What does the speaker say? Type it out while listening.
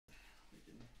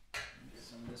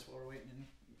some of this while we're waiting in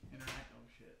internet. Oh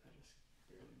shit! I just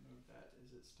barely moved that.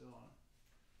 Is it still on?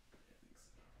 I think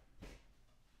so.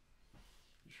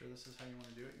 You sure this is how you want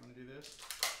to do it? You want to do this?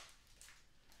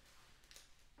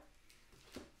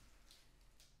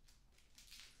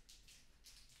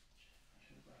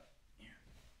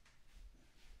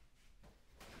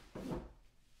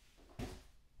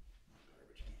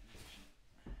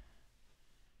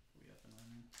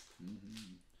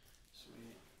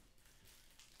 Sweet.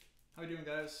 How we doing,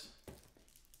 guys?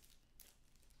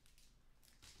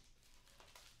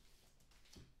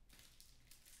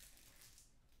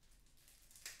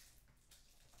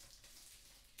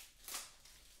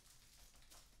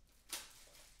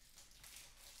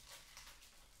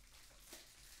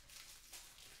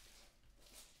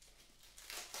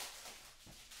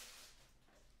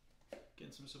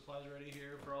 Getting some supplies ready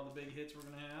here for all the big hits we're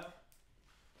gonna have.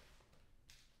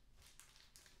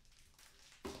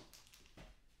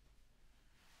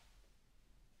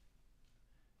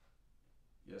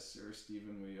 Yes, sir,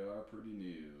 Stephen, we are pretty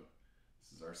new.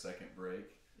 This is our second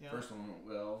break. Yeah. First one went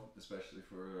well, especially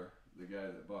for the guy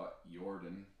that bought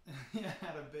Jordan. Yeah,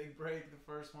 had a big break. The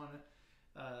first one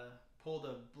pulled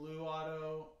a blue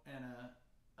auto and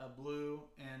a blue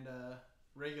and a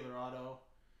regular auto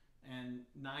and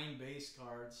 9 base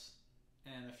cards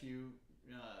and a few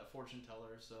fortune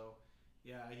tellers. So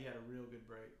yeah, he had a real good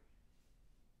break.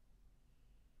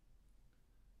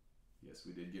 Yes,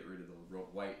 we did get rid of the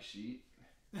white sheet.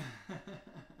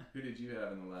 Who did you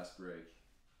have in the last break?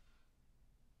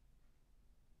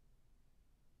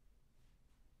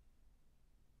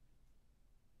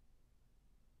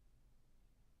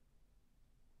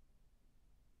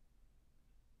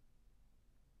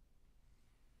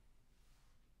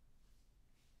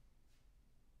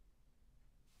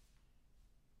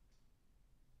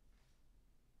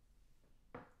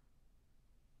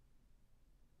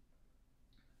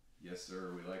 Yes,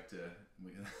 sir. We like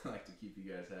to keep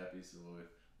you guys happy, so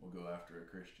we'll go after a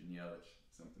Christian Yelich,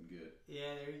 something good.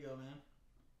 Yeah, there you go, man.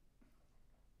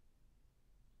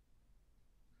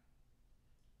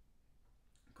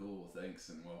 Cool. Thanks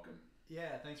and welcome.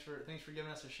 Yeah, thanks for giving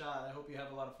us a shot. I hope you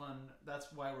have a lot of fun. That's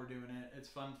why we're doing it. It's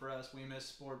fun for us. We miss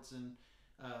sports, and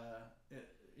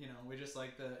we just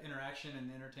like the interaction and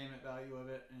the entertainment value of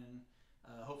it, and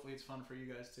hopefully it's fun for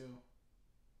you guys too.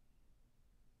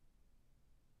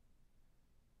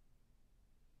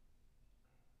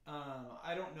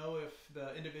 I don't know if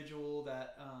the individual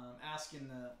that asked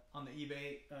on the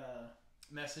eBay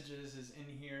messages is in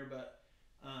here, but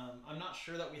I'm not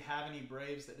sure that we have any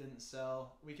Braves that didn't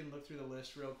sell. We can look through the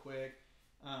list real quick.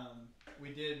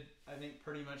 We did, I think,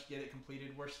 pretty much get it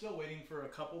completed. We're still waiting for a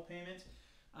couple payments,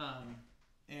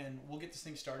 and we'll get this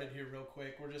thing started here real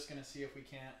quick. We're just going to see if we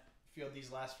can't field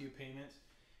these last few payments,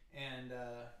 and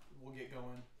we'll get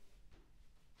going.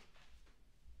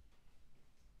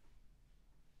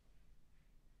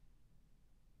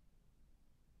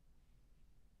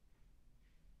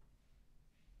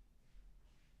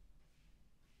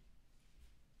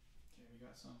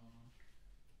 Got some of them.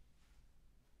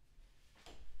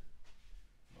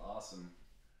 Awesome.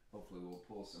 Hopefully we'll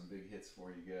pull some big hits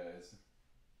for you guys.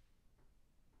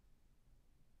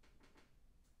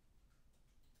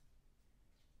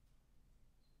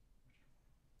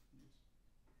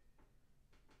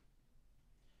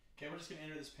 Okay, we're just gonna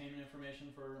enter this payment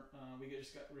information for. We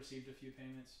just received a few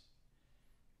payments.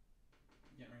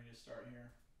 Getting ready to start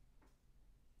here.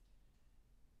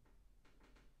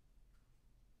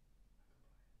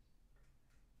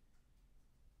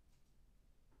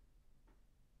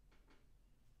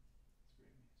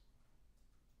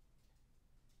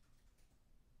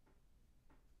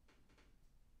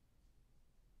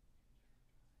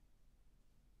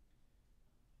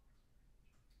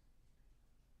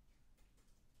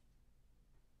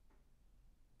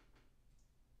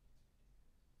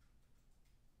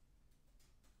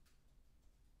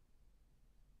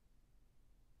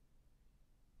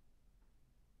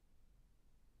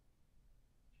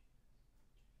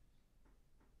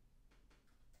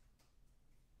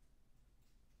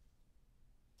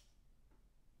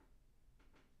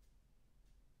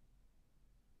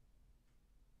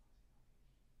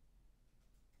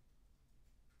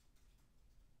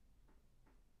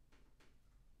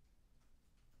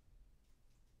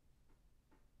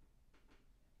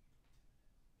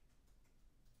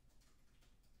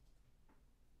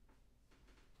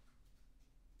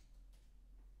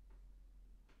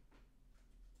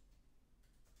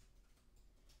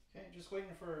 Okay, just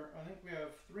waiting for, I think we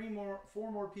have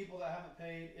 4 more people that haven't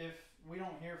paid. If we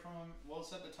don't hear from them, we'll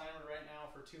set the timer right now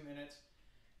for 2 minutes.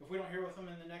 If we don't hear with them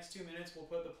in the next 2 minutes, we'll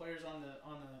put the players on the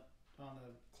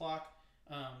clock.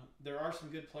 There are some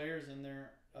good players in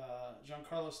there.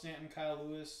 Giancarlo Stanton, Kyle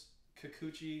Lewis,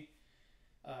 Kikuchi,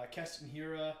 Keston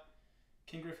Hira,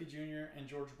 King Griffey Jr., and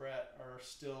George Brett are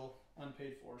still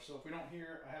unpaid for. So if we don't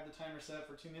hear, I have the timer set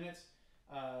for 2 minutes,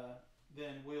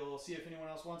 then we'll see if anyone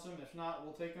else wants them. If not,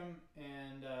 we'll take them,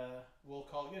 and we'll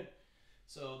call it good.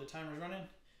 So the timer's running,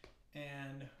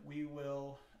 and we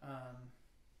will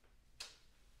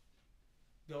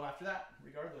go after that,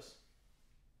 regardless.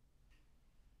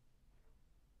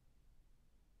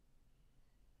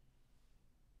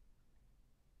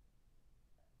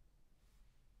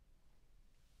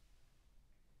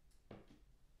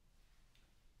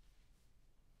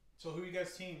 So who are you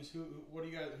guys teams? Who are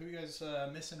you guys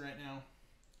missing right now?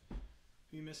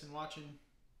 Who you missing watching?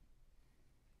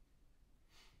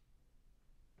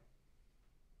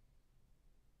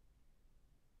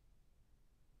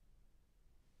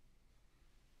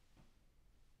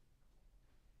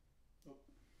 Oh.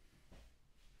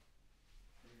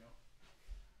 There we go.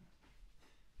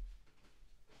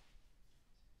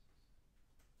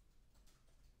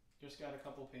 Just got a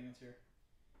couple payments here.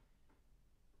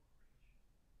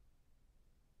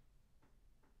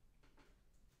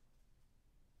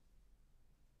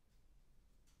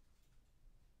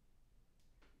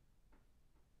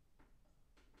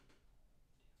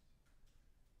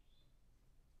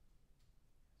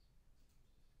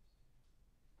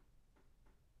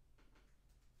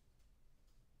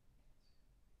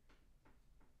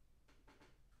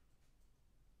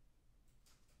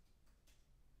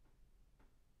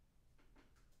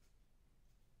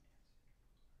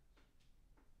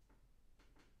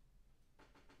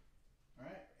 All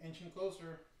right, inching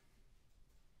closer.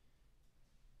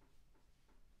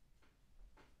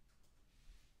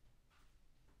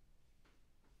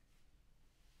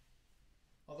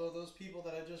 Although those people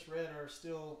that I just read are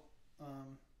still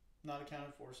not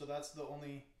accounted for, so that's the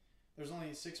only. There's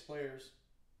only 6 players.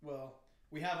 Well,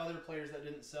 we have other players that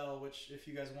didn't sell, which if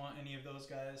you guys want any of those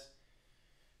guys,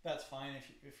 that's fine.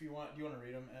 If you want, do you want to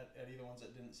read them at either ones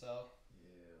that didn't sell?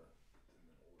 Yeah, put them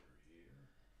in order here.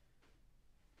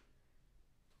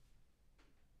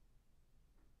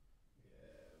 We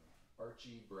have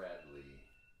Archie Bradley,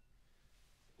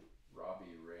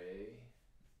 Robbie Ray,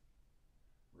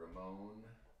 Ramon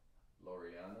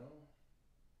Laureano,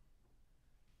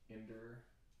 Hinder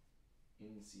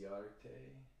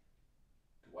Inciarte,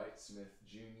 Dwight Smith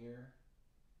Jr.,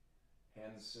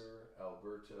 Hanser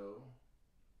Alberto,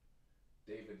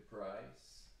 David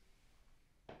Price,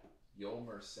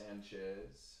 Yolmer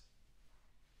Sanchez,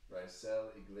 Rysel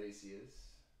Iglesias,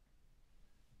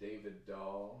 David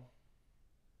Dahl,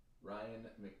 Ryan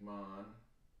McMahon,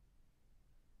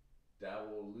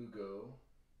 Dowell Lugo,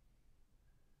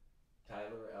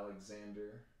 Tyler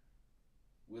Alexander,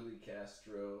 Willie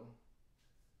Castro,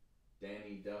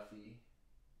 Danny Duffy,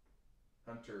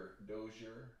 Hunter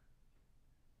Dozier,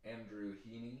 Andrew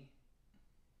Heaney,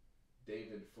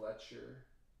 David Fletcher,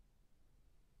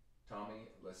 Tommy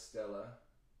LaStella,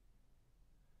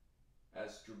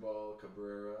 Astrobal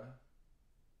Cabrera,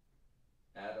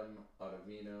 Adam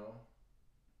Ottavino,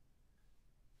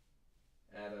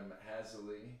 Adam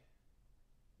Hazley,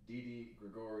 Didi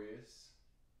Gregorius,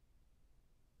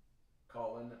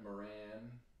 Colin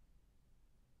Moran,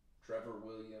 Trevor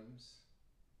Williams,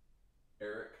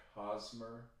 Eric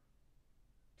Hosmer,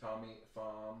 Tommy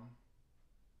Pham,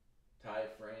 Ty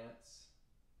France,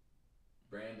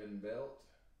 Brandon Belt,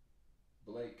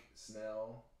 Blake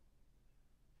Snell,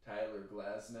 Tyler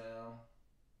Glasnow,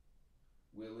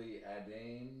 Willie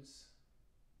Adames,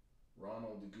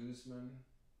 Ronald Guzman,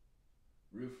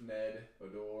 Roofned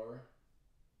Odor,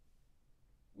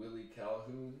 Willie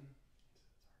Calhoun,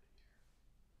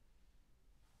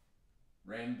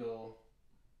 Randall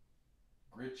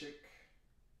Gritchick,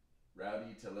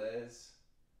 Rowdy Telez,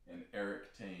 and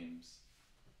Eric Thames.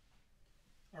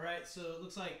 All right, so it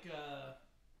looks like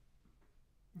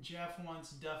Jeff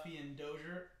wants Duffy and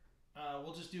Dozier.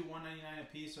 We'll just do $1.99 a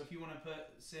piece. So if you want to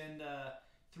send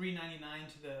 $3.99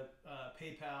 to the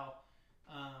PayPal,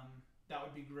 that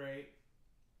would be great,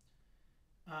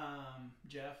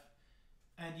 Jeff.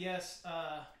 And yes,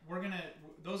 we're gonna.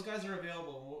 Those guys are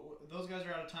available. Those guys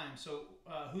are out of time. So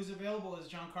who's available is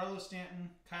Giancarlo Stanton,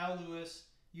 Kyle Lewis,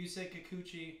 Yusei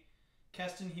Kikuchi,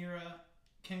 Keston Hira,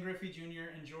 Ken Griffey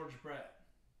Jr., and George Brett.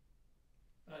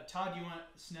 Todd, you want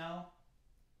Snell?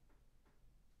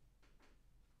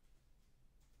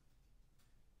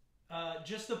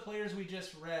 Just the players we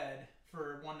just read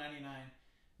for $1.99.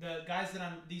 The guys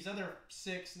that these other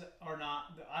 6 that are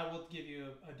not, I will give you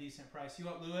a decent price. You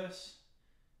want Lewis,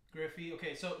 Griffey?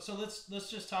 Okay, so let's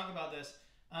just talk about this.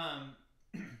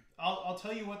 I'll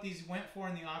tell you what these went for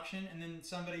in the auction, and then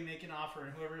somebody make an offer,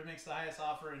 and whoever makes the highest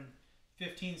offer in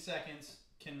 15 seconds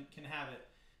can have it.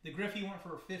 The Griffey went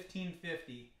for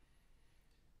 $15.50.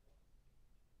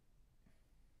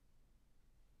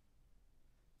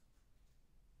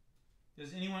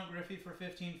 Does anyone want Griffey for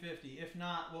 $15.50? If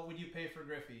not, what would you pay for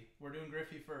Griffey? We're doing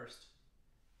Griffey first.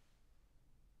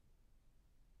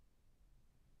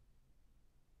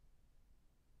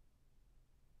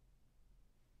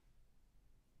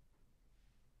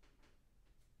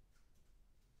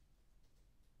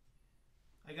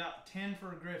 I got 10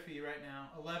 for Griffey right now,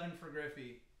 11 for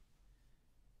Griffey.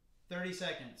 30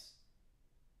 seconds.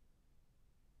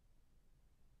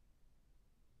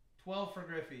 12 for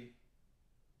Griffey.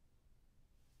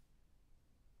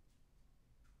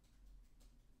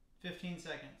 15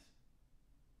 seconds.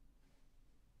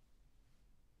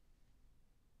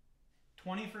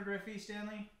 20 for Griffey,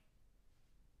 Stanley.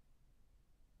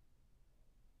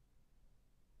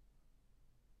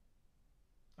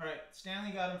 All right,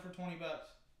 Stanley got him for $20.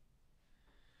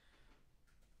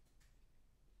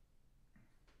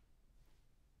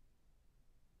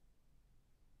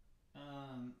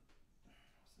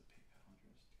 What's the PayPal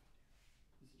address?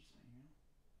 Is it just email?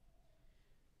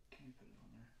 Can we put it on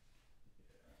there?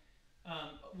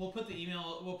 We'll put the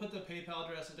email. We'll put the PayPal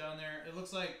address down there. It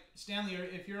looks like Stanley,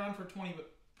 if you're on for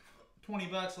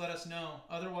 $20, let us know.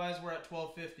 Otherwise, we're at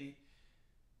 $12.50.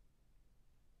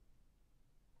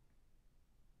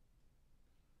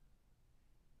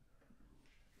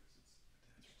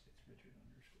 It's Richard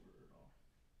underscore at all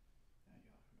at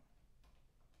Yahoo.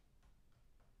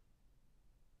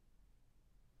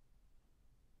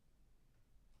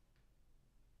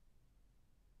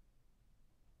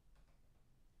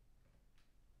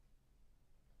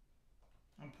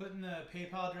 I'm putting the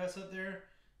PayPal address up there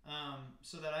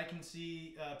so that I can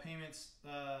see payments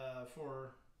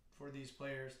for these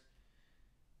players.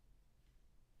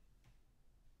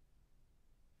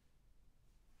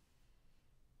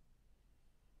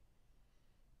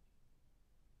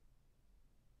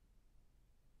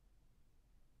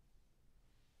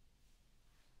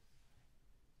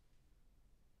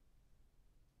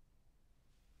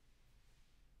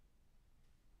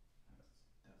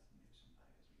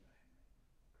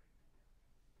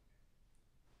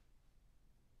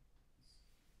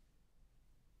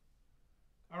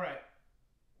 All right.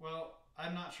 Well,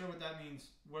 I'm not sure what that means.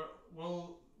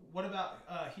 Well, what about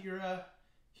Hira?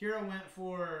 Hira went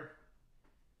for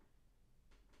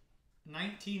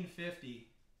 $19.50.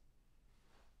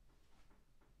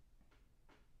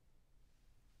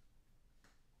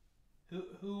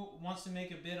 Who wants to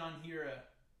make a bid on Hira?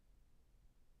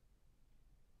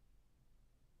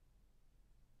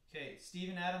 Okay,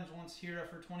 Steven Adams wants Hira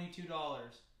for $22.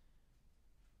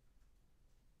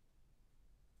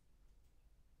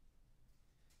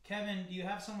 Kevin, do you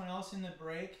have someone else in the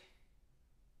break?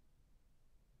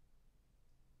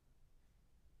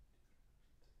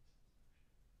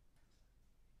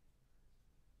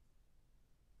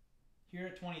 Here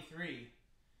at 23.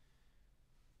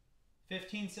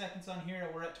 15 seconds on here.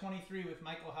 We're at 23 with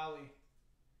Michael Howie.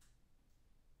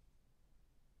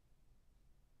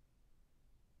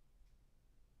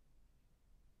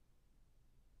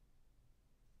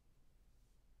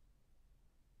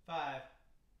 Five,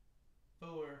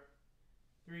 4,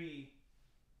 3,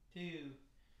 2,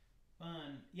 1.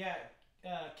 Yeah,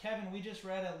 Kevin, we just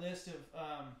read a list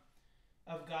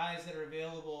of guys that are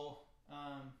available.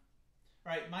 All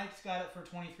right, Mike's got it for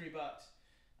 $23.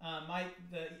 Mike,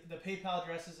 the PayPal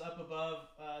address is up above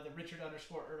the Richard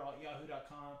underscore at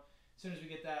yahoo.com. As soon as we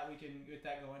get that, we can get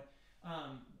that going.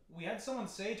 We had someone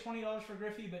say $20 for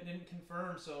Griffey, but didn't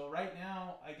confirm. So right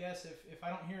now, I guess if I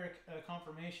don't hear a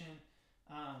confirmation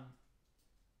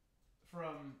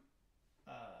from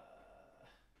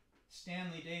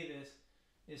Stanley Davis,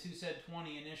 is who said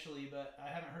 20 initially, but I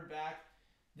haven't heard back,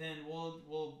 then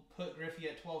we'll put Griffey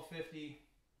at $12.50.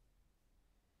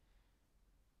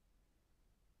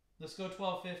 Let's go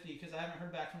 $12.50 because I haven't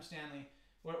heard back from Stanley.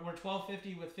 We're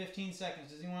 $12.50 with 15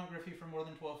 seconds. Does anyone want Griffey for more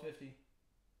than $12.50?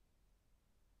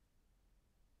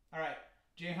 All right,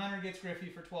 Jay Hunter gets Griffey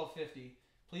for $12.50.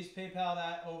 Please PayPal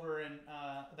that over, and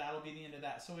that'll be the end of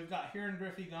that. So we've got here and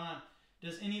Griffey gone.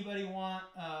 Does anybody want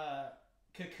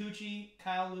Kikuchi,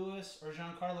 Kyle Lewis, or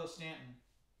Giancarlo Stanton?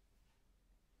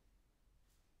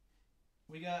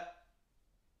 We got...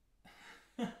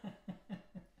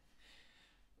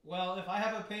 Well, if I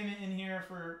have a payment in here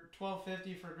for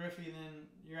 $12.50 for Griffey, then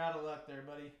you're out of luck there,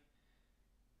 buddy.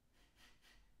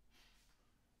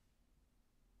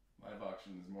 Live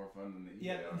auction is more fun than the eBay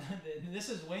Yeah, auction. this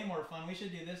is way more fun. We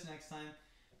should do this next time.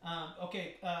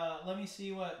 Okay, let me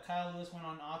see what Kyle Lewis went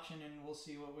on auction, and we'll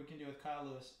see what we can do with Kyle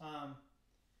Lewis.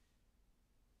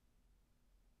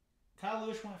 Kyle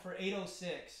Lewis went for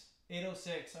 806.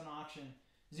 806 on auction.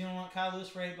 Does anyone want Kyle Lewis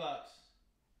for $8?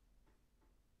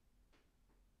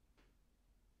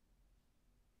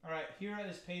 All right, Hira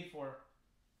is paid for.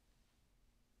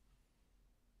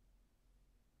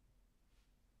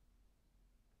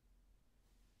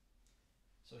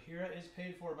 So Hira is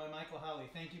paid for by Michael Howley.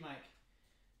 Thank you, Mike.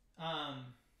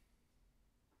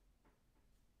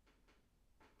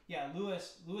 Yeah,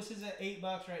 Lewis is at $8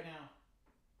 right now.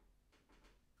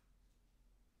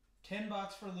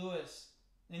 $10 for Lewis.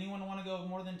 Anyone want to go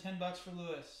more than $10 for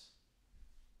Lewis?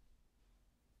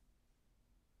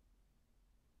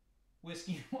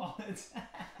 Whiskey wallets.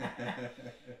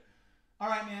 All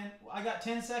right, man. I got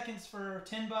 10 seconds for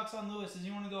 $10 on Lewis. Does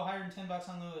anyone want to go higher than $10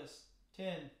 on Lewis?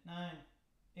 10, 9,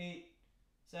 8,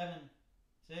 7,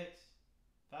 6,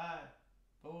 5,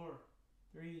 4,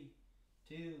 3,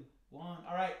 2, 1.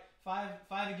 All right,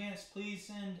 five against. Please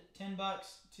send $10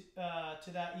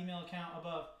 to that email account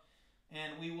above,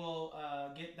 and we will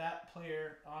get that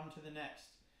player on to the next.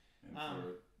 And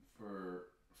for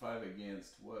 5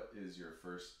 against, what is your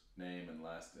first name and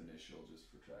last initial, just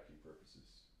for tracking purposes?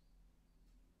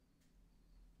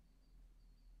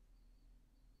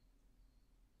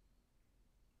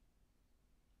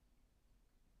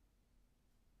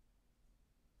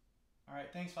 All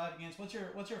right, thanks. 5 against. What's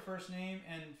your first name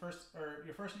and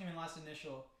your first name and last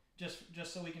initial,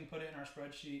 just so we can put it in our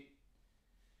spreadsheet.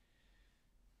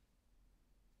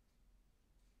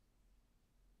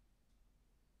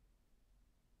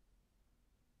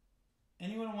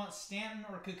 Anyone want Stanton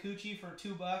or Kikuchi for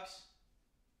 $2?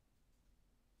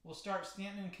 We'll start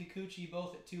Stanton and Kikuchi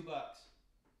both at $2.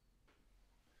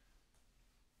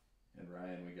 And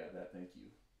Ryan, we got that. Thank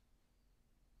you.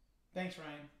 Thanks,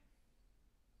 Ryan.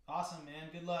 Awesome, man.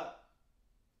 Good luck.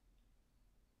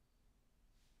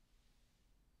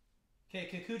 Okay,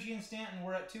 Kikuchi and Stanton,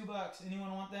 we're at $2.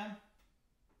 Anyone want them?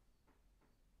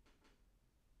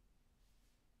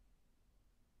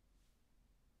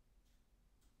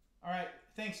 All right.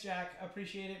 Thanks, Jack. I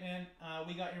appreciate it, man.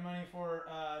 We got your money for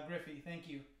Griffey. Thank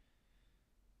you.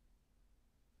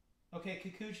 Okay,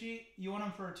 Kikuchi, you want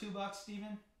them for $2,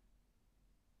 Steven?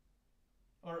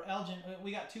 Or Elgin?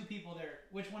 We got 2 people there.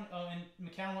 Which one? Oh, and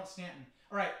McCown wants Stanton.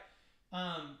 All right.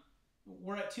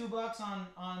 We're at $2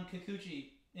 on Kikuchi.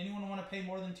 Anyone want to pay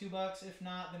more than $2? If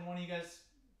not, then one of you guys.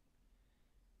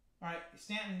 All right,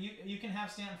 Stanton, you can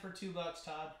have Stanton for $2,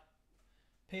 Todd.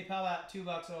 PayPal that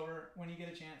 $2 over when you get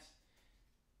a chance.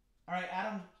 All right,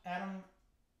 Adam,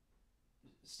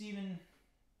 Steven.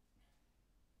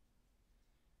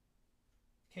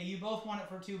 Okay, you both want it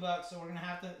for $2, so we're gonna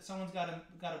have to. Someone's got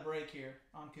a break here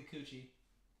on Kikuchi.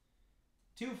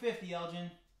 $2.50,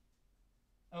 Elgin.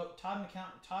 Oh, Todd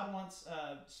wants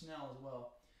Snell as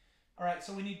well. All right,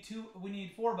 so we need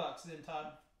 $4 then,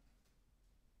 Todd.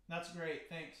 That's great,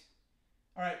 thanks.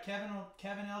 All right,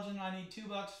 Kevin Elgin, I need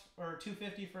 $2 or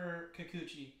 $2.50 for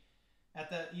Kikuchi at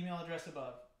the email address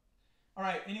above. All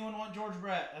right, anyone want George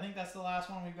Brett? I think that's the last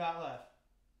one we've got left.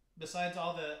 Besides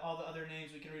all the other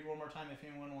names, we can read one more time if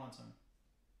anyone wants them.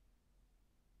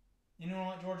 Anyone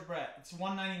want George Brett? It's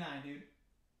 $1.99, dude.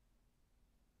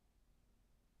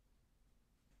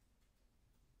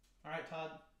 All right,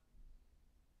 Todd.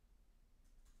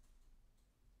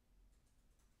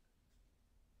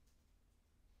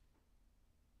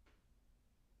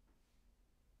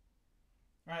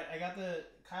 All right, I got the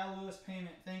Kyle Lewis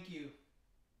payment. Thank you.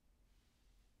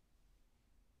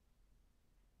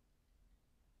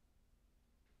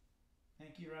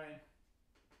 Thank you, Ryan.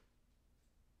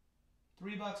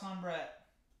 $3 on Brett.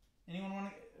 Anyone want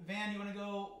to? Van, you want to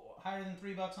go higher than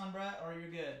 $3 on Brett, or you're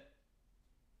good?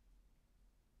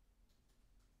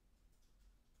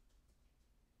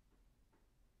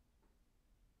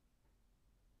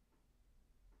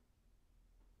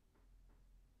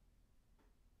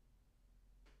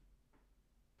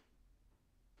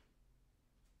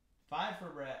 $5 for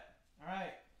Brett. All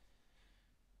right.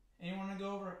 Anyone want to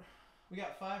go over? We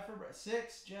got 5 for Brett.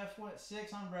 6. Jeff went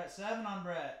 6 on Brett. 7 on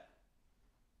Brett.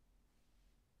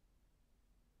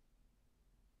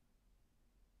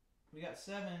 We got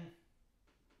 7.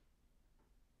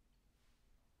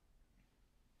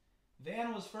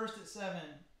 Van was first at 7.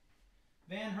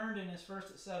 Van Herndon is first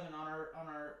at 7 on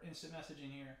our instant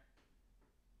messaging here.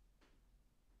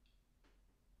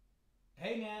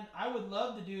 Hey man, I would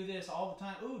love to do this all the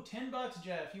time. Ooh, $10,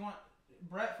 Jeff. You want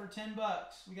Brett for $10?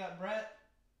 We got Brett.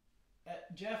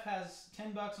 Jeff has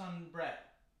 $10 on Brett.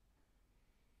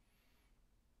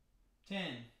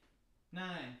 10,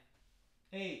 9,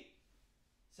 8,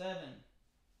 7,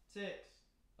 6,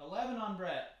 11 on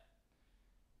Brett.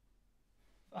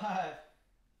 5,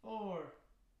 4,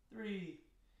 3,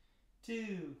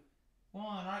 2, 1.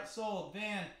 All right, sold.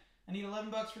 Van, I need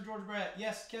 $11 for George Brett.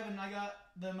 Yes, Kevin, I got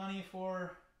the money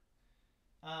for.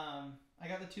 I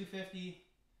got the $250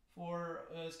 for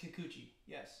Kikuchi.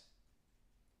 Yes.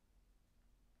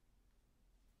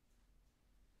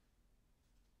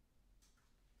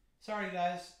 Sorry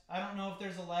guys, I don't know if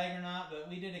there's a lag or not, but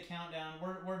we did a countdown.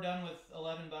 We're done with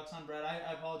 $11 on Brett.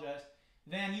 I apologize.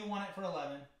 Van, you want it for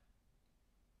 11.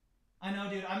 I know,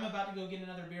 dude. I'm about to go get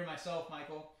another beer myself,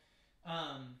 Michael.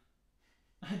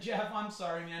 Jeff, I'm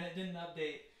sorry, man. It didn't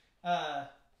update.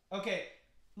 Okay,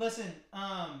 listen.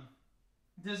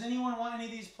 Does anyone want any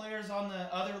of these players on the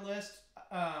other list?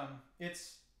 I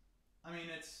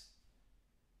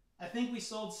think we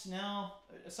sold Snell.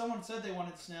 Someone said they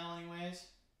wanted Snell anyways.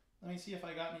 Let me see if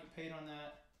I got any paid on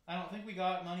that. I don't think we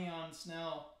got money on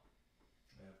Snell.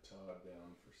 I have Todd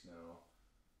down for Snell.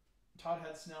 Todd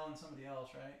had Snell and somebody else,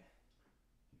 right?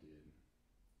 He did.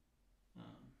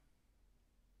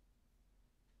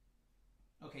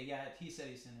 Okay, yeah, he said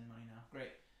he's sending money now.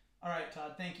 Great. All right,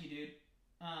 Todd. Thank you, dude.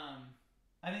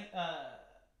 I think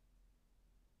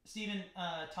Steven,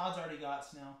 Todd's already got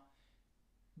Snell,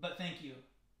 but thank you.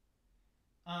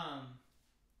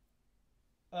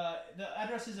 The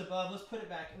address is above. Let's put it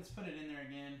back. Let's put it in there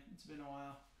again. It's been a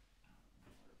while.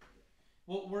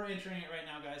 Well, we're entering it right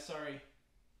now, guys. Sorry.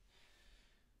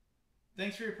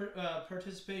 Thanks for your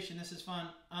participation. This is fun.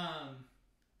 I'm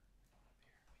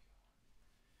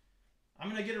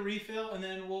going to get a refill, and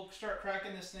then we'll start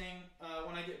cracking this thing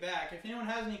when I get back. If anyone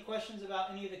has any questions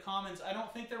about any of the comments, I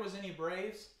don't think there was any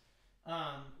Braves.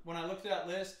 When I looked at that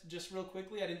list, just real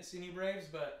quickly, I didn't see any Braves,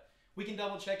 but we can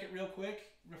double check it real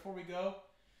quick before we go,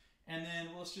 and then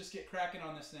let's just get cracking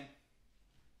on this thing.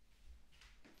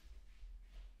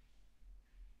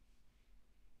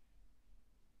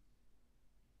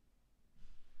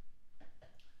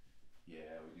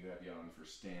 Yeah, we do have you on for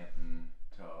Stanton,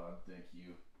 Todd. Thank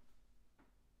you.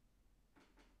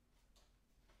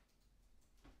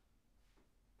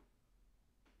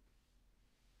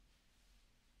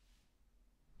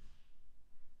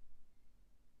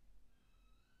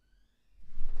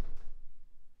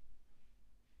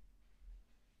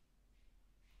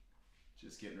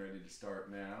 Just getting ready to start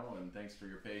now, and thanks for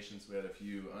your patience. We had a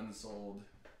few unsold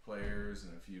players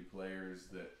and a few players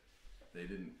that they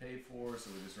didn't pay for, so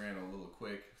we just ran a little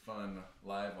quick, fun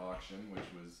live auction, which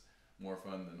was more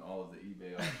fun than all of the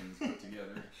eBay auctions put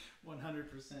together.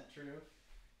 100% true.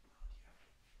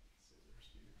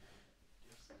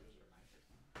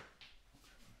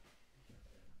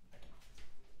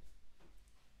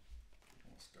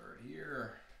 We'll start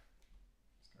here.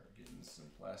 Start getting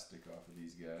some plastic off of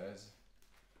these guys.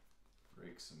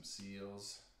 Break some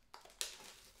seals.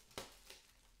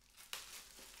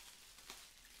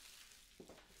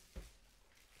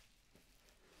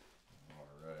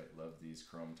 Alright, love these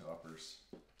chrome toppers.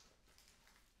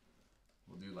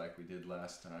 We'll do like we did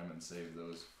last time and save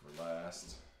those for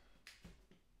last.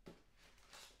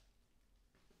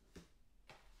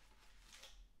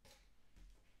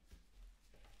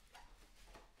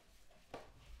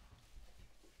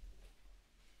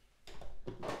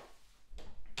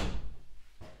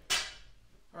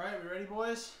 Alright, we ready,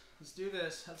 boys? Let's do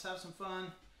this. Let's have some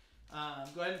fun.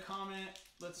 Go ahead and comment.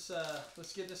 Let's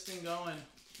get this thing going.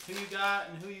 Who you got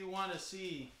and who you want to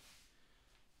see.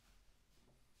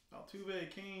 Altuve,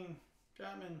 King,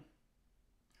 Chapman,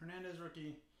 Hernandez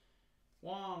rookie,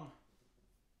 Wong,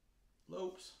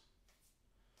 Lopes,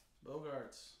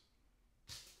 Bogarts.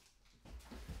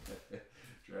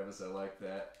 Travis, I like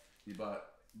that. You bought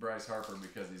Bryce Harper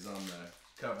because he's on the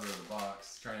cover of the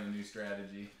box, trying a new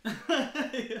strategy.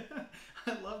 Yeah,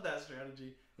 I love that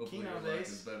strategy. Hopefully Keno your luck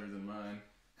base. is better than mine.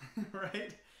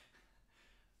 Right?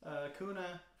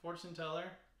 Kuna, fortune teller.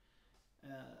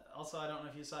 Also, I don't know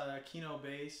if you saw Keno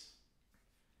base.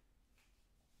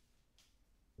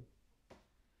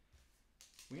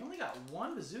 We only got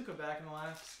one bazooka back in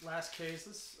the last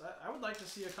case. I would like to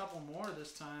see a couple more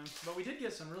this time. But we did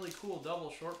get some really cool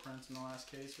double short prints in the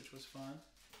last case, which was fun.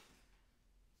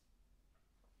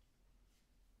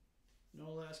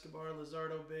 Nola Escobar,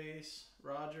 Luzardo base,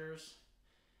 Rogers,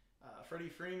 Freddie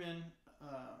Freeman,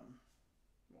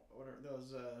 what are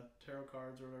those tarot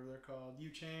cards or whatever they're called? Yu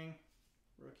Chang,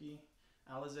 rookie,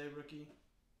 Alize rookie,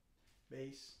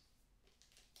 base.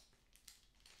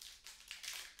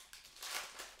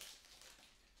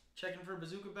 Checking for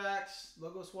bazooka backs,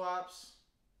 logo swaps,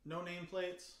 no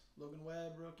nameplates, Logan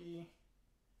Webb rookie.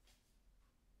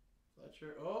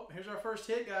 Fletcher. Oh, here's our first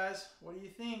hit, guys. What do you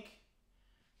think?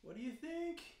 What do you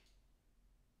think?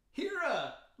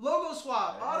 Hira! logo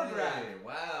swap, autograph. Hey,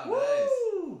 wow,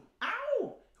 Woo!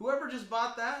 Ow! Whoever just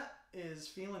bought that is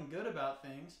feeling good about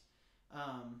things.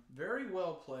 Very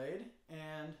well played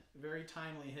and very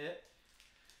timely hit.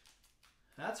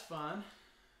 That's fun.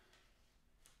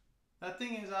 That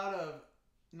thing is out of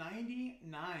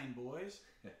 99, boys.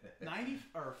 90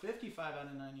 or 55 out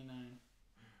of 99.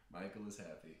 Michael is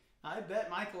happy. I bet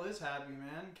Michael is happy,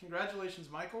 man. Congratulations,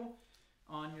 Michael,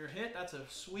 on your hit. That's a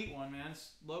sweet one, man.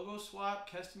 Logo swap,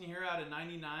 Keston here out of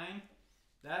 99.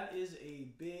 That is a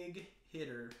big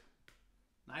hitter.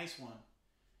 Nice one.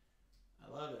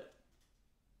 I love it.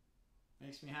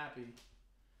 Makes me happy.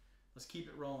 Let's keep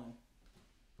it rolling.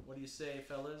 What do you say,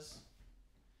 fellas?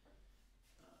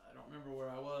 I don't remember where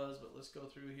I was, but let's go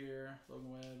through here.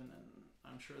 Logan Webb, and then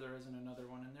I'm sure there isn't another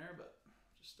one in there, but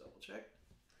just double check.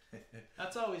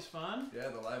 That's always fun. Yeah,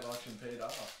 the live auction paid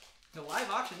off. The live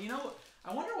auction, you know,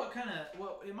 I wonder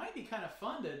it might be kind of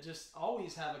fun to just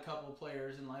always have a couple of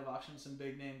players in live auction, some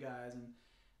big name guys,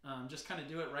 and just kind of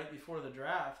do it right before the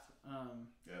draft.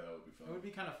 Yeah, that would be fun. It would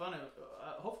be kind of fun.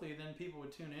 Hopefully, then people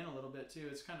would tune in a little bit too.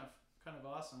 It's kind of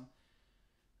awesome.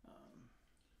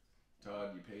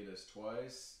 Todd, you paid us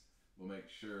twice. We'll make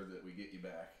sure that we get you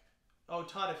back. Oh,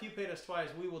 Todd, if you paid us twice,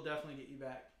 we will definitely get you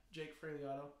back. Jake Fraley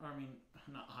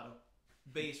not auto.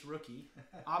 Base rookie.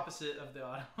 Opposite of the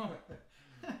auto.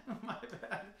 My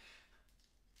bad.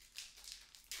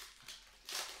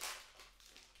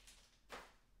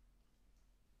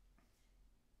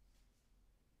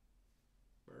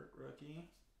 Burt rookie.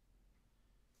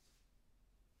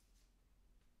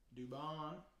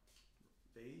 Dubon.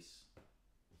 Base.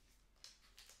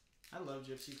 I love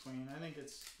Gypsy Queen. I think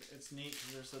it's neat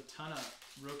because there's a ton of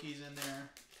rookies in there,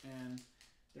 and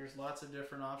there's lots of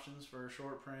different options for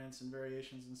short prints and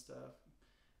variations and stuff.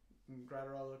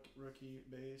 Gratterall rookie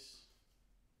base.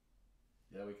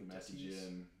 Yeah, we can message you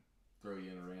and throw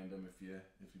you in a random if you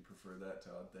prefer that,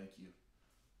 Todd. Thank you.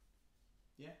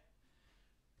 Yeah.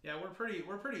 Yeah,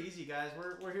 we're pretty easy, guys.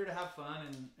 We're here to have fun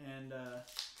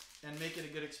and make it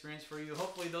a good experience for you.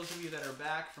 Hopefully, those of you that are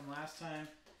back from last time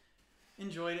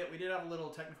enjoyed it. We did have a little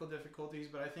technical difficulties,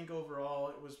 but I think overall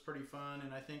it was pretty fun.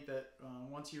 And I think that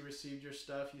once you received your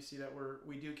stuff, you see that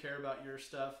we do care about your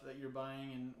stuff that you're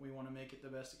buying, and we want to make it the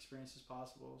best experience as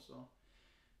possible. So,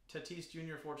 Tatis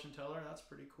Jr. Fortune Teller, that's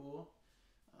pretty cool.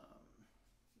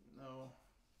 No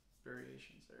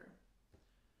variations there.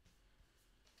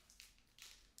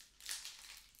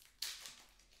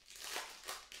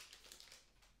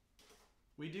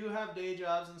 We do have day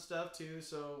jobs and stuff too,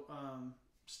 so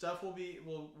stuff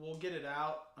we'll get it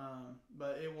out,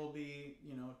 but it will be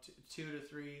 2 to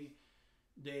 3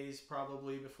 days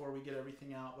probably before we get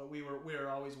everything out. But we are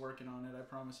always working on it. I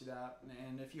promise you that.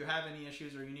 And if you have any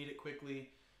issues or you need it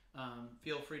quickly,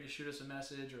 feel free to shoot us a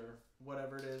message or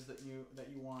whatever it is that you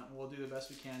want, and we'll do the best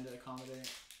we can to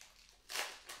accommodate.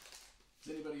 Is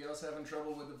anybody else having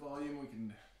trouble with the volume? We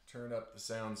can turn up the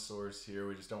sound source here.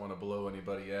 We just don't want to blow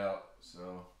anybody out.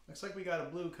 So looks like we got a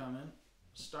blue coming.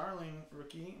 Starling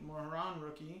rookie, Moran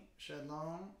rookie,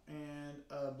 Shedlong, and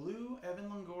a blue Evan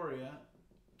Longoria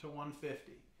to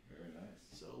 150. Very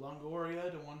nice. So Longoria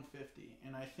to 150,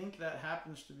 and I think that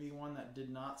happens to be one that did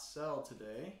not sell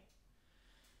today.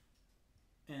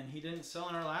 And he didn't sell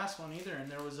in our last one either, and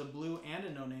there was a blue and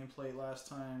a no-name plate last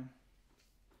time.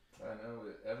 I know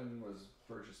Evan was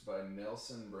purchased by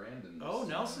Nelson Brandon. Oh,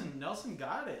 Nelson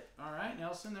got it. All right,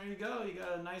 Nelson, there you go. You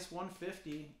got a nice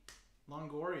 150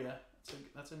 Longoria.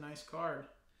 That's a nice card.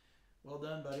 Well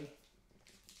done, buddy.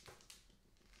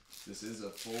 This is a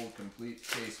full, complete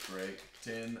case break.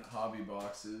 10 hobby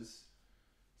boxes.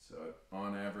 So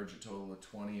on average, a total of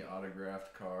 20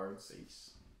 autographed cards.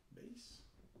 Base.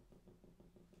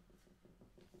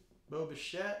 Bo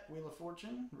Bichette, Wheel of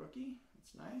Fortune, rookie.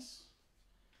 That's nice.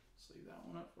 Let's leave that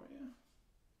one up for you.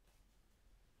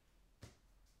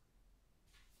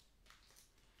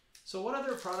 So what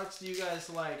other products do you guys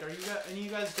like? Are you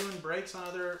guys doing breaks on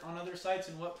other sites,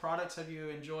 and what products have you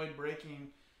enjoyed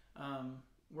breaking?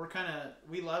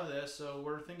 We love this, so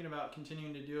we're thinking about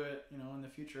continuing to do it, in the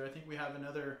future. I think we have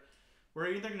we're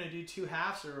either going to do 2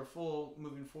 halves or a full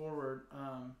moving forward.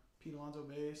 Pete Alonso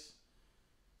base.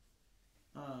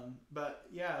 But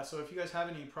yeah, so if you guys have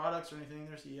any products or anything,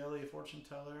 there's the Elliott Fortune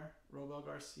Teller, Robel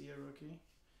Garcia rookie,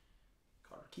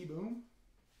 Carter Keyboom.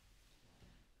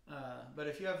 But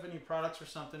if you have any products or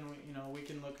something, we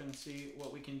can look and see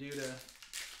what we can do to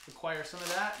acquire some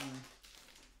of that and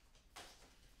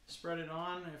spread it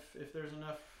on if there's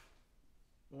enough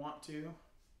want to.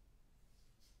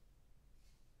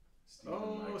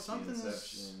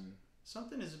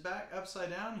 Something is back upside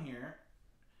down here.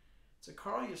 It's a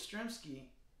Carl Yastrzemski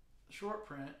short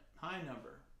print, high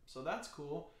number. So that's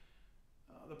cool.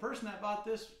 The person that bought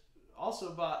this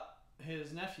also bought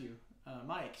his nephew,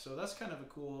 Mike. So that's kind of a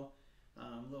cool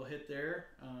little hit there.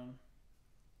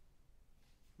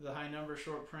 The high number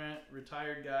short print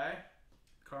retired guy,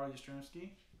 Carl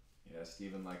Yastrzemski. Yeah,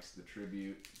 Steven likes the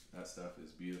tribute. That stuff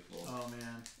is beautiful. Oh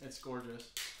man, it's gorgeous.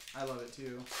 I love it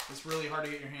too. It's really hard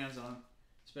to get your hands on,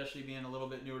 especially being a little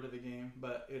bit newer to the game,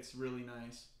 but it's really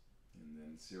nice. And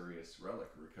then Serious Relic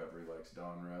Recovery likes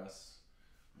Don Russ.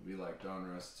 We like Don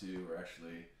Russ too. We're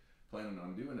actually planning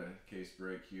on doing a case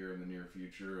break here in the near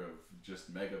future of just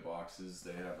mega boxes.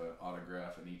 They have an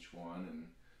autograph in each one, and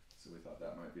so we thought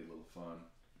that might be a little fun.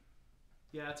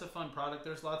 Yeah, it's a fun product.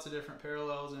 There's lots of different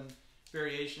parallels and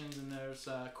variations, and there's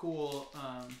cool,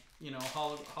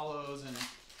 hollows and,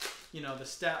 the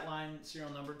stat line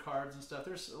serial numbered cards and stuff.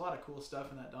 There's a lot of cool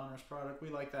stuff in that Donruss product. We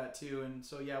like that too, and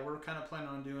so yeah, we're kind of planning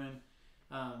on doing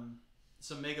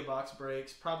some mega box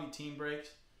breaks, probably team breaks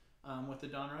with the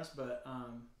Donruss, but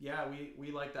yeah,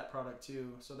 we like that product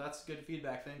too. So that's good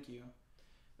feedback. Thank you.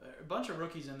 A bunch of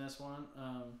rookies in this one.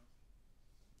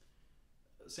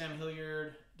 Sam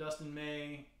Hilliard, Dustin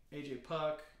May, AJ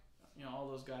Puck, all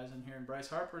those guys in here, and Bryce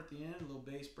Harper at the end, a little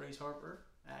base Bryce Harper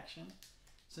action.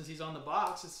 Since he's on the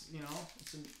box, it's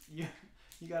you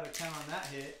got to count on that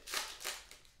hit.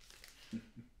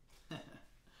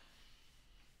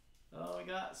 Oh, we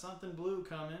got something blue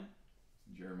coming.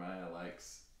 Jeremiah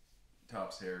likes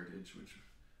Topps Heritage, which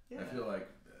yeah. I feel like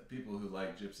people who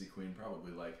like Gypsy Queen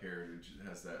probably like Heritage. It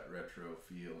has that retro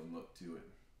feel and look to it.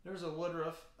 There's a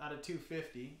Woodruff out of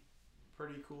 250.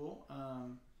 Pretty cool.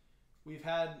 We've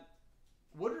had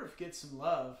Woodruff get some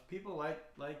love. People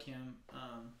like him.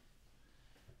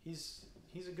 He's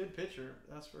a good pitcher,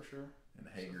 that's for sure. And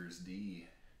Hager's D.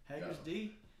 Hager's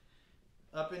D.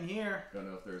 Up in here. Don't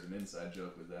know if there's an inside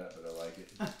joke with that, but I like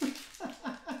it.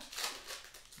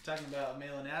 Talking about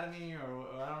male anatomy, or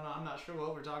I don't know. I'm not sure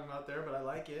what we're talking about there, but I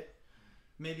like it.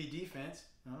 Maybe defense.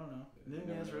 I don't know.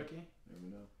 Nunez rookie.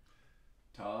 Never know.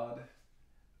 Todd,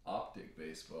 Optic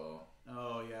Baseball.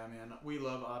 Oh yeah, man. We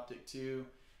love Optic too.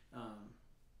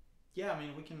 Yeah, I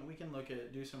mean we can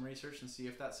do some research and see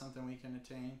if that's something we can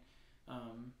attain.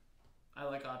 I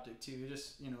like Optic too.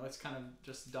 Just it's kind of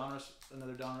just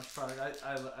another Donruss product.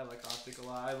 I like Optic a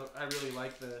lot. I really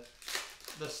like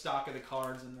the stock of the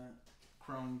cards and the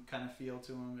chrome kind of feel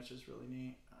to them, which is really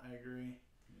neat. I agree.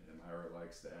 And Ira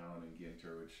likes the Allen and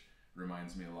Ginter, which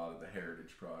reminds me a lot of the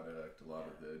Heritage product, a lot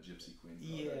of the Gypsy Queen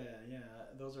product. Yeah,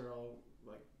 those are all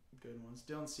like good ones.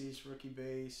 Dylan Cease rookie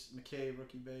base, McKay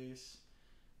rookie base.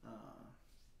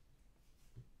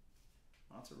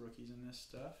 Lots of rookies in this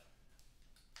stuff.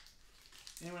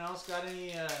 Anyone else got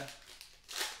any?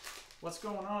 What's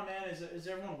going on, man? Is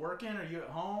everyone working? Are you at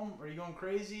home? Are you going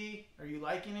crazy? Are you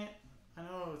liking it? I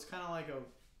know it's kind of like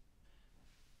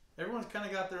everyone's kind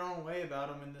of got their own way about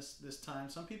them in this time.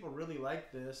 Some people really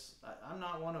like this. I'm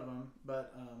not one of them,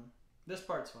 but this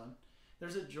part's fun.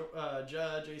 There's a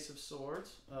Judge, Ace of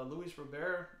Swords, Luis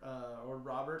Robert, or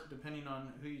Robert, depending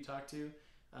on who you talk to,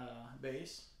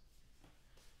 base.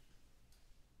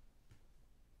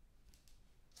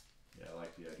 Yeah, I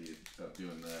like the idea of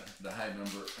doing the high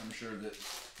number. I'm sure that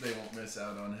they won't miss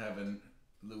out on having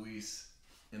Luis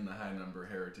in the high number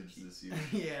Heritage this year.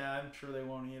 Yeah, I'm sure they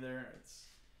won't either.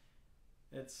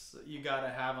 It's you gotta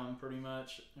have him pretty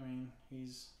much. I mean,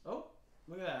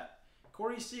 look at that.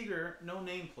 Corey Seager, no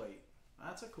nameplate.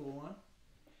 That's a cool one.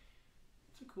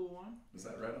 It's a cool one. Was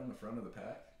that right on the front of the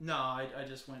pack? No, I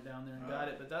just went down there and got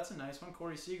it, but that's a nice one.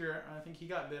 Corey Seager, I think he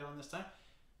got bid on this time.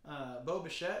 Bo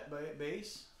Bichette,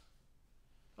 base.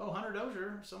 Oh, Hunter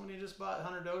Dozier. Somebody just bought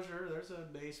Hunter Dozier. There's a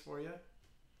base for you.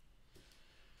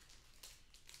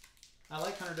 I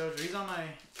like Hunter Dozier. He's on my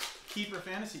keeper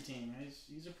fantasy team.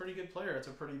 He's a pretty good player. It's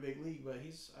a pretty big league, but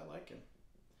I like him.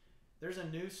 There's a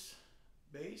Noose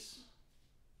base.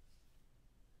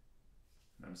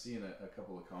 I'm seeing a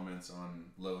couple of comments on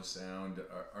low sound.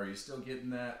 Are you still getting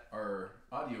that? Our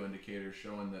audio indicator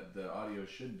showing that the audio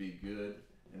should be good,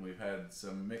 and we've had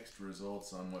some mixed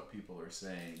results on what people are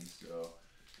saying. So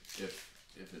if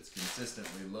it's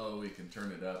consistently low, we can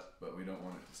turn it up, but we don't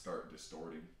want it to start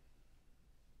distorting.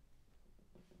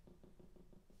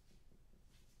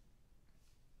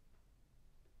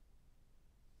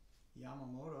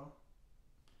 Yamamoto.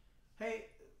 Hey,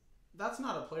 that's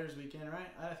not a players weekend,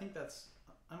 right? I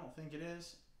don't think it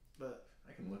is, but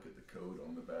I can look at the code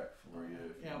on the back for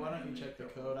you. Yeah, why don't you check the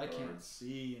code? I can't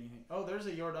see anything. Oh, there's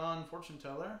a Jordan fortune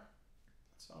teller.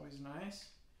 That's always nice.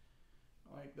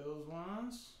 I like those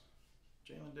ones.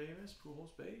 Jalen Davis,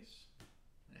 Pujols base.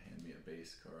 Hand me a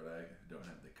base card. I don't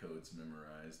have the codes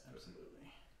memorized.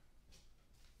 Absolutely.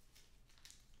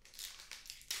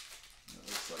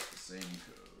 like the same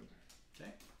code.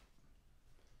 Okay.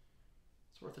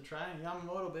 It's worth a try.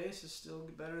 Yamamoto base is still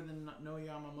better than no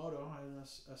Yamamoto,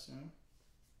 I assume.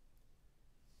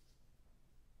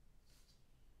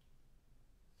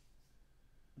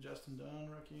 Justin Dunn,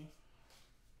 rookie.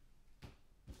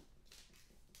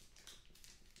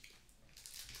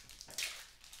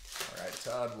 All right,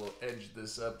 Todd, we'll edge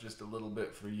this up just a little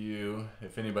bit for you.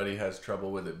 If anybody has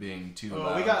trouble with it being too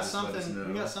loud, we got just let us something. know.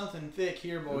 We got something thick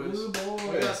here, boys. Ooh,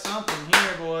 boy. We got something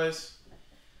here, boys.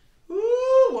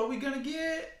 Ooh, what are we gonna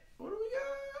get? What do we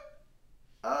got?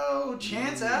 Oh,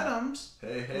 Chance Adams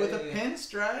with a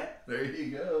pinstripe. There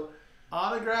you go.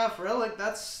 Autograph relic.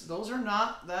 Those are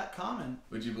not that common.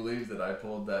 Would you believe that I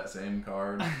pulled that same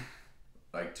card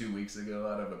like 2 weeks ago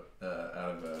out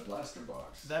of a blaster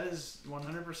box? That is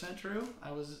 100% true.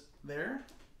 I was there.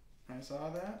 I saw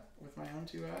that with my own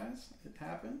 2 eyes. It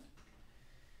happened.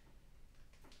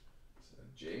 So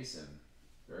Jason,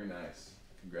 very nice.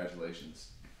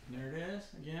 Congratulations. There it is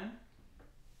again.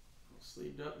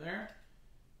 Sleeved up there.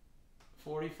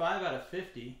 45 out of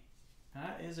 50.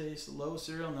 That is a low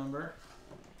serial number.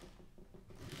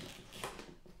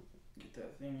 Get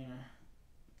that thing in a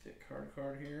thick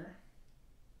card here.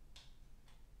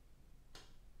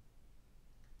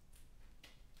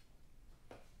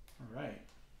 All right.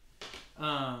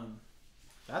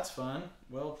 That's fun.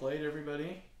 Well played,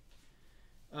 everybody.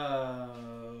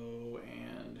 And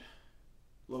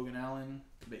Logan Allen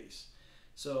base.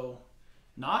 So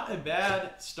not a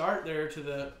bad start there to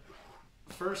the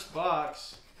first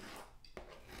box.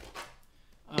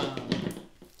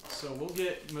 So we'll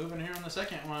get moving here on the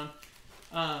second one.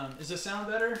 Is the sound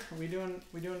better? Are we doing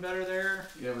better there?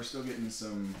 Yeah, we're still getting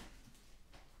some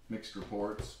mixed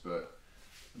reports, but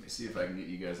let me see if I can get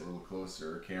you guys a little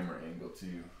closer camera angle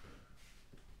too.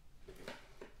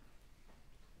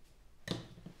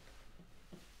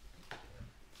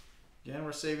 Again,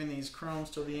 we're saving these chromes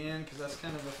till the end because that's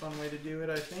kind of a fun way to do it,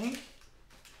 I think.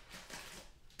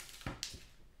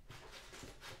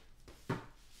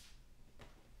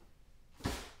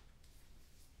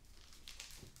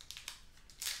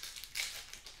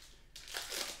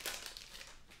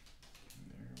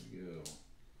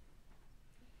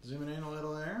 Zooming in a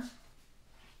little there.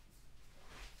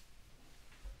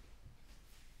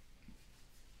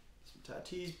 Some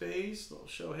Tatis base, little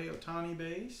Shohei Ohtani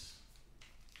base.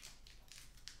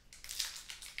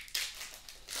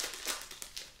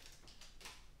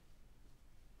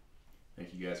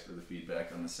 Thank you guys for the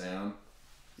feedback on the sound.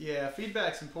 Yeah,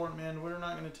 feedback's important, man. We're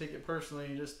not going to take it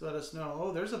personally. Just let us know.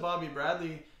 Oh, there's a Bobby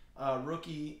Bradley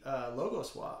rookie logo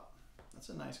swap. That's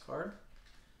a nice card.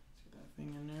 Let's get that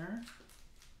thing in there.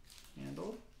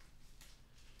 Handled.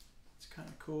 It's kind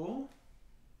of cool.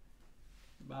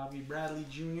 Bobby Bradley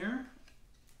Jr.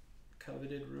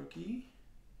 Coveted rookie.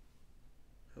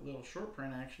 A little short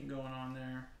print action going on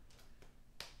there.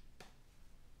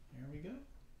 Here we go.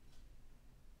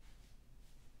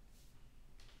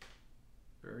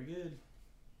 Very good.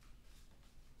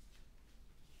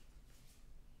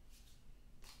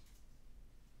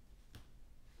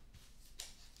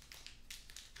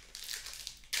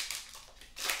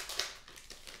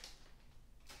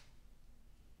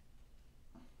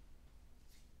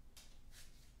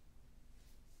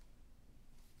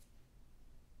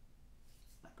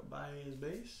 Baez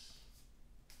base.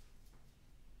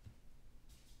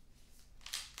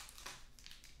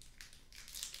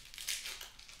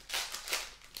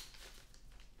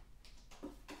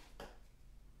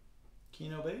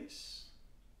 Keno base.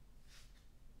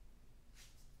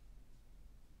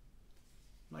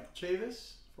 Michael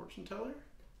Chavis, fortune teller.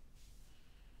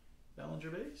 Bellinger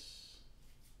base.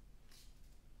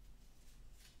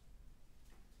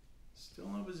 Still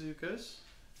no bazookas.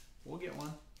 We'll get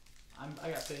one.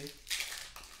 I got paid.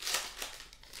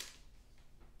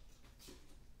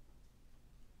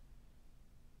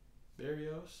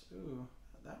 Barrios. Ooh,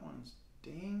 that one's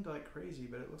dinged like crazy,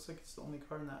 but it looks like it's the only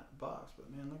card in that box.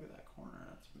 But man, look at that corner.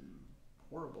 That's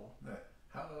horrible.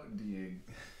 How do you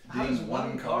How does ding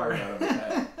one card card out of a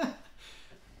pack?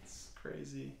 It's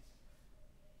crazy.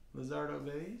 Lizardo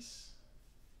base.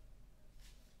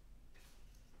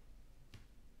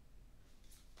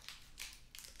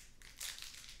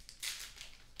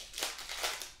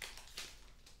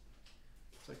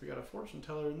 Looks like we got a fortune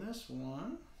teller in this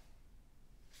one.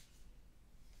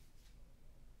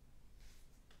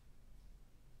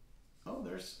 Oh,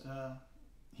 there's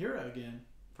Hira again.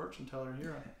 Fortune teller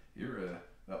Hira.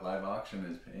 That live auction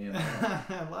is paying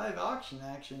off. Live auction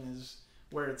action is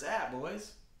where it's at,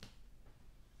 boys.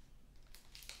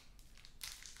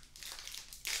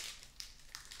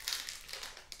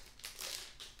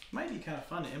 Might be kind of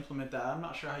fun to implement that. I'm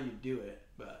not sure how you do it,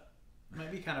 but it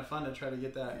might be kind of fun to try to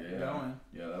get that going.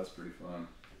 Yeah, that was pretty fun.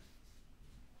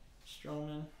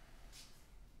 Stroman.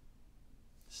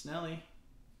 Snelly.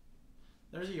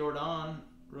 There's a Jordan,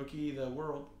 rookie of the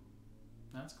world.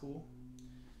 That's cool.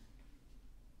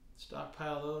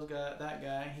 Stockpile those guy. That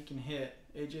guy, he can hit.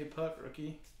 AJ Puck,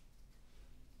 rookie.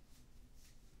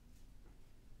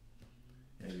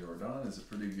 Yeah, Jordan is a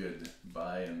pretty good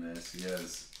buy in this. He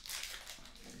has,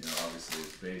 obviously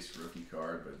his base rookie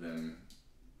card, but then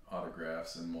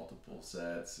autographs in multiple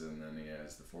sets, and then he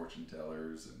has the fortune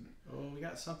tellers. And oh, we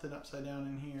got something upside down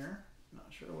in here. Not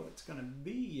sure what it's gonna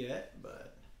be yet,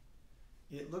 but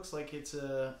it looks like it's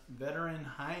a veteran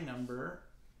high number.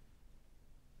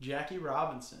 Jackie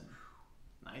Robinson.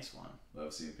 Nice one.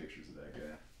 Love seeing pictures of that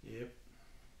guy. Yep.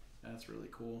 That's really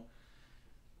cool.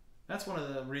 That's one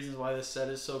of the reasons why this set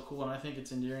is so cool, and I think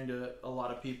it's endearing to a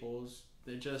lot of people. Is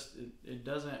it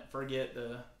doesn't forget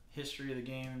the history of the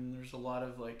game, and there's a lot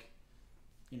of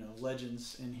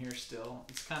legends in here still.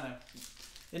 It's kind of,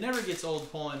 it never gets old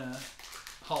pulling a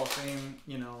Hall of Fame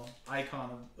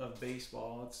icon of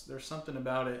baseball. There's something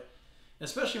about it,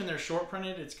 especially when they're short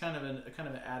printed. It's kind of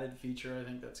an added feature. I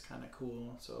think that's kind of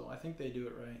cool. So I think they do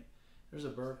it right. There's a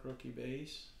Burke rookie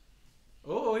base.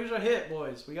 Oh, here's a hit,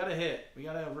 boys. We got a hit. We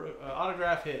got a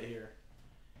autograph hit here.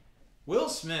 Will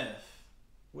Smith.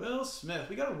 Will Smith.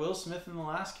 We got a Will Smith in the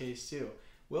last case, too.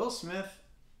 Will Smith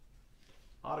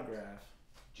autograph.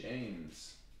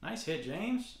 James. Nice hit,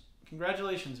 James.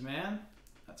 Congratulations, man.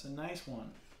 That's a nice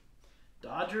one.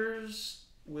 Dodgers,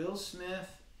 Will Smith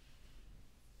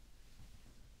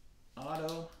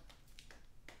auto.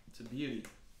 It's a beauty.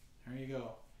 There you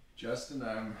go. Justin,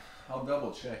 I'll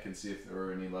double check and see if there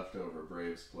were any leftover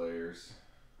Braves players.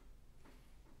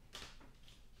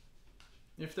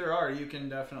 If there are, you can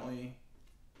definitely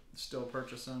still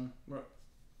purchase them.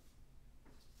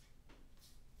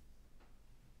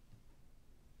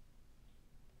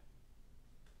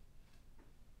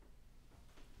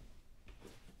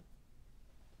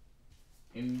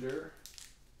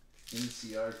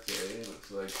 Inciarte,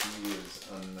 looks like he is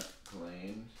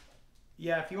unclaimed.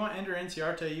 Yeah, if you want Ender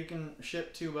Inciarte, you can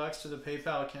ship $2 to the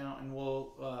PayPal account, and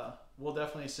we'll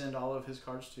definitely send all of his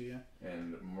cards to you.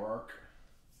 And Mark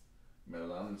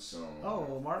Melanson.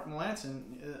 Oh, Mark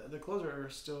Melanson, the closer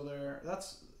is still there.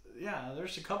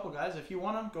 There's a couple guys. If you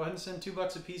want them, go ahead and send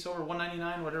 $2 a piece over,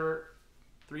 $1.99, whatever,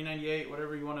 $3.98,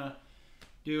 whatever you want to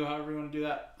do, however you want to do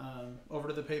that, over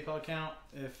to the PayPal account.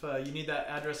 If you need that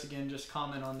address again, just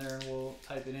comment on there and we'll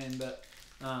type it in. But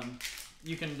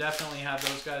you can definitely have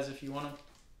those guys if you want them.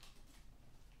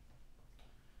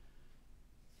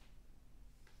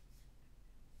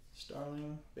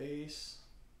 Starling base.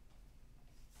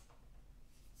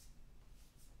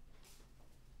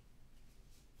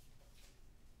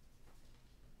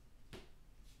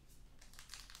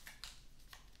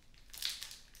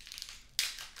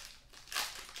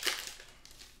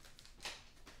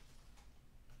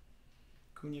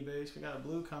 Cunha base. We got a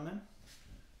blue coming.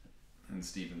 And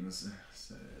Stevens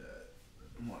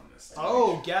won this.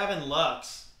 Oh, Gavin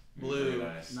Lux. Blue. Really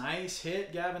nice. Nice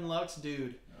hit, Gavin Lux,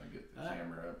 dude. I'll get the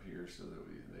camera up here so that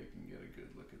they can get a good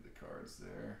look at the cards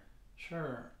there.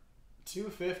 Sure.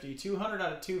 250. 200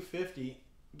 out of 250.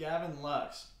 Gavin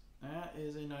Lux. That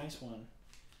is a nice one.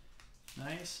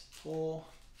 Nice pull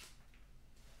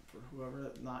for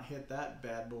whoever not hit that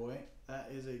bad boy. That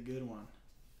is a good one.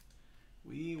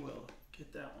 We will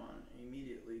get that one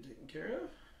immediately taken care of.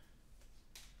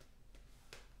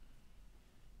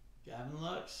 Gavin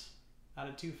Lux out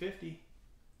of 250.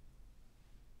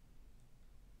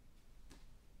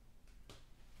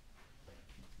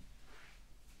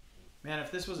 Man,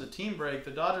 if this was a team break,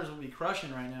 the Dodgers would be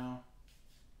crushing right now.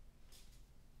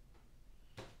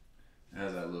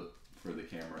 As I look for the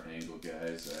camera angle,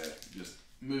 guys, I just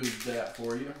moved that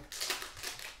for you.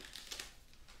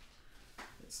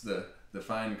 It's the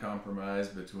fine compromise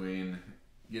between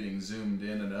getting zoomed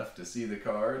in enough to see the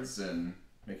cards and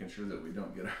making sure that we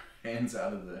don't get our hands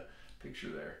out of the picture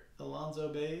there. Alonzo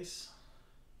base.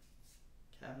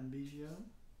 Kevin Biggio.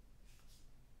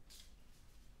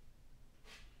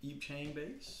 Eve Chang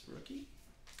base, rookie.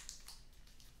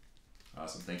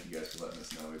 Awesome. Thank you guys for letting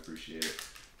us know. We appreciate it.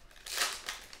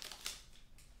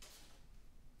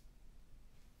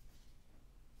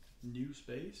 New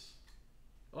space.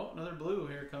 Oh, another blue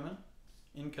here coming.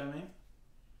 Incoming.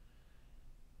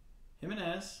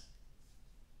 Jimenez.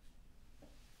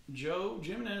 Joe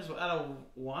Jimenez out of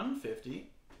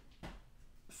 150.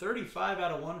 35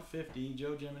 out of 150.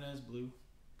 Joe Jimenez blue.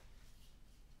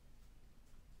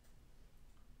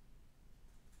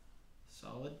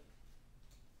 Solid.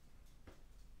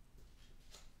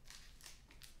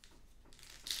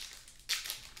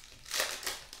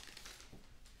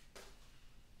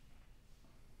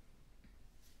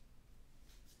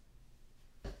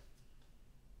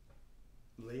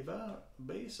 Leva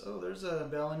base. Oh, there's a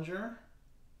Bellinger.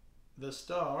 The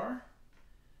Star.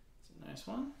 It's a nice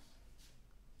one.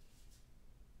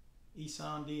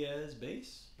 Isan Diaz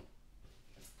base.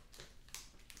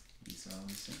 Isan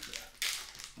Sintra.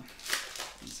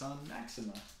 Isan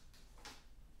Maxima.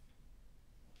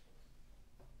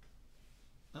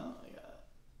 Oh, I got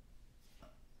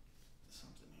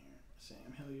something here.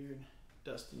 Sam Hilliard,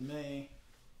 Dustin May,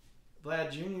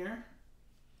 Vlad Jr.,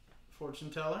 Fortune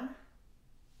Teller.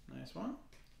 Nice one.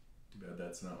 Too bad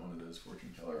that's not one of those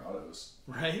fortune teller autos.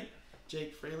 Right?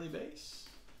 Jake Fraley base.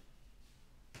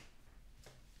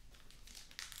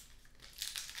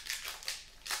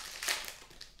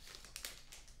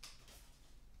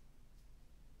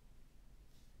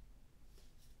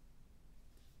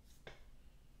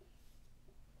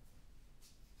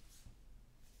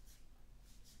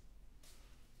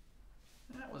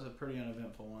 That was a pretty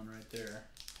uneventful one right there.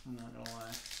 I'm not gonna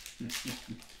lie.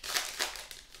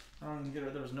 I don't even get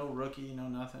it. There was no rookie, no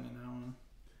nothing in that one.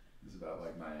 It's about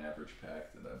like my average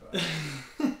pack that I buy.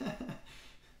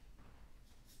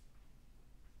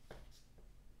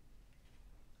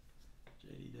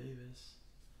 J.D. Davis.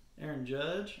 Aaron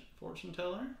Judge, fortune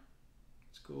teller.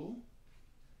 It's cool.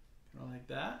 Kind of like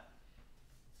that.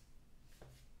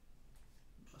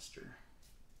 Buster.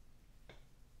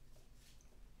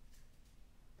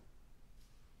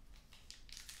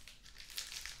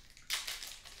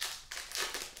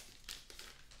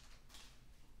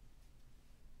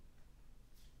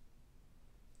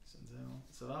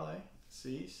 Savale,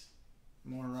 Cease,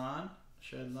 Moran,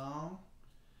 Shed Long,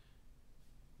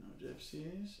 no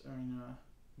Gypsies,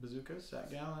 Bazookas,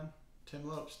 Zach Gallen, Tim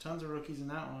Lopes, tons of rookies in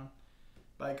that one.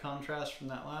 By contrast from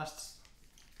that last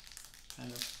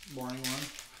kind of boring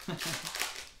one.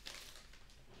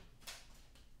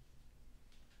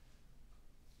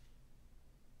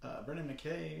 Brendan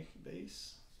McKay,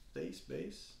 base.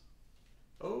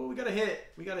 Oh, we got a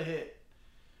hit.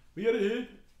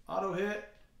 Auto hit.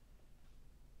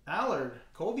 Allard,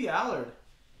 Colby Allard.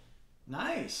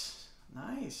 Nice.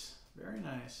 Very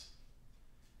nice.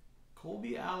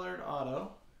 Colby Allard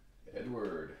auto.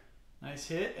 Edward. Nice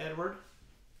hit, Edward.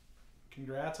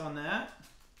 Congrats on that.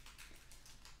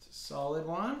 It's a solid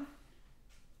one.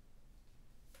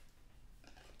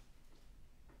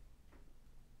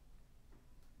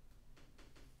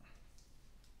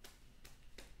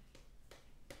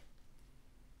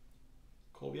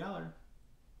 Colby Allard.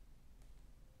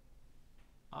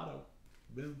 Auto.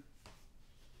 Boom.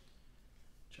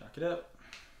 Chalk it up.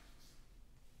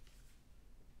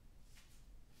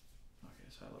 Okay,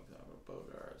 so I looked up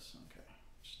Bogarts. Okay,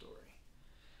 Story.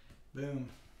 Boom.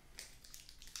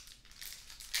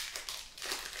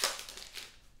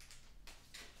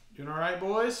 Doing all right,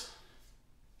 boys?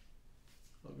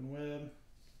 Logan Webb,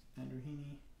 Andrew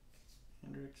Heaney,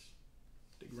 Hendricks,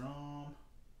 DeGrom,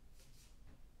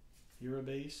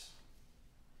 Eurobase.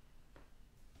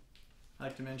 I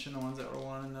like to mention the ones that were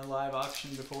won in the live auction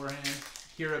beforehand.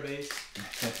 Eurobase.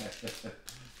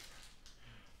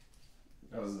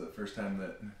 That was the first time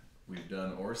that we've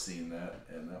done or seen that,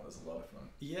 and that was a lot of fun.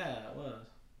 Yeah, it was.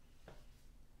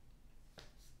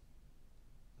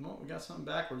 Well, we got something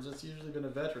backwards. That's usually been a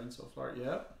veteran so far.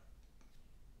 Yep.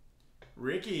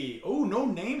 Ricky. Oh, no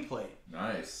nameplate.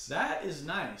 Nice. That is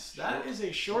nice. That is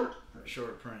a short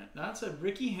print. That's a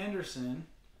Ricky Henderson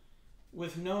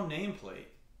with no nameplate.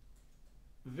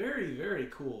 Very, very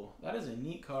cool. That is a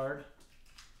neat card.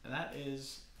 And that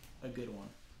is a good one.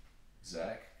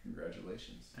 Zach,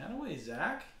 congratulations. Attaway,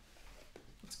 Zach.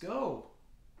 Let's go.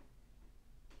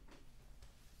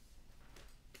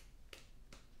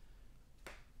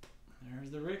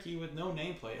 There's the Ricky with no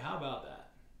nameplate. How about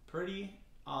that? Pretty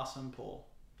awesome pull.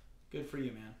 Good for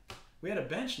you, man. We had a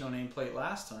bench no nameplate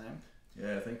last time.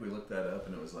 Yeah, I think we looked that up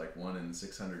and it was like 1 in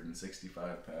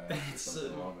 665 packs or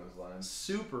something along those lines.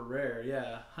 Super rare,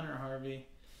 yeah. Hunter Harvey.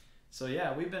 So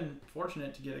yeah, we've been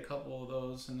fortunate to get a couple of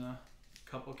those in a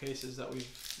couple cases that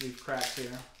we've cracked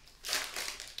here.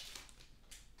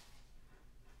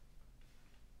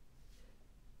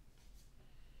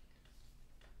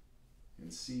 In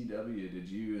CW, did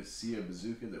you see a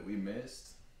bazooka that we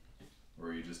missed? Or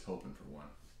are you just hoping for one?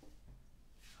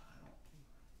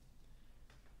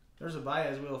 There's a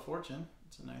Baez Wheel of Fortune.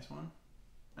 It's a nice one.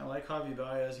 I like Javi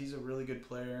Baez. He's a really good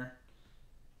player.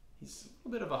 He's a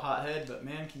little bit of a hothead, but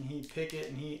man, can he pick it,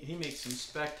 and he makes some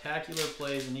spectacular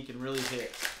plays, and he can really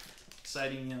hit.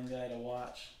 Exciting young guy to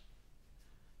watch.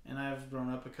 And I've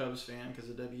grown up a Cubs fan because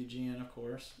of WGN, of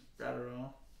course.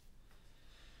 Gratterall.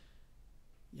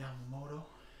 Yamamoto.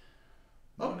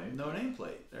 Oh, no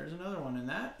nameplate. There's another one, and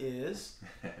that is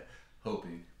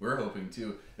hoping. We're hoping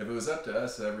too. If it was up to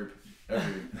us, every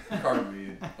card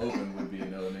we opened would be a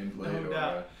no nameplate or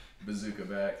a bazooka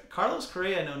back. Carlos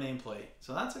Correa, no nameplate.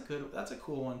 So that's a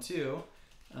cool one too.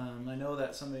 I know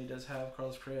that somebody does have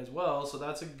Carlos Correa as well, so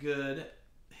that's a good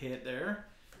hit there.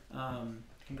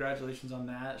 Congratulations on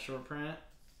that short print.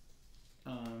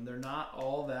 They're not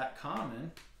all that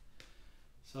common,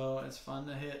 so it's fun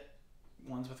to hit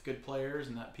ones with good players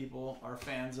and that people are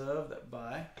fans of that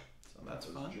buy. So that's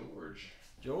fun.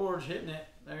 George hitting it.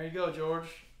 There you go,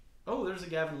 George. Oh, there's a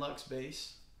Gavin Lux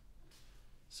base.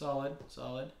 Solid.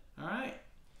 All right.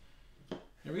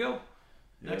 Here we go.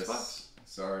 Next box.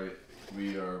 Sorry,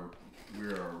 we are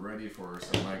ready for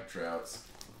some Mike Trouts.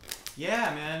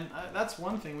 Yeah, man. That's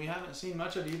one thing we haven't seen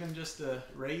much of, even just the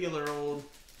regular old,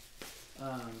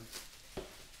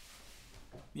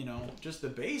 just the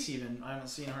base even. I haven't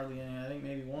seen hardly any. I think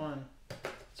maybe one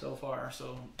so far.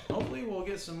 So hopefully we'll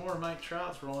get some more Mike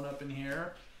Trouts rolling up in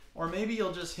here. Or maybe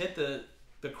you'll just hit the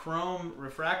chrome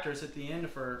refractors at the end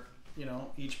for,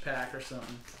 each pack or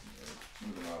something.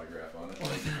 With an autograph on it.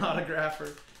 With an autograph, or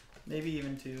maybe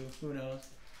even two. Who knows?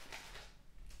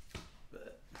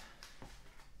 But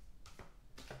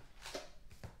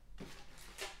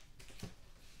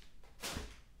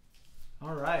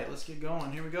all right, let's get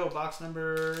going. Here we go. Box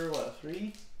number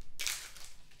 3.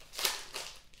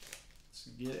 Let's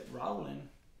get it rolling.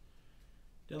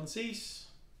 Dylan Cease,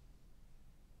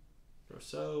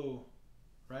 Rousseau,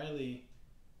 Riley,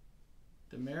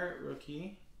 Demerit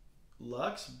rookie,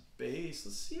 Lux base.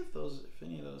 Let's see if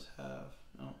any of those have.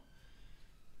 No,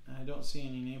 I don't see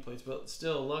any nameplates, but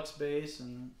still Lux base,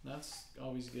 and that's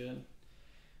always good.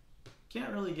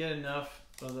 Can't really get enough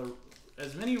of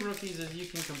as many rookies as you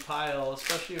can compile,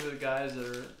 especially for the guys that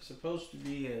are supposed to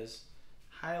be as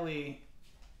highly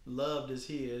loved as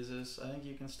he is. I think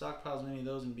you can stockpile as many of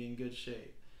those and be in good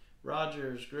shape.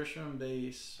 Rogers, Grisham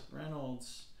base,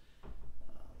 Reynolds.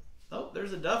 Oh,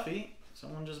 there's a Duffy.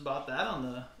 Someone just bought that on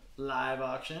the live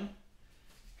auction.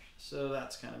 So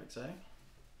that's kind of exciting.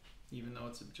 Even though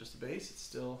it's just a base, it's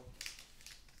still...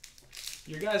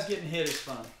 Your guys getting hit is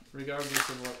fun, regardless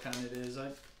of what kind it is.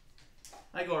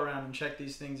 I go around and check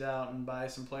these things out and buy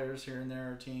some players here and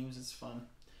there or teams. It's fun.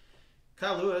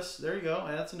 Kyle Lewis, there you go.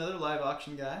 That's another live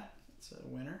auction guy. It's a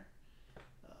winner.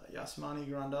 Yasmani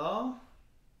Grandal.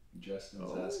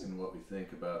 Justin's asking what we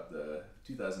think about the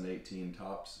 2018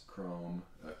 Topps Chrome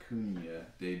Acuna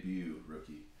debut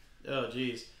rookie. Oh,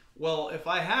 geez. Well, if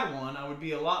I had one, I would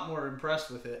be a lot more impressed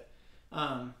with it.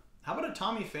 How about a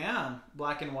Tommy Pham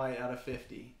black and white out of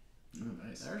 50? Oh,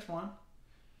 nice. There's one.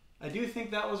 I do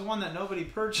think that was one that nobody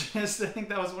purchased. I think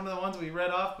that was one of the ones we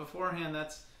read off beforehand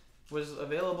that was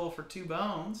available for 2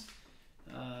 bones.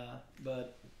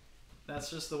 But that's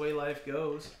just the way life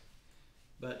goes.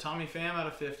 But Tommy Pham out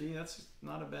of 50, that's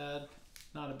not a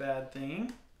bad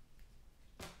thing.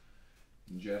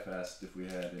 And Jeff asked if we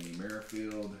had any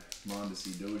Merrifield,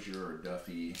 Mondesi, Dozier, or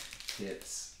Duffy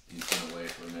hits. He's been away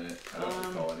for a minute. I don't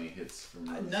recall any hits from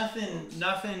those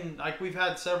nothing. Like, we've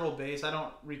had several base. I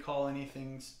don't recall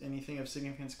anything of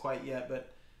significance quite yet,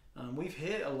 but we've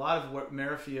hit a lot of what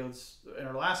Merrifield's. In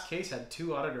our last case, had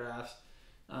 2 autographs.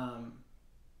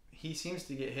 He seems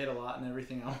to get hit a lot in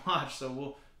everything I watch,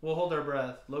 so we'll hold our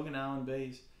breath. Logan Allen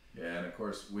base. Yeah, and of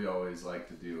course we always like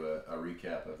to do a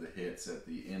recap of the hits at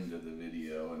the end of the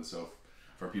video, and so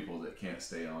for people that can't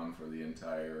stay on for the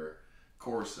entire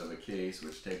course of a case,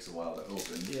 which takes a while to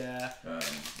open,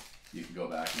 you can go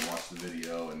back and watch the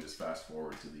video and just fast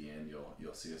forward to the end.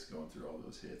 You'll see us going through all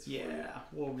those hits. Yeah,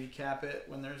 we'll recap it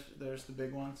when there's the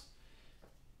big ones.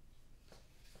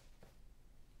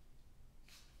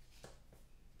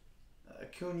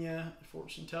 Acuna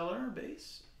fortune teller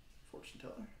base. Fortune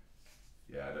teller.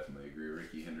 Yeah, I definitely agree.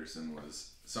 Ricky Henderson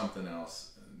was something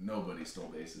else. Nobody stole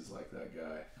bases like that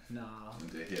guy. Nah.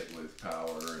 And to hit with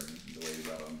power and the way he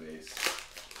got on base.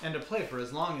 And to play for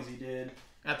as long as he did,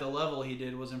 at the level he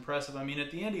did, was impressive. I mean, at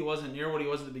the end he wasn't near what he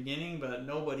was at the beginning, but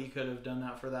nobody could have done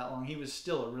that for that long. He was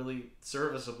still a really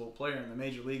serviceable player in the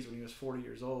major leagues when he was 40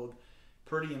 years old.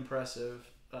 Pretty impressive.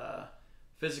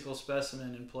 Physical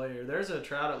specimen and player. There's a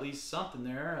Trout, at least something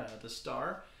there. The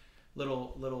star.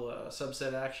 Little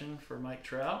subset action for Mike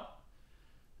Trout.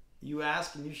 You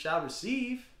ask and you shall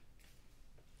receive.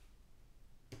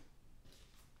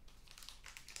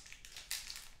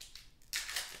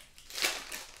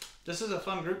 This is a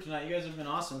fun group tonight. You guys have been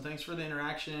awesome. Thanks for the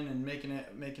interaction and making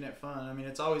it fun. I mean,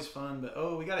 it's always fun,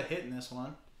 but we got a hit in this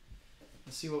one.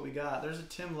 Let's see what we got. There's a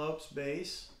Tim Lopes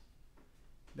base.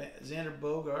 Xander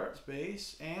Bogaerts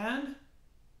base. And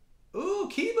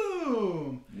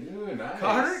Keyboom! Ooh, nice.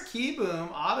 Carter Keyboom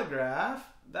autograph.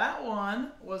 That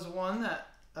one was one that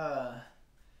I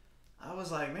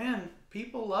was like, man,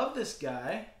 people love this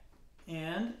guy,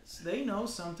 and they know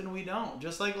something we don't.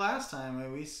 Just like last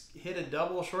time, we hit a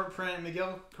double short print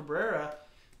Miguel Cabrera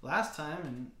last time,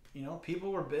 and you know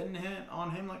people were bidding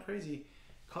on him like crazy.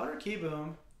 Carter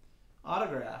Keyboom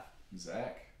autograph.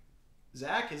 Zach,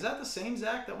 is that the same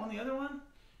Zach that won the other one?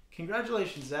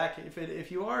 Congratulations, Zach.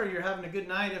 If you are, you're having a good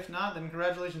night. If not, then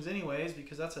congratulations anyways,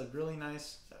 because that's a really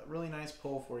nice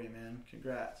pull for you, man.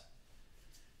 Congrats.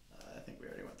 I think we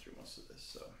already went through most of this,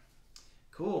 so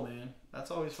cool, man.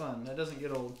 That's always fun. That doesn't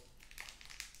get old.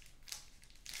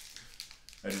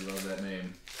 I do love that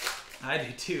name. I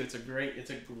do too. It's a great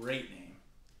name.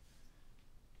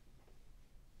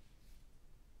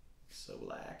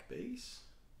 Solak base.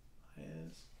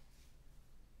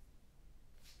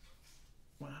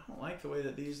 Well, I don't like the way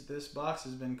that this box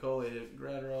has been collated.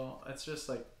 Gradrell. It's just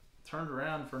like turned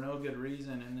around for no good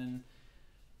reason, and then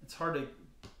it's hard to,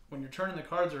 when you're turning the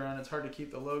cards around, it's hard to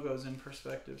keep the logos in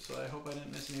perspective. So I hope I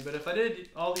didn't miss any. But if I did,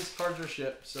 all these cards are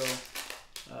shipped, so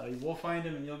we'll find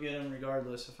them and you'll get them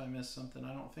regardless. If I missed something,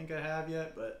 I don't think I have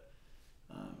yet, but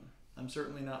I'm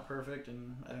certainly not perfect,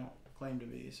 and I don't claim to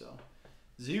be. So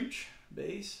Zooch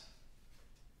base.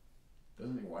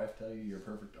 Doesn't your wife tell you you're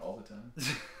perfect all the time?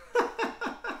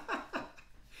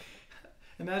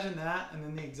 Imagine that, and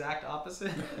then the exact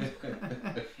opposite.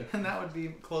 And that would be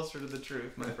closer to the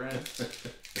truth, my friend.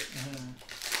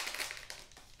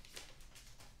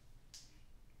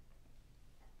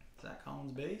 Zach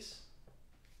Collins base.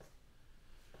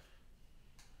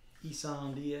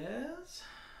 Isan Diaz.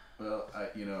 Well,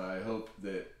 I hope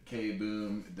that K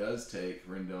Boom does take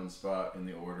Rendon's spot in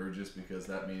the order, just because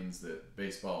that means that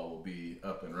baseball will be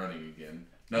up and running again.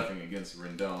 Nothing against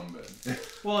Rendon, but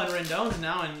well, and Rendon's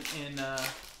now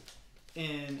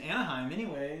in Anaheim,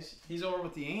 anyways. He's over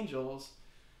with the Angels,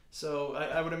 so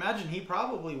I would imagine he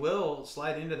probably will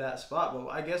slide into that spot. But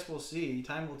I guess we'll see.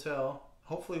 Time will tell.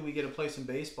 Hopefully, we get a place in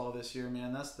baseball this year,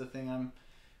 man. That's the thing I'm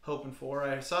hoping for.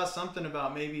 I saw something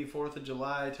about maybe 4th of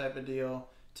July type of deal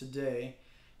today.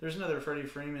 There's another Freddie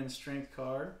Freeman strength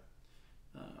card.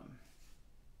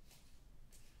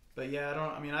 But yeah, I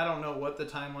don't know what the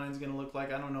timeline's going to look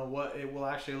like. I don't know what it will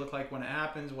actually look like when it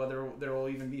happens, whether there will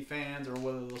even be fans or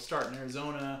whether they'll start in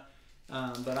Arizona.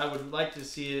 But I would like to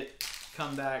see it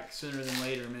come back sooner than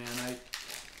later, man.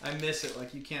 I miss it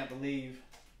like you can't believe.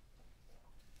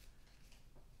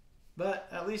 But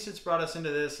at least it's brought us into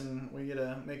this, and we get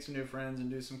to make some new friends and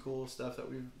do some cool stuff that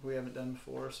we haven't done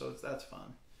before, so that's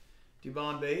fun.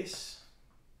 Dubon base.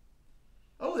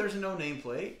 Oh, there's a no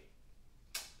nameplate.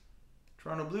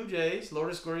 Toronto Blue Jays,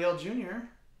 Lourdes Gurriel Jr.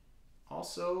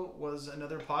 also was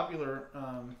another popular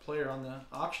player on the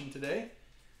auction today.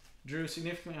 Drew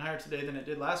significantly higher today than it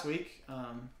did last week,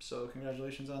 so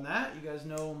congratulations on that. You guys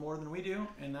know more than we do,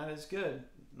 and that is good.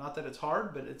 Not that it's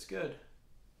hard, but it's good.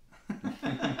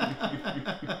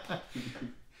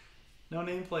 No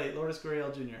nameplate, Lourdes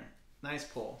Gurriel Jr. Nice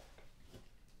pull.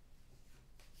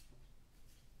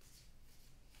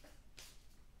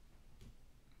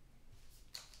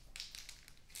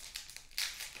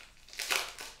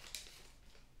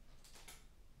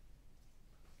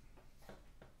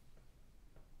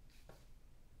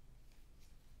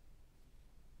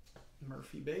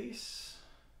 Murphy base.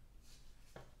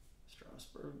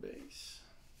 Strasburg base.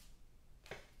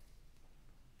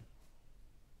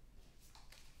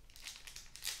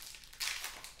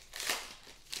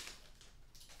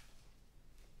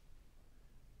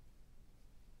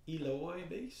 Eloy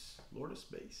base. Lourdes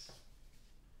base.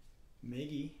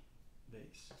 Miggy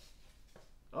base.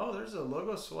 Oh, there's a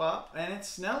logo swap, and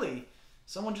it's Snelly.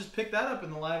 Someone just picked that up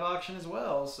in the live auction as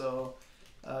well, so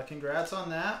congrats on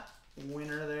that.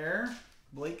 Winner there.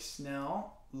 Blake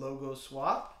Snell logo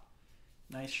swap.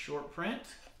 Nice short print.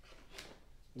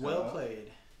 Well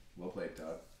played. Well played,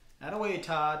 Todd. Attaway,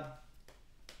 Todd.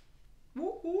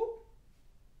 Whoop, whoop.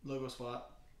 Logo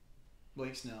swap.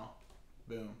 Blake Snell.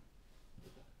 Boom.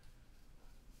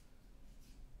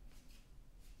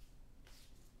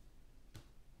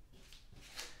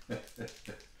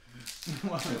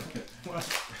 What?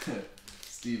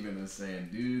 Steven is saying,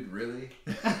 dude, really?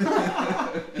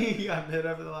 He got hit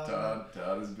over the last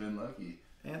Todd has been lucky.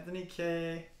 Anthony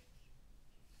K.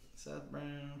 Seth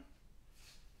Brown.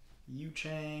 Yu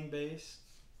Chang base.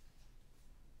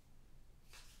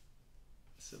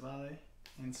 Savale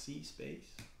and C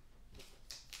space.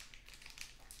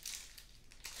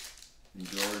 And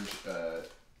George,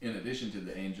 in addition to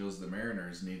the Angels, the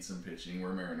Mariners need some pitching.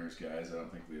 We're Mariners guys. I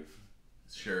don't think we've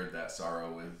shared that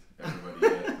sorrow with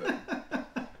everybody yet,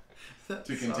 but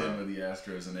to contend with the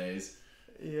Astros and A's.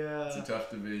 Yeah. It's a tough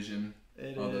division.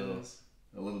 It although is.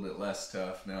 a little bit less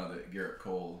tough now that Garrett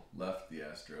Cole left the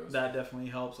Astros. That definitely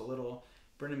helps a little.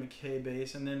 Brendan McKay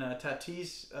base. And then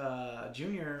Tatis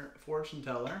Jr. fortune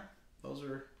teller. Those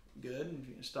are good. If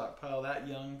you can stockpile that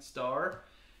young star,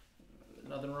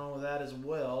 nothing wrong with that as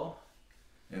well.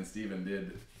 And Steven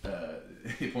did,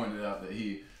 he pointed out that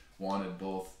he wanted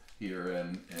both here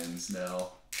and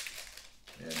Snell.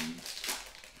 And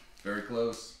very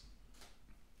close.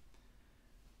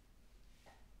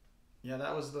 Yeah,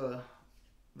 that was the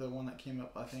one that came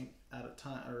up, I think, at a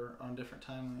time or on different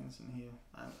timelines.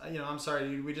 And I'm sorry,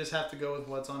 dude. We just have to go with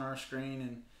what's on our screen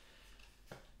and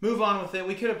move on with it.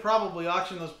 We could have probably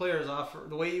auctioned those players off.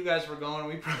 The way you guys were going,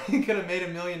 we probably could have made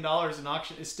 $1 million in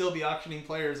auction. Still be auctioning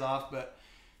players off, but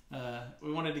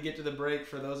we wanted to get to the break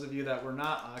for those of you that were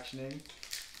not auctioning,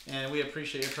 and we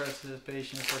appreciate your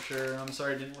participation for sure. I'm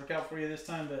sorry it didn't work out for you this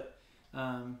time, but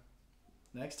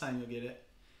next time you'll get it.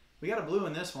 We got a blue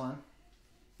in this one.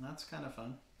 That's kind of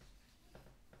fun.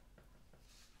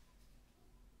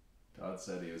 Todd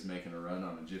said he was making a run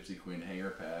on a Gypsy Queen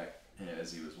hanger pack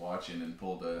as he was watching and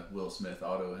pulled a Will Smith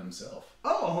auto himself.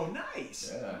 Oh,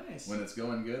 nice. Yeah. Nice. When it's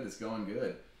going good, it's going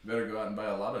good. You better go out and buy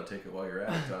a lotto ticket while you're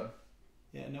at it, Todd.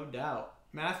 Yeah, no doubt.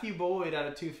 Matthew Boyd out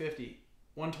of 250.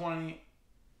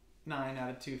 129 out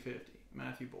of 250.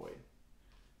 Matthew Boyd.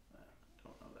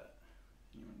 Don't know that.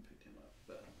 Anyone picked him up,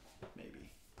 but maybe.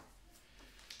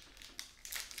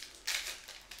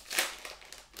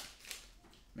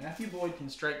 Matthew Boyd can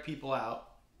strike people out.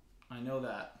 I know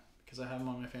that because I have him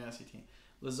on my fantasy team.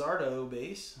 Lizardo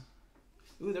base.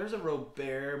 Ooh, there's a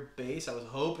Robert base. I was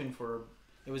hoping for.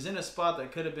 It was in a spot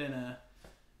that could have been a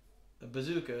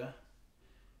bazooka.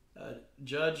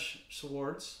 Judge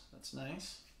Swartz. That's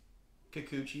nice.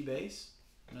 Kikuchi base.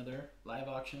 Another live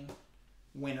auction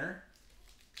winner.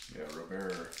 Yeah,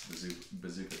 Robert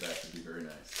bazooka back would be very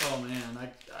nice. Oh man,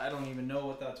 I don't even know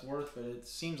what that's worth, but it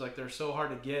seems like they're so hard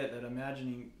to get that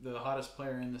imagining the hottest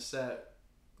player in the set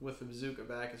with the bazooka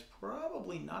back is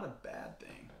probably not a bad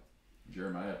thing.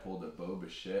 Jeremiah pulled a Bo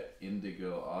Bichette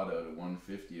Indigo Auto to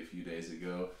 150 a few days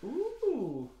ago.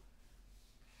 Ooh.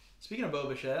 Speaking of Bo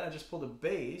Bichette, I just pulled a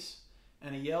base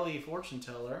and a Yelly fortune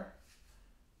teller.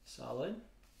 Solid.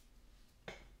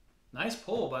 Nice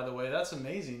pull, by the way. That's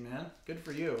amazing, man. Good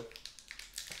for you.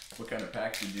 What kind of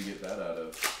pack did you get that out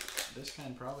of? This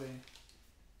kind probably.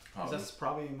 Hobby? That's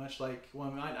probably much like.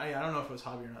 Well, I don't know if it was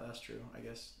hobby or not. That's true. I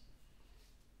guess.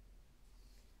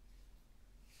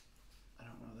 I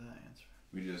don't know that answer.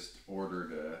 We just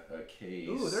ordered a case.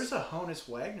 Ooh, there's a Honus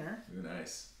Wagner. Ooh,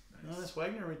 nice. Honus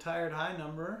Wagner retired high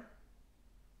number.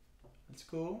 That's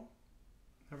cool.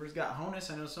 Whoever's got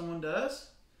Honus, I know someone does.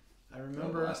 I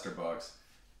remember. Blaster box.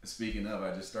 Speaking of,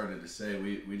 I just started to say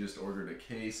we just ordered a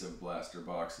case of blaster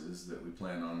boxes that we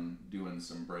plan on doing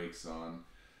some breaks on.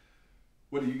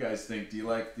 What do you guys think? Do you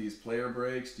like these player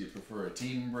breaks? Do you prefer a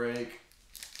team break?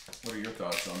 What are your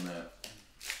thoughts on that?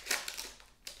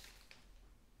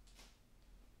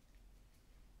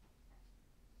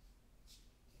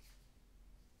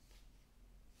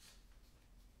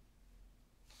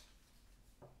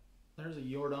 There's a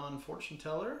Jordan fortune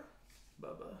teller.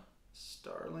 Bubba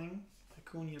Starling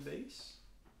Acuna base.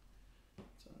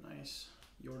 It's a nice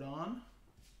Jordan.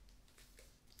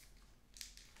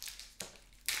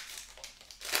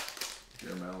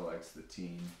 Jeremiah likes the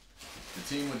team.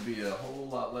 The team would be a whole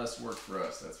lot less work for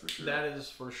us, that's for sure. That is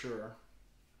for sure.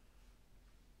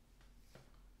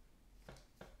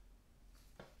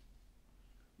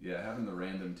 Yeah, having the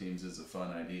random teams is a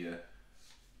fun idea.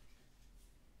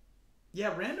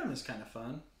 Yeah, random is kind of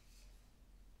fun.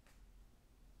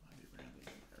 Might be random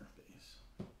in their base.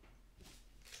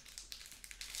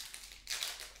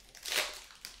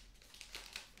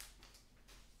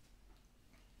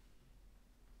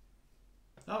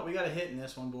 Oh, we got a hit in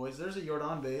this one, boys. There's a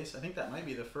Jordan base. I think that might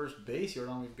be the first base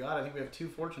Jordan we've got. I think we have 2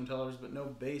 fortune tellers, but no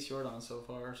base Jordan so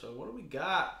far. So what do we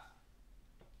got?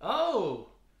 Oh,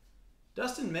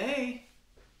 Dustin May.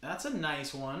 That's a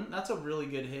nice one. That's a really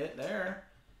good hit there.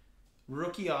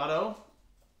 Rookie auto.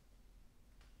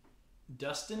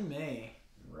 Dustin May.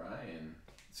 Ryan.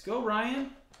 Let's go,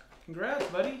 Ryan. Congrats,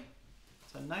 buddy.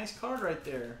 It's a nice card right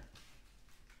there.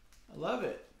 I love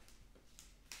it.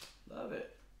 Love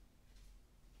it.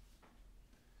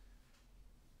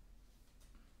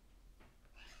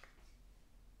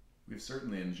 We've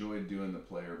certainly enjoyed doing the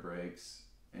player breaks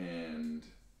and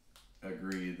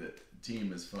agree that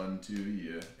team is fun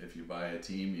too. If you buy a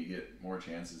team, you get more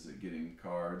chances at getting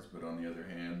cards, but on the other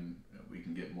hand, we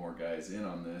can get more guys in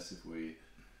on this if we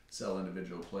sell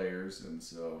individual players, and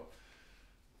so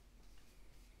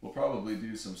we'll probably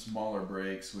do some smaller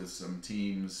breaks with some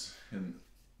teams in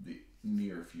the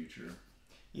near future.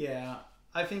 Yeah,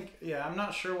 I think, yeah, I'm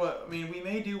not sure what. I mean, we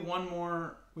may do one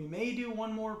more. We may do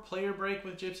one more player break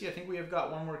with Gypsy. I think we have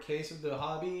got one more case of the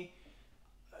hobby,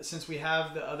 since we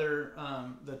have the other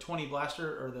the 20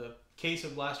 blaster, or the case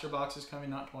of blaster boxes coming,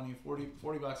 not 20,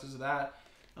 40 boxes of that.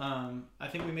 I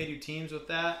think we may do teams with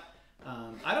that.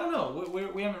 I don't know.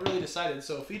 We haven't really decided.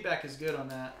 So feedback is good on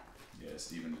that. Yeah,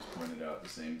 Steven just pointed out the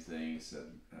same thing. He said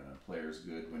player's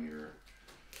good when you're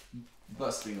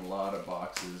busting a lot of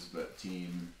boxes, but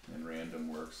team and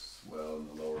random works well in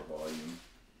the lower volume.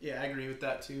 Yeah, I agree with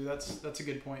that too. That's a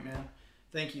good point, man.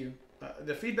 Thank you.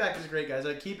 The feedback is great, guys.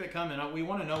 Keep it coming. We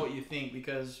want to know what you think,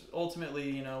 because ultimately,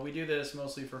 you know, we do this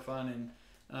mostly for fun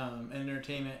and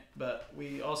entertainment, but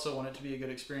we also want it to be a good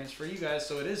experience for you guys,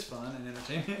 so it is fun and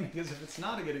entertainment. Because if it's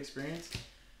not a good experience,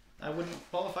 I wouldn't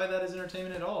qualify that as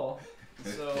entertainment at all.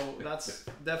 So that's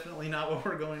definitely not what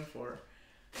we're going for.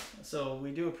 So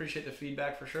we do appreciate the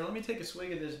feedback for sure. Let me take a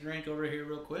swig of this drink over here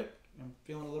real quick. I'm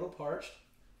feeling a little parched.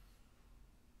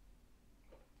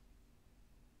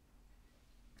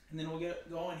 And then we'll get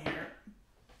going here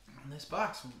on this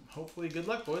box. Hopefully, good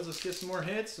luck, boys. Let's get some more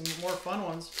hits, some more fun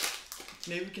ones.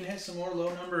 Maybe we can hit some more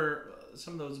low number,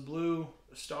 some of those blue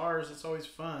stars. It's always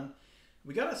fun.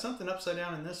 We got something upside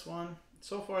down in this one.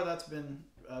 So far, that's been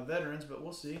veterans, but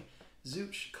we'll see.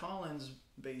 Zooch Collins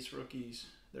base rookies.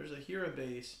 There's a Hira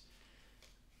base.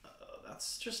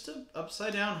 That's just a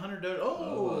upside down Hunter Dozier.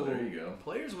 Oh, there you go.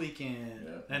 Players Weekend.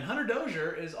 Yep. And Hunter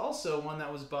Dozier is also one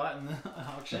that was bought in the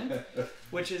auction,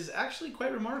 which is actually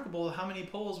quite remarkable how many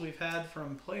polls we've had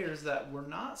from players that were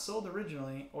not sold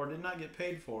originally or did not get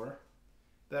paid for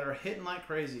that are hitting like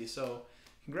crazy. So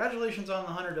congratulations on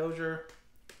the Hunter Dozier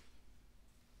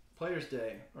Players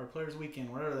Day or Players Weekend,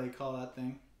 whatever they call that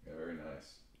thing. Yeah, very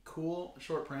nice. Cool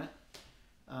short print.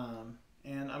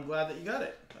 And I'm glad that you got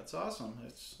it. That's awesome.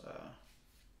 It's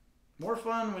more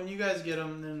fun when you guys get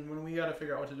them than when we got to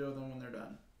figure out what to do with them when they're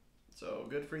done. So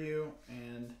good for you,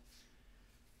 and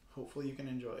hopefully you can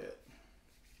enjoy it.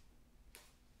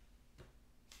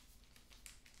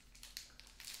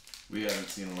 We haven't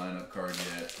seen a lineup card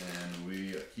yet, and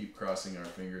we keep crossing our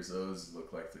fingers. Those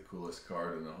look like the coolest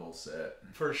card in the whole set.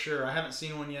 For sure. I haven't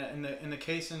seen one yet. In the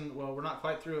case, well, we're not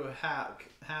quite through a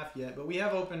half yet, but we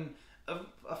have opened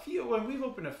a few. Well, we've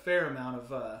opened a fair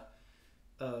amount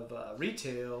of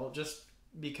retail, just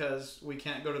because we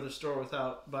can't go to the store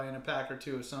without buying a pack or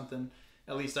two of something.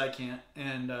 At least I can't.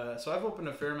 And so I've opened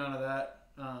a fair amount of that,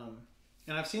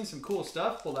 and I've seen some cool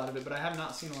stuff pulled out of it, but I have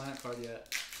not seen a lineup card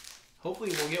yet.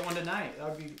 Hopefully we'll get one tonight. That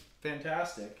would be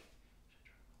fantastic.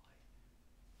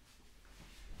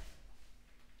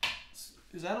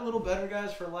 Is that a little better,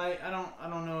 guys, for light? I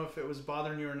don't know if it was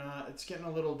bothering you or not. It's getting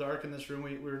a little dark in this room.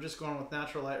 We were just going with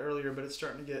natural light earlier, but it's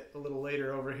starting to get a little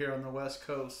later over here on the West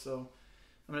Coast. So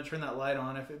I'm going to turn that light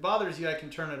on. If it bothers you, I can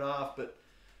turn it off, but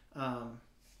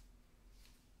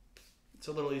it's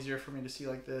a little easier for me to see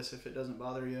like this if it doesn't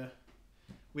bother you.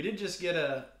 We did just get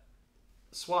a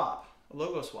swap, a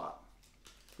logo swap.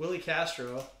 Willie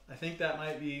Castro. I think that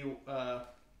might be.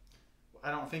 I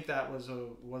don't think that was a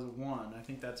one. I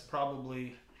think that's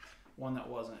probably one that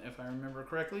wasn't, if I remember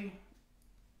correctly.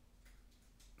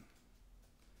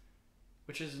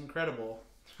 Which is incredible.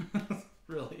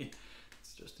 Really,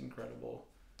 it's just incredible.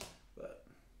 But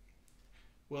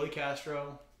Willie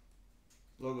Castro,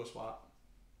 logo swap.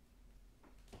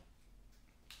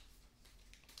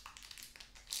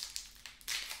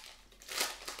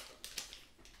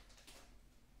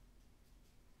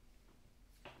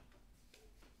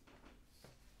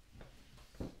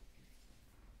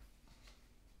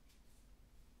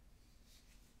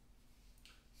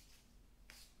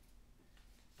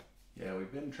 Yeah,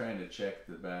 we've been trying to check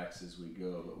the backs as we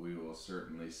go, but we will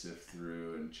certainly sift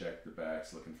through and check the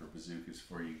backs, looking for bazookas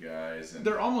for you guys. And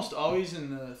they're almost always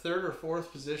in the third or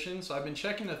fourth position, so I've been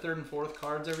checking the third and fourth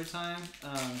cards every time.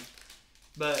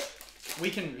 But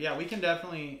we can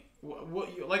definitely,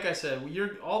 like I said,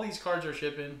 all these cards are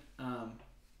shipping.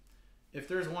 If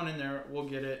there's one in there, we'll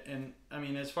get it. And I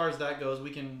mean, as far as that goes, we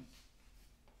can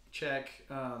check.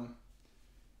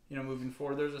 Moving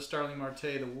forward, there's a Starling Marte,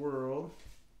 the World.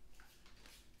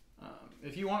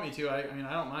 If you want me to, I mean,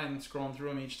 I don't mind scrolling through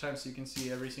them each time so you can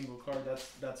see every single card.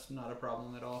 That's not a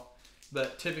problem at all.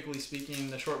 But typically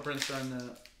speaking, the short prints are in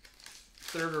the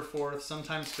third or fourth,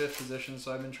 sometimes fifth position.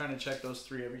 So I've been trying to check those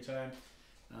three every time.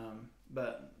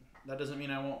 But that doesn't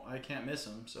mean I can't miss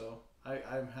them. So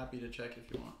I'm happy to check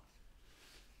if you want.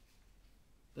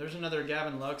 There's another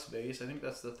Gavin Lux base. I think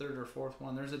that's the third or fourth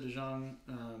one. There's a DeJong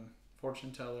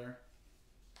fortune teller.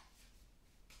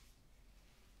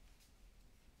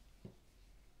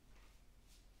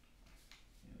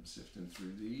 I'm sifting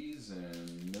through these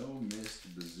and no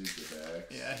missed bazooka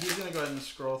backs. Yeah, he's gonna go ahead and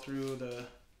scroll through the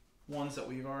ones that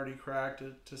we've already cracked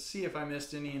to see if I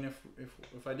missed any, and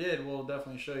if I did, we'll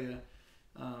definitely show you.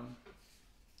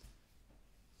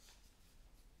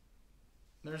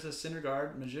 There's a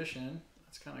Syndergaard Magician.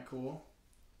 That's kind of cool.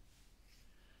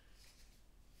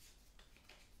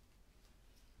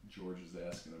 George is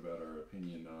asking about our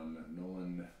opinion on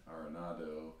Nolan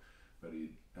Arenado, but we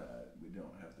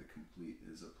don't have the complete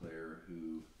as a player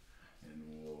who, and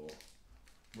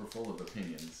we're full of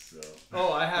opinions. So.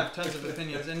 Oh, I have tons of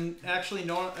opinions, and actually,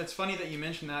 no, it's funny that you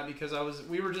mentioned that because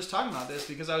we were just talking about this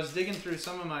because I was digging through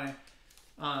some of my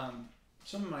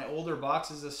older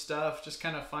boxes of stuff, just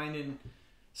kind of finding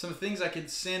some things I could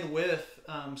send with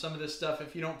some of this stuff.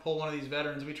 If you don't pull one of these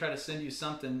veterans, we try to send you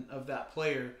something of that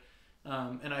player.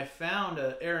 And I found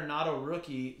a Arenado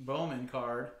rookie Bowman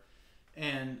card,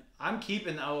 and I'm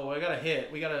keeping. Oh, I got a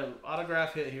hit. We got an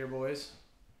autograph hit here, boys.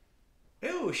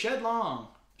 Ew, Shed Long.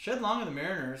 Shed Long of the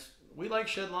Mariners. We like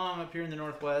Shed Long up here in the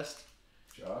Northwest.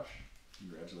 Josh,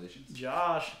 congratulations.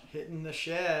 Josh hitting the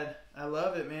shed. I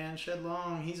love it, man. Shed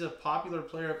Long. He's a popular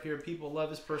player up here. People love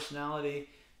his personality.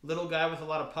 Little guy with a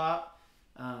lot of pop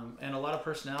and a lot of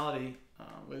personality.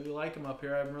 We like him up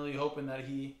here. I'm really hoping that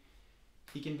he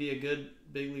can be a good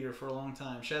big leaguer for a long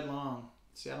time. Shed Long,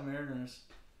 Seattle Mariners,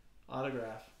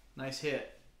 autograph. Nice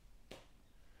hit.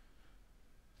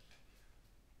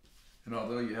 And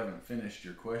although you haven't finished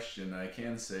your question, I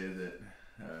can say that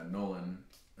Nolan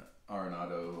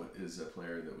Arenado is a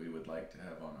player that we would like to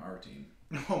have on our team.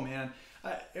 Oh man,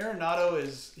 Arenado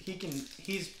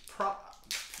he's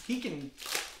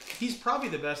probably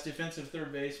the best defensive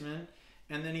third baseman,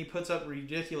 and then he puts up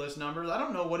ridiculous numbers. I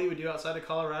don't know what he would do outside of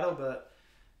Colorado, but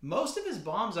most of his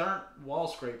bombs aren't wall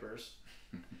scrapers.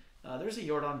 There's a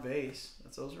Yordan vase.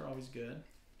 Those are always good.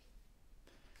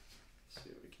 Let's see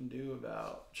what we can do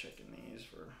about checking these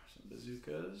for some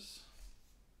bazookas.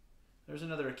 There's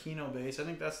another Aquino base. I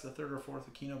think that's the third or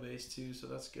fourth Aquino base too, so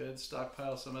that's good.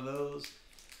 Stockpile some of those.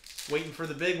 Waiting for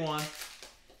the big one.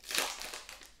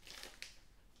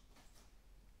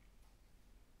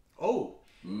 Oh,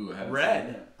 ooh,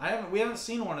 red. We haven't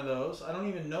seen one of those. I don't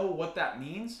even know what that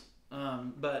means.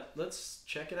 But let's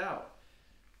check it out.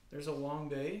 There's a long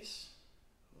base.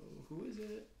 Oh, who is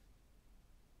it?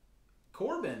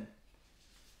 Corbin.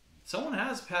 Someone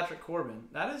has Patrick Corbin.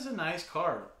 That is a nice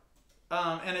card.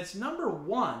 And it's number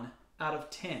 1 out of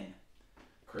 10.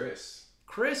 Chris,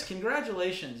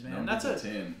 congratulations, man. Number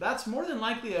 10. That's more than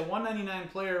likely a 199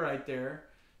 player right there.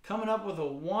 Coming up with a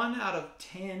 1 out of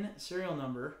 10 serial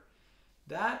number.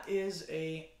 That is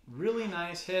a really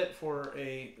nice hit for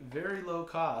a very low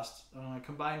cost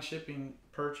combined shipping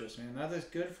purchase, man. That is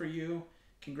good for you.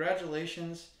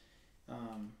 Congratulations.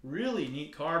 Really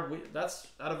neat card. That's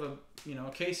out of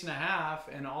a case and a half,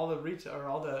 and all the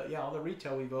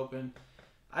retail we've opened.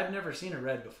 I've never seen a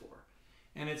red before,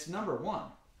 and it's number 1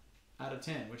 out of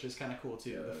 10, which is kind of cool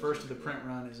too. Yeah, the first of the print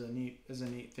run is a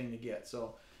neat thing to get.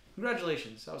 So,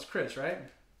 congratulations. That was Chris, right?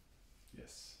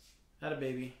 Yes. Had a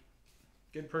baby.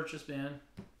 Good purchase, man.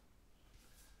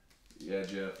 Yeah,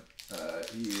 Jeff.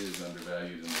 He is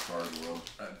undervalued in the card world.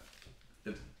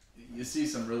 You see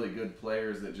some really good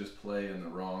players that just play in the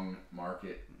wrong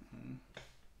market. Mm-hmm.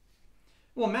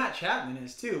 Well, Matt Chapman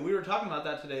is too. We were talking about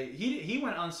that today. He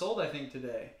went unsold, I think,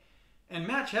 today. And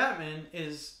Matt Chapman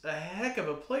is a heck of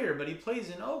a player, but he plays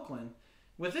in Oakland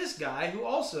with this guy who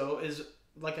also is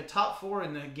like a top 4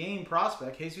 in the game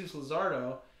prospect, Jesus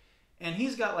Luzardo, and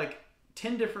he's got like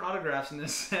 10 different autographs in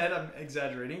this set. I'm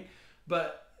exaggerating,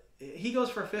 but he goes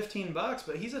for $15,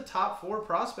 but he's a top 4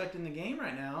 prospect in the game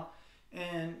right now.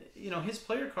 And, his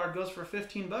player card goes for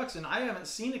 $15, and I haven't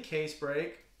seen a case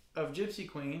break of Gypsy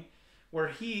Queen where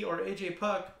he or AJ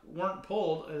Puck weren't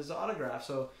pulled as autograph.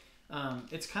 So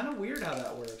it's kind of weird how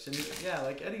that works. And yeah,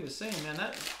 like Eddie was saying, man,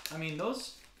 that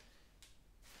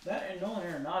Nolan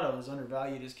Arenado is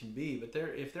undervalued as can be, but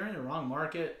if they're in the wrong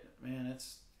market, man,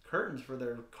 it's curtains for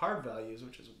their card values,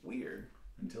 which is weird.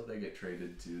 Until they get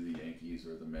traded to the Yankees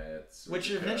or the Mets. Or which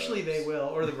the eventually Cubs. they will,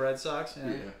 or the Red Sox. Yeah.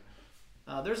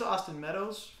 Yeah. There's Austin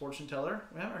Meadows, fortune teller.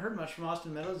 We haven't heard much from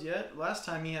Austin Meadows yet. Last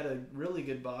time he had a really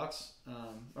good box,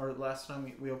 or last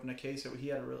time we opened a case,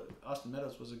 Austin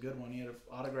Meadows was a good one. He had an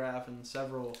autograph and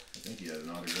several. I think he had an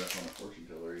autograph on a fortune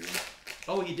teller even.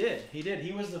 Oh, he did.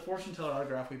 He was the fortune teller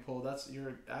autograph we pulled.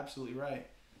 You're absolutely right.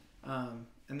 And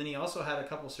then he also had a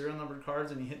couple serial numbered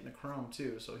cards, and he hit in the chrome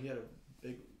too. So he had a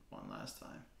big one last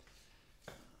time.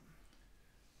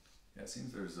 Yeah, it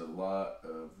seems there's a lot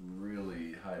of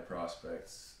really high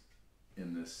prospects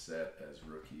in this set as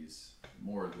rookies,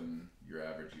 more than your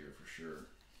average year for sure.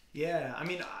 Yeah, I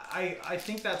mean, I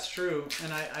think that's true,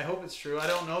 and I hope it's true. I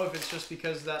don't know if it's just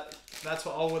because that's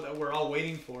what all we're all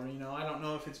waiting for. You know, I don't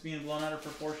know if it's being blown out of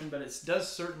proportion, but it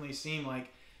does certainly seem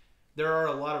like there are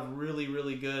a lot of really,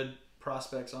 really good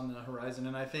prospects on the horizon,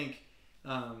 and I think,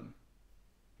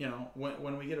 you know,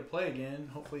 when we get to play again,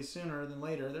 hopefully sooner than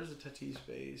later, there's a Tatis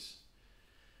base.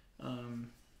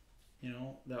 You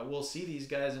know, that we'll see these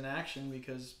guys in action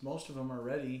because most of them are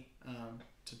ready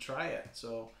to try it.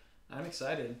 So I'm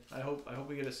excited. I hope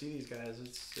we get to see these guys.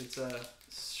 It's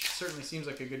certainly seems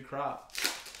like a good crop.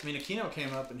 I mean, Aquino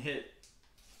came up and hit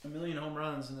 1 million home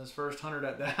runs in his first 100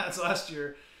 at bats last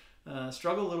year.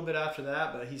 Struggled a little bit after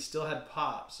that, but he still had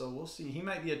pop. So we'll see. He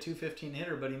might be a 215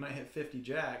 hitter, but he might hit 50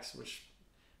 jacks, which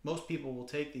most people will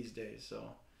take these days.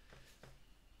 So.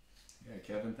 Yeah,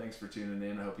 Kevin, thanks for tuning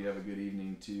in. I hope you have a good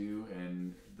evening too.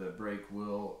 And the break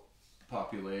will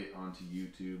populate onto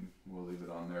YouTube. We'll leave it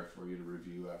on there for you to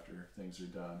review after things are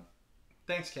done.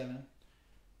 Thanks, Kevin.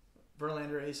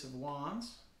 Verlander, Ace of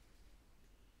Wands.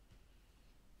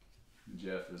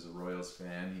 Jeff is a Royals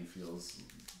fan. He feels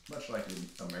much like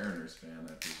a Mariners fan,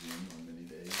 I presume, on many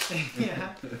days.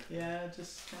 yeah,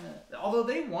 just kind of. Although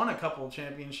they won a couple of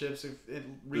championships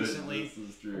recently, This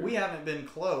is true. We haven't been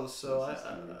close, so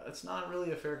it's not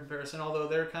really a fair comparison. Although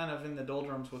they're kind of in the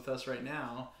doldrums with us right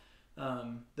now.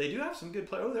 They do have some good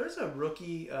players. Oh, there's a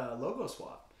rookie logo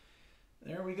swap.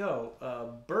 There we go.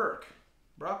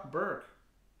 Brock Burke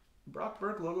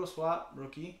logo swap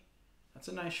rookie. That's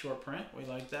a nice short print. We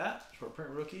like that. Short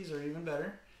print rookies are even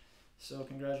better. So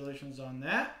congratulations on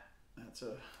that. That's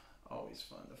always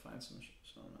fun to find some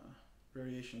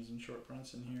variations in short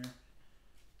prints in here.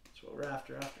 That's what we're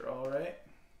after all, right?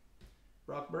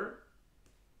 Brock Burke.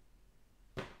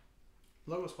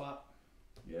 Logo swap.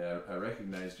 Yeah, I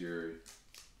recognized your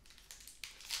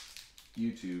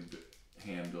YouTube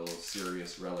handle,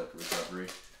 Serious Relic Recovery.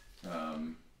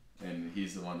 And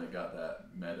he's the one that got that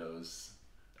Meadows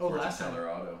last time. Fortune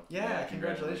Teller auto. Yeah,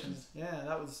 congratulations. Yeah,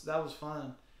 that was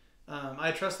fun.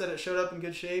 I trust that it showed up in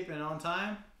good shape and on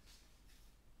time.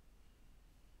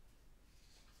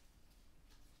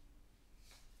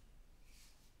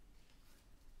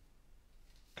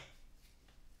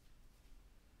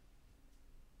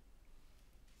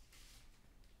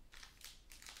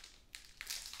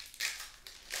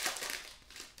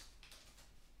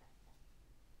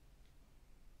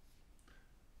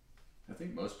 I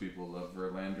think most people love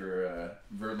Verlander.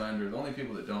 The only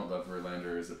people that don't love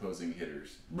Verlander is opposing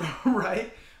hitters.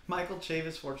 Right? Michael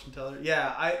Chavis, fortune teller.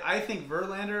 Yeah, I think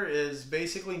Verlander is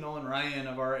basically Nolan Ryan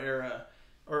of our era,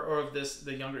 or of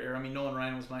the younger era. I mean, Nolan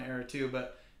Ryan was my era too,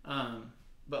 but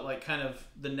like kind of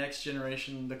the next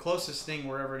generation, the closest thing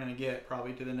we're ever gonna get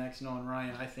probably to the next Nolan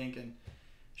Ryan, I think. And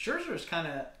Scherzer's kind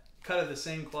of cut of the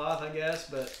same cloth, I guess,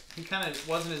 but he kind of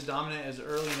wasn't as dominant as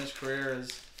early in his career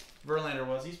as Verlander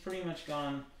was. He's pretty much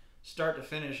gone start to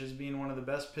finish as being one of the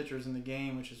best pitchers in the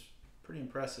game, which is pretty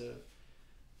impressive.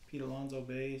 Pete Alonso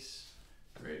base.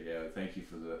 Great, yeah. Thank you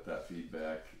for that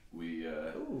feedback. We're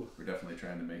definitely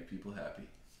trying to make people happy.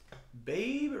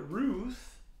 Babe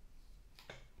Ruth,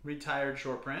 retired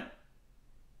short print.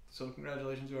 So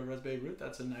congratulations to whoever has Babe Ruth.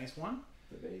 That's a nice one.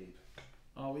 The Babe.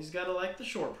 Always gotta like the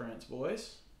short prints,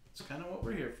 boys. It's kind of what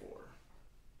we're here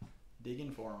for.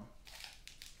 Digging for them.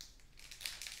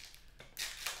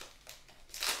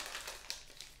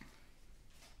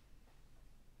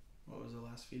 What was the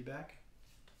last feedback?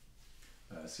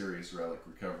 Serious Relic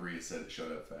Recovery said it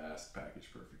showed up fast, packaged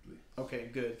perfectly. Okay,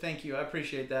 good. Thank you. I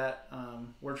appreciate that.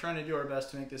 We're trying to do our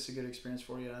best to make this a good experience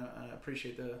for you. I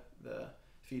appreciate the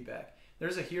feedback.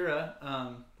 There's a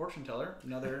Hira fortune teller,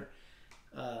 another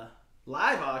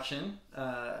live auction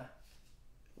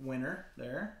winner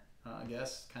there. I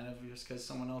guess kind of just because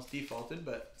someone else defaulted,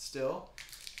 but still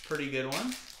pretty good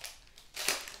one.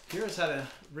 Hira's had a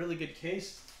really good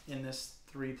case in this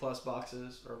 3+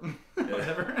 boxes or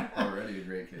whatever. Already a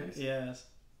great case. Yes.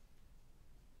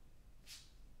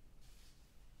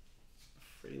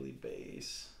 Fraley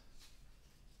base.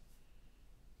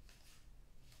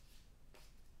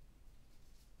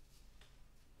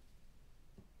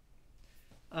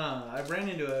 I ran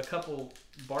into a couple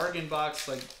bargain box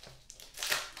like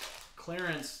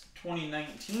clearance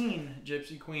 2019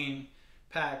 Gypsy Queen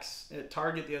packs at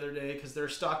Target the other day because they're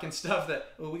stocking stuff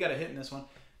that we got a hit in this one.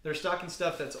 They're stocking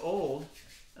stuff that's old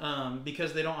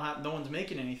because they don't have, no one's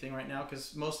making anything right now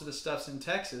because most of the stuff's in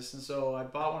Texas. And so I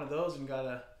bought one of those and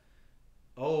got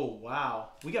oh wow,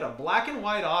 we got a black and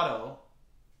white auto.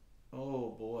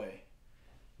 Oh boy,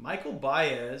 Michael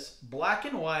Baez, black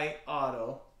and white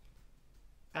auto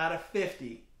out of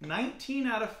 50, 19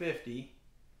 out of 50,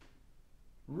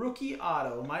 rookie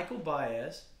auto, Michael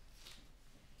Baez.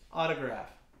 autograph.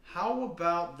 How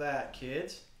about that,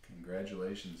 kids?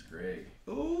 Congratulations, Greg.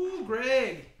 Ooh,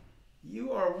 Greg.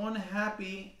 You are one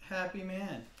happy, happy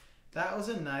man. That was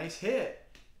a nice hit.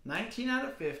 19 out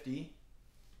of 50.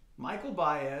 Michael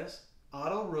Baez,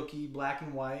 auto rookie, black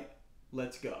and white.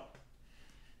 Let's go.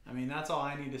 I mean, that's all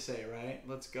I need to say, right?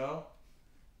 Let's go.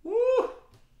 Woo!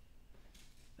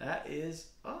 That is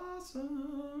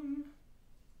awesome.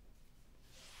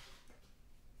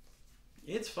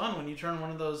 It's fun when you turn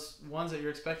one of those ones that you're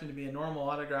expecting to be a normal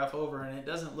autograph over and it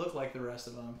doesn't look like the rest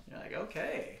of them. You're like,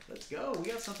 okay, let's go.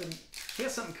 We got something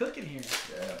cooking here.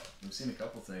 Yeah, we've seen a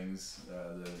couple things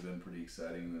that have been pretty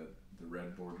exciting. The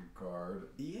red bordered card.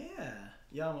 Yeah,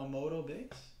 Yamamoto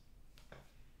base,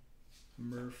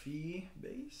 Murphy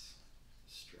base,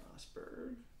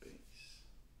 Strasburg base,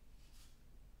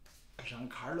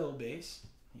 Giancarlo base.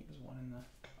 He was one in the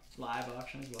live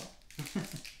auction as well.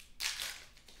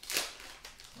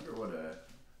 I wonder what a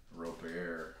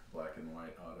Robert black and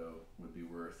white auto would be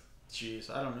worth. Jeez,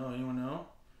 I don't know. Anyone know?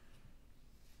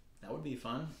 That would be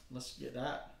fun. Let's get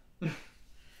that.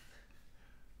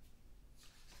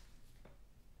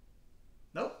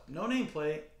 Nope, no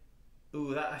nameplate.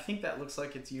 Ooh, I think that looks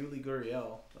like it's Yuli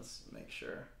Gurriel. Let's make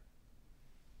sure.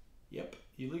 Yep,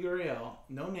 Yuli Gurriel.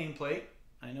 No nameplate.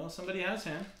 I know somebody has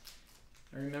him.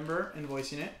 I remember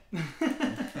invoicing it.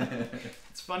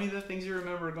 It's funny the things you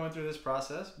remember going through this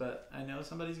process, but I know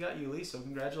somebody's got Yuli, so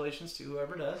congratulations to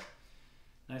whoever does.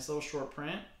 Nice little short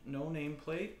print. No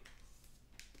nameplate.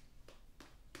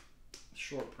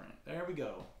 Short print. There we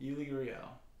go. Yuli Gurriel.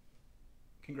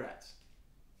 Congrats.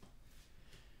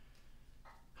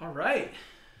 All right.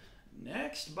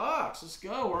 Next box. Let's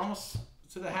go. We're almost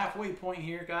to the halfway point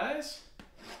here, guys.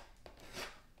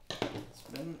 It's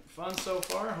been fun so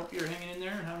far. Hope you're hanging in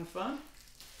there and having fun.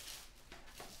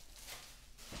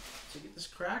 To get this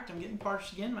cracked, I'm getting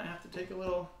parched again. Might have to take a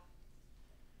little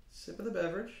sip of the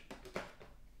beverage.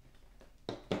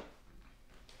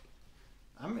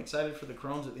 I'm excited for the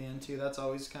chromes at the end too. That's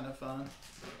always kind of fun.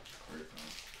 Very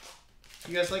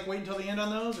fun. You guys like waiting until the end on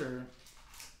those, or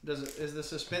is the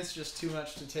suspense just too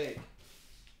much to take?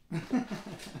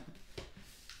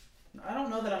 I don't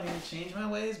know that I'm going to change my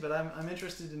ways, but I'm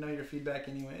interested to know your feedback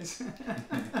anyways. Some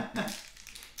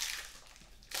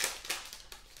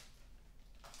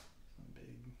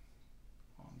big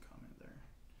long comment there.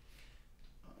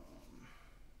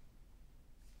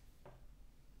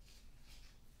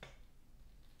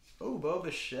 Oh, Bo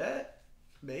Bichette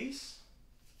base.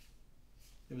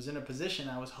 It was in a position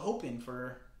I was hoping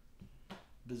for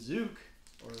Bazook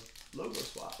or logo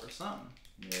swap or something.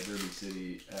 Yeah, Derby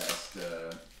City asked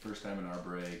first time in our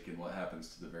break and what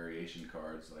happens to the variation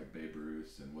cards like Babe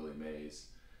Ruth and Willie Mays.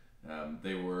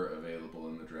 They were available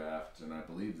in the draft, and I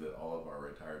believe that all of our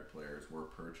retired players were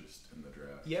purchased in the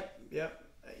draft. Yep.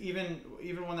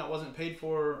 Even one that wasn't paid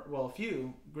for. Well, a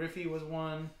few. Griffey was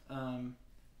one.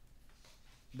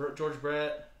 George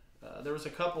Brett. There was a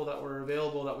couple that were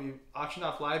available that we auctioned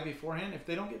off live beforehand. If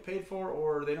they don't get paid for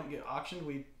or they don't get auctioned,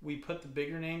 we put the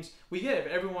bigger names. We give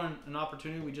everyone an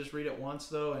opportunity. We just read it once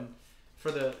though, and for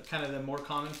the kind of the more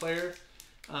common players.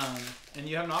 And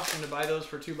you have an option to buy those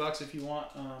for $2 if you want.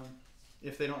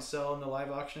 If they don't sell in the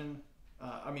live auction,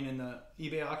 in the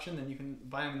eBay auction, then you can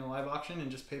buy them in the live auction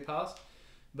and just PayPal.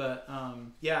 But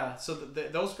yeah, so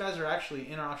those guys are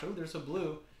actually in our auction. Ooh, there's a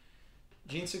blue.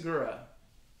 Gene Segura.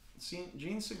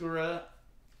 Gene Segura,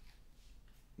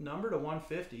 number to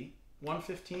 150.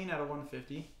 115 out of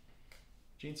 150.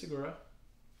 Gene Segura.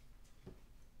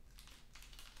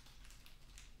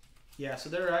 Yeah, so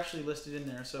they're actually listed in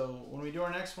there. So when we do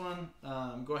our next one,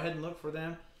 go ahead and look for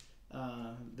them.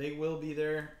 They will be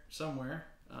there somewhere.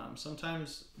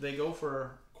 Sometimes they go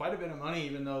for quite a bit of money,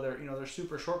 even though they're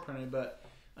super short printed. But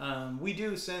we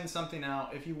do send something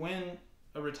out. If you win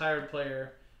a retired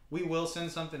player, we will send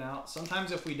something out.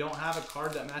 Sometimes if we don't have a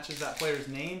card that matches that player's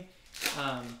name,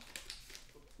 I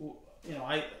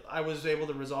was able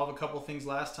to resolve a couple things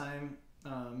last time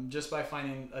just by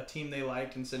finding a team they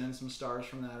liked and sending some stars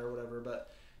from that or whatever.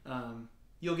 But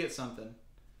you'll get something.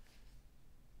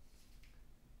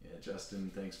 Yeah, Justin,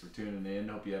 thanks for tuning in.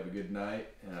 Hope you have a good night.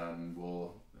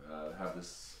 We'll have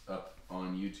this up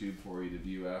on YouTube for you to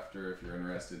view after if you're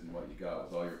interested in what you got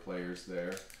with all your players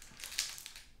there.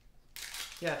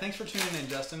 Yeah, thanks for tuning in,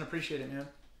 Justin. Appreciate it, man.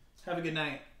 Have a good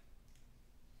night.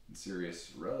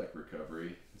 Serious Relic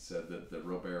Recovery said that the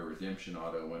Robert Redemption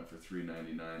auto went for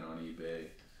 $3.99 on eBay,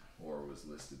 or was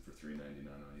listed for $3.99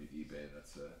 on eBay.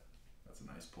 That's a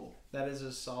nice pull. That is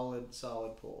a solid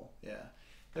pull. Yeah.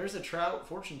 There's a Trout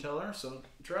fortune teller. So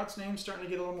Trout's name's starting to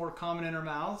get a little more common in our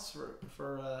mouths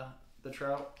for the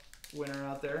Trout winner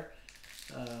out there.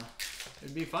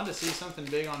 It'd be fun to see something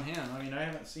big on him. I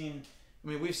mean,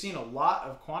 we've seen a lot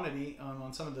of quantity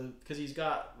on some of the, because he's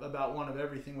got about one of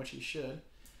everything, which he should.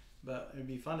 But it'd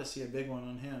be fun to see a big one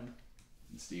on him.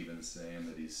 And Steven's saying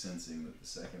that he's sensing that the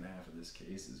second half of this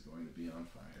case is going to be on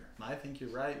fire. I think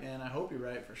you're right, man. I hope you're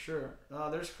right for sure.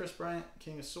 There's Chris Bryant,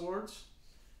 King of Swords.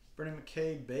 Bernie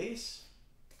McKay, base.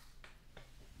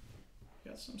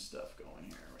 Got some stuff going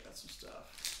here. We got some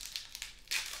stuff.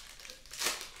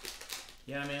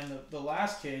 Yeah, man. The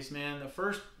last case, man.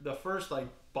 The first like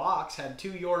box had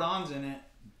 2 Jordans in it.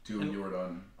 2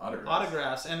 Jordan autographs.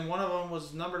 Autographs, and one of them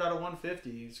was numbered out of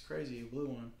 150. It's crazy, a blue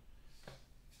one.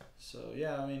 So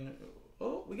yeah, I mean,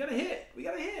 oh, we got a hit. We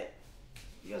got a hit.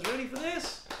 You guys ready for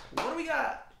this? What do we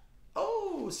got?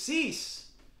 Oh, Cease.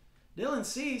 Dylan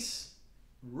Cease,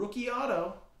 rookie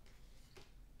auto.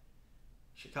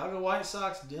 Chicago White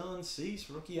Sox, Dylan Cease,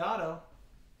 rookie auto.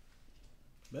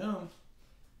 Boom.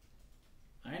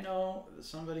 I know that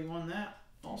somebody won that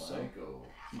also.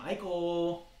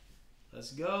 Michael.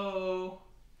 Let's go.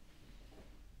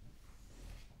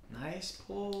 Nice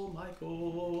pull,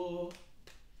 Michael.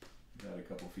 Got a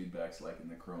couple feedbacks liking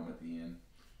the chrome at the end.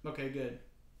 Okay, good.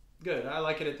 Good. I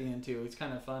like it at the end too. It's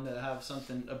kind of fun to have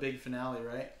a big finale,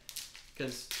 right?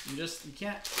 Because you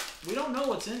can't, we don't know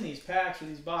what's in these packs or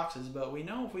these boxes, but we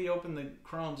know if we open the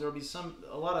chromes, there'll be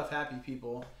a lot of happy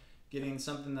people getting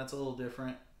something that's a little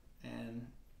different and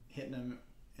hitting them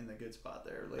in the good spot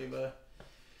there. Leva.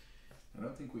 I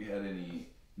don't think we had any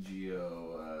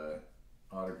Gio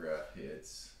autograph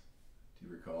hits. Do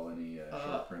you recall any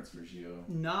short prints for Gio?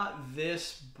 Not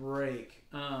this break.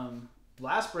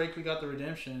 Last break we got the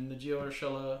redemption, the Gio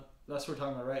Urshela. That's what we're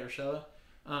talking about, right, Urshela?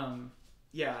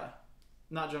 Yeah,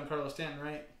 not Giancarlo Stanton,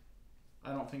 right?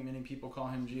 I don't think many people call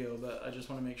him Gio, but I just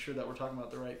want to make sure that we're talking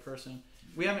about the right person.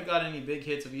 We haven't got any big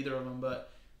hits of either of them,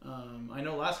 but I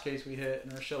know last case we hit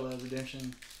an Urshela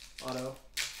redemption auto.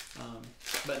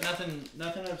 But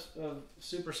nothing of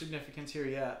super significance here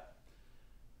yet.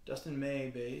 Dustin May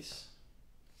base.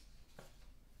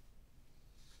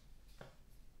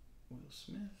 Will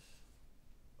Smith.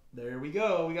 There we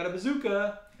go. We got a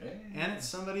bazooka. Hey. And it's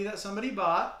somebody that somebody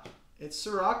bought. It's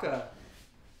Soraka.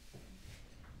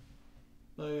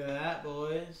 Look at that,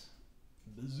 boys.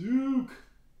 Bazook.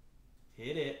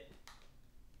 Hit it.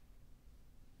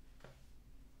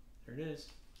 There it is.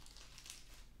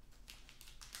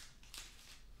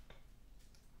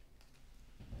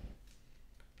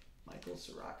 Michael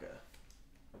Soraka.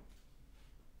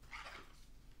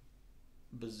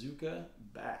 Bazooka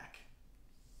back.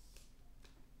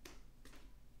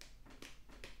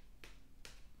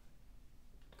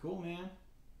 Cool, man.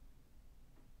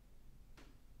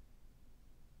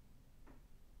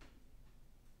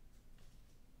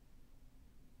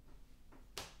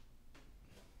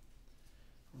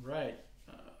 Right.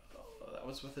 That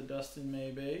was with a Dustin May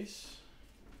base.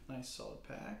 Nice solid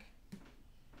pack.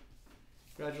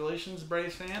 Congratulations,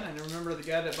 Braves fan. I remember the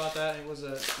guy that bought that. He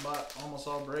bought almost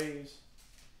all Braves.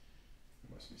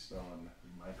 You must be spelling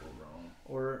Michael wrong.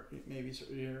 Or maybe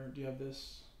here. Do you have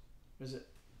this? Is it?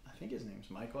 I think his name's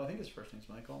Michael. I think his first name's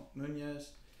Michael.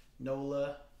 Munoz,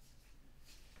 Nola.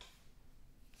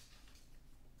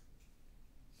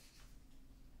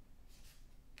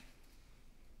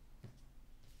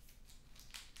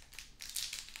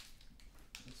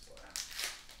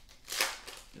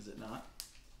 Is it not?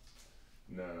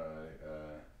 No,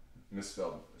 I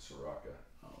misspelled Soraka.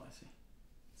 Oh, I see.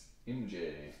 It's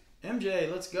MJ.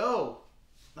 MJ, let's go.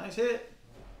 Nice hit.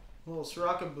 Little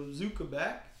Soraka bazooka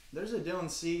back. There's a Dylan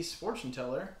Cease fortune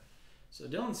teller. So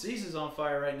Dylan Cease is on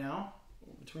fire right now.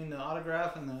 Between the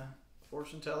autograph and the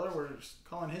fortune teller, we're just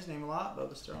calling his name a lot.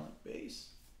 Bubba Sterling base.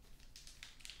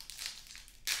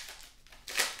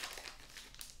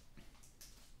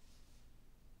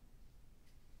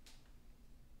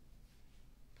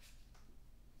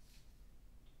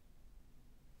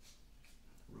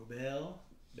 Robel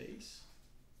base.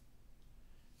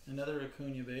 Another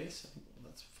Acuna base. I think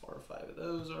that's 4 or 5 of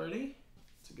those already.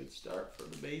 It's a good start for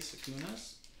the base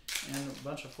Acunas. And a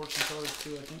bunch of fortune tellers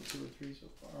too, I think 2 or 3 so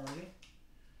far already.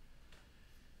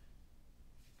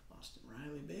 Austin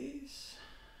Riley base.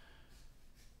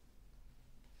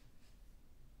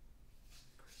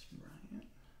 Chris Bryant.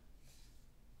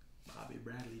 Bobby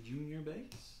Bradley Jr.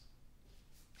 base.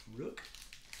 Rook.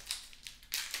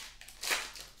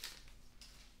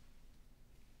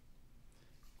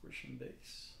 Grisham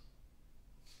base.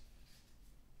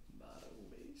 Botto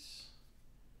base.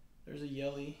 There's a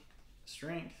Yelly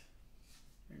strength.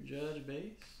 Aaron Judge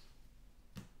base.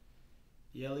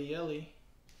 Yelly.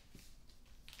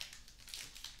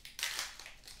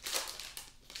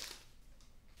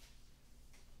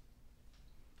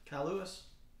 Kyle Lewis.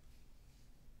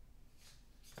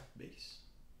 Base.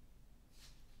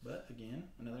 But again,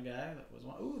 another guy that was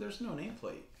one. Ooh, there's no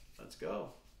nameplate. Let's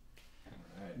go.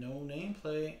 All right. No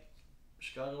nameplate.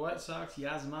 Chicago White Sox,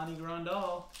 Yasmani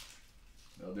Grandal.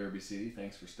 Well, Derby City,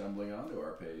 thanks for stumbling onto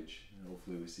our page.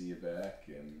 Hopefully we see you back,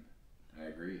 and I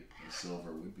agree. The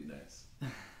silver would be nice.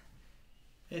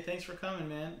 Hey, thanks for coming,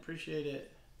 man. Appreciate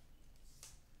it.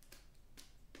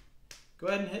 Go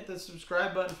ahead and hit the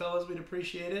subscribe button, fellas. We'd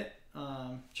appreciate it.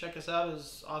 Check us out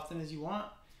as often as you want.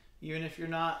 Even if you're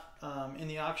not in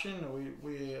the auction,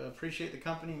 we appreciate the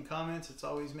company and comments. It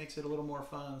always makes it a little more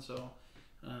fun. So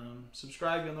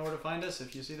subscribe. You'll know where to find us.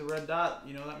 If you see the red dot,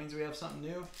 you know that means we have something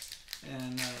new.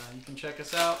 And you can check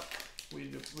us out.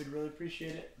 We'd really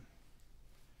appreciate it.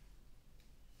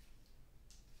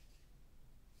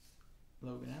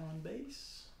 Logan Allen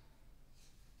base.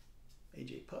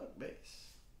 AJ Puck base.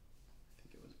 I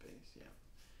think it was base, yeah.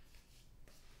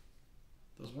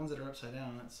 Those ones that are upside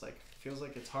down, it's like feels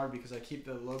like it's hard because I keep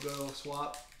the logo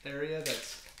swap area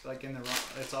that's like in the wrong.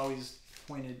 It's always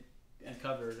pointed and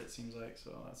covered. It seems like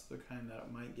so. That's the kind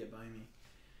that might get by me.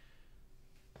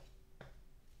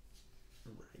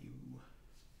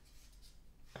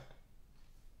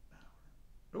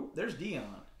 Oh, there's Dion.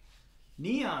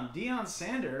 Deion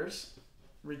Sanders,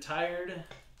 retired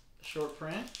short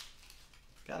print.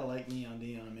 Gotta like Dion,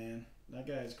 man. That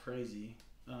guy is crazy.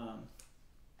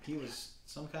 He was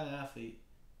some kind of athlete.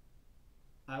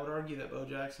 I would argue that Bo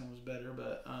Jackson was better,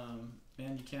 but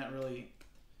man, you can't really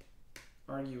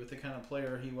argue with the kind of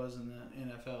player he was in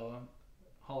the NFL.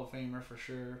 Hall of Famer for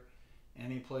sure.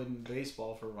 And he played in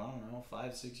baseball for, I don't know,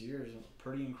 5-6 years. It was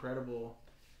pretty incredible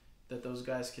that those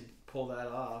guys could pull that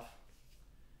off.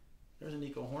 There's a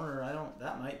Nico Horner.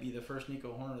 That might be the first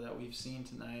Nico Horner that we've seen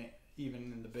tonight,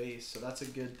 even in the base. So that's a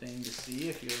good thing to see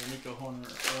if you're a Nico Horner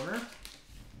owner.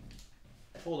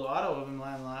 Pulled an auto of him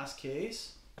in the last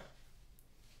case.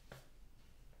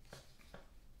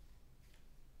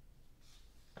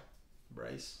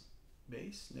 Bryce,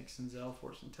 base. Nick Senzel,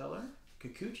 Fortune Teller.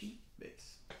 Kikuchi,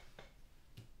 base.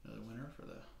 Another winner for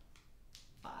the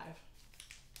 5.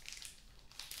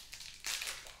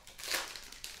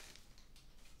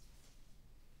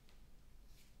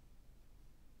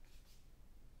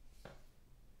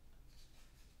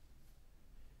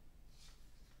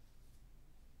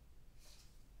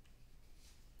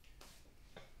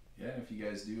 Yeah, and if you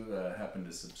guys do happen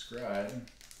to subscribe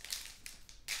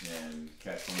and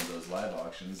catch one of those live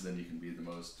auctions, then you can be the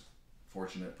most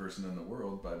fortunate person in the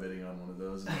world by bidding on one of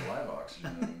those in the live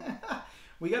auction.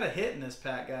 We got a hit in this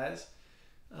pack, guys.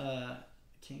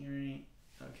 Kingery.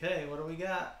 Okay, what do we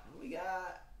got?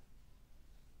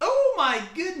 Oh my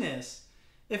goodness!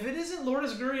 If it isn't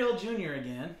Lourdes Gurriel Jr.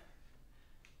 again,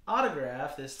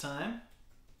 autograph this time.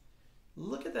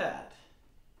 Look at that.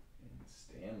 And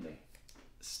Stanley.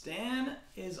 Stan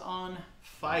is on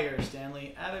fire,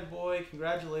 Stanley. Attaboy,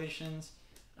 congratulations.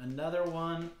 Another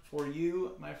one for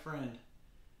you, my friend.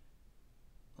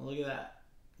 Look at that.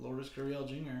 Lourdes Gurriel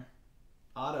Jr.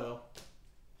 Auto.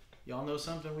 Y'all know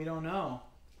something we don't know.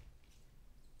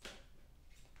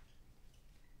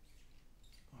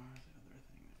 Or the other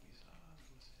thing that we saw was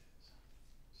his.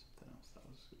 Something else that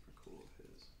was super cool of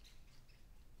his.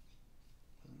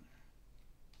 Wasn't there?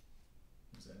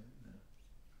 Was that it? No.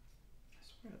 I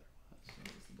swear there was. That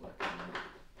was the black one.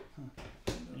 Huh.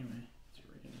 Anyway, it's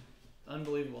freaking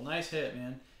unbelievable. Nice hit,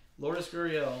 man. Lourdes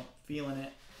Gurriel feeling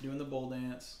it, doing the bull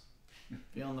dance,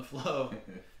 feeling the flow.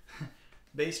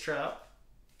 Base Trout.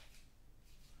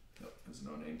 Nope, there's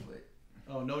no nameplate.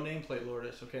 Oh, no nameplate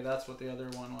Lourdes. Okay, that's what the other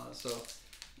one was. So,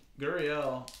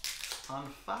 Gurriel on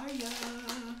fire.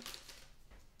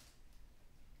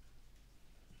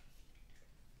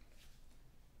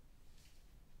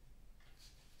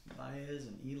 Baez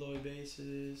and Eloy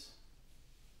bases.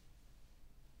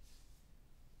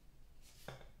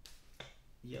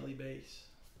 Yelly base.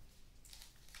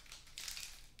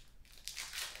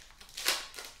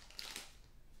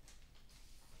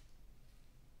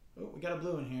 Oh, we got a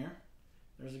blue in here.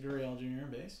 There's a Gurriel Jr.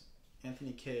 base.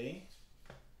 Anthony K.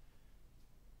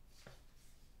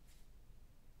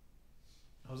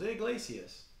 Jose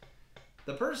Iglesias.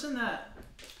 The person that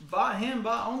bought him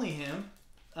bought only him.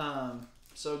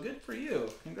 So good for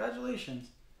you. Congratulations.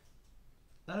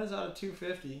 That is out of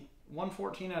 250.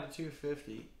 114 out of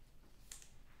 250.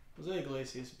 Jose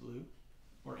Iglesias blue.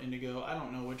 Or indigo. I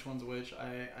don't know which one's which.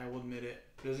 I will admit it.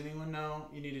 Does anyone know?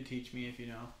 You need to teach me if you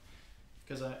know.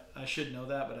 Because I should know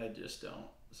that, but I just don't.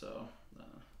 So,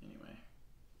 anyway.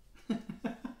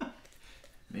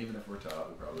 And even if we're taught,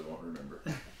 we probably won't remember.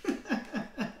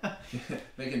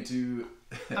 Thinking too...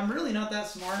 I'm really not that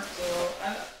smart, so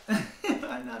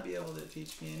might not be able to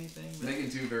teach me anything. But Making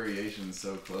two variations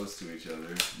so close to each other.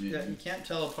 you can't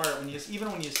tell apart when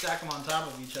even when you stack them on top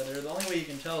of each other. The only way you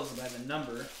can tell is by the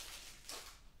number.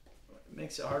 It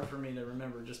makes it hard for me to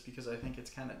remember just because I think it's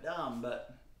kind of dumb.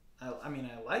 But I mean,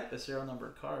 I like the serial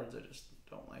numbered cards. I just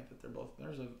don't like that they're both.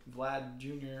 There's a Vlad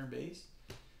Jr. base.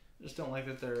 I just don't like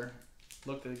that they're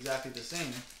look exactly the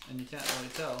same, and you can't really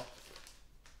tell.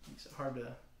 Makes it hard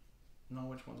to know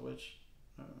which one's which.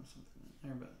 I don't know, something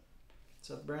there, but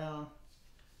Seth Brown.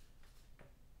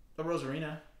 The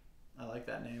Rosarina. I like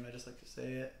that name. I just like to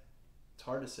say it. It's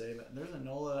hard to say, but there's a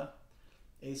Nola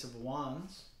Ace of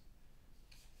Wands.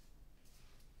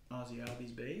 Ozzy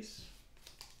Albies base.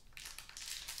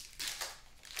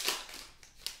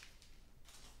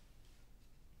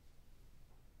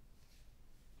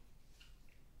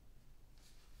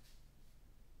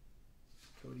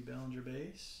 Cody Bellinger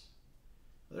base.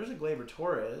 There's a Gleyber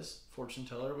Torres fortune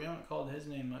teller. We haven't called his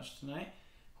name much tonight.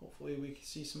 Hopefully we can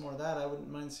see some more of that. I wouldn't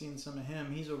mind seeing some of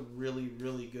him. He's a really,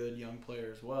 really good young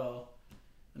player as well.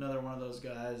 Another one of those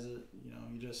guys that, you know,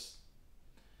 you just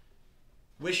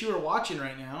wish you were watching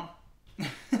right now.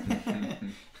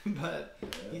 But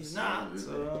yeah, he's not,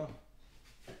 so...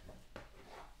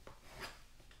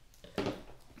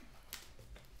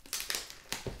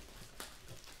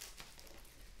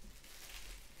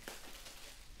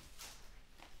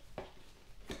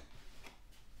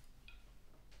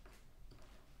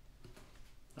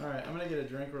 Alright, I'm going to get a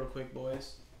drink real quick,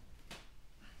 boys.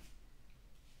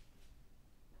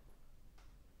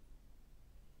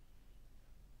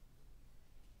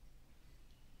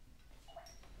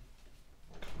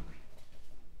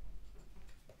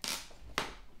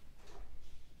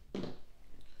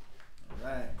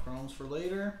 Alright, chromes for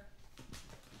later.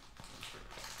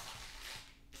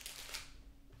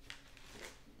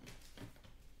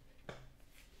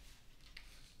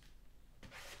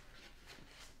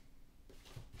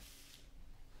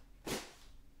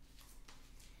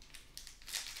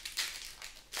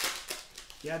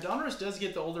 Yeah, Donruss does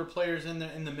get the older players in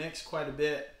the mix quite a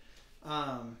bit,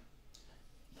 and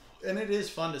it is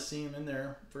fun to see him in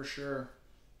there for sure.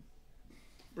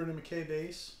 Brendan McKay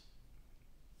base,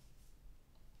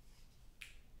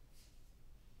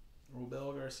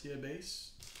 Robel Garcia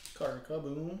base, Carter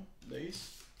Kaboom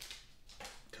base,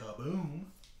 Kaboom,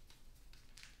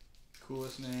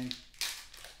 coolest name,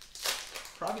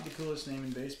 probably the coolest name in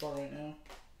baseball right now.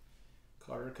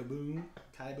 Carter Kaboom,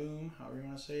 Kaboom, however you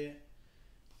want to say it.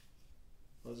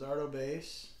 Luzardo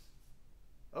base.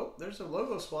 Oh, there's a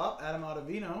logo swap. Adam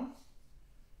Ottavino.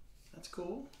 That's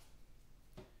cool.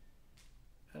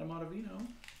 Adam Ottavino.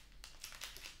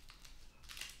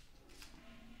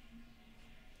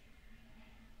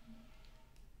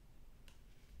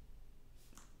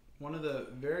 One of the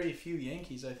very few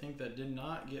Yankees, I think, that did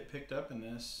not get picked up in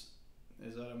this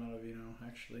is Adam Ottavino,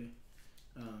 actually.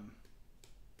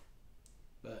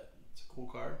 But it's a cool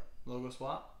card. Logo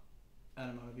swap.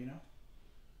 Adam Ottavino.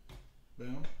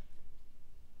 Boom.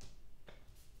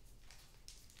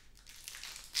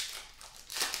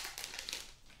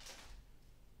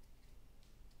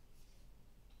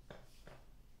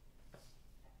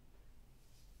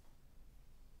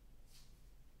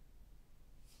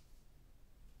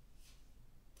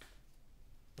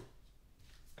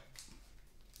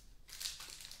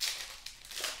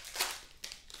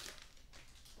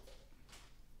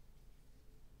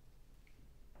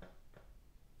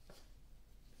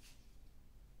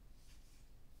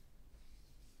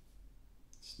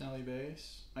 Snelly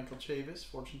base, Michael Chavis,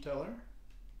 fortune teller.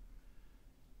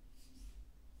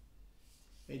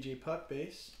 AJ Puck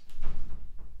base.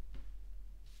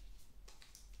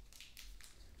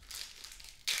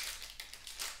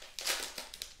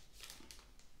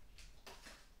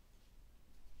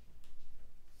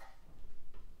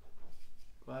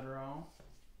 Gladderall.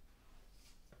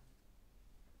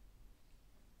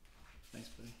 Thanks,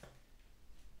 buddy.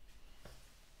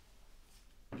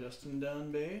 Justin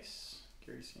Dunn base.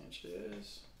 Gary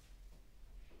Sanchez.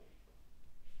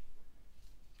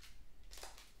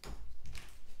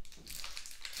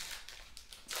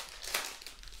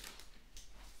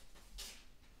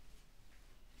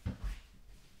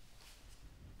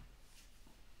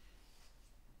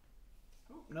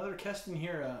 Oh, another Keston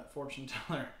here, fortune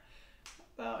teller. How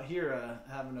about here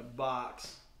having a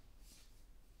box.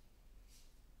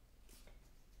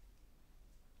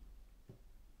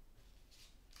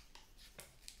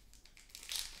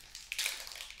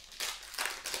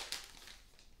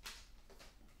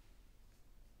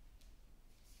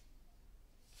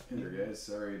 Hey there, guys.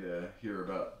 Sorry to hear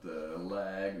about the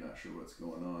lag. Not sure what's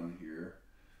going on here.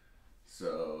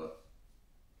 So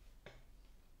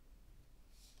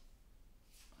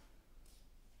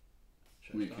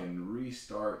we can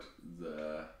restart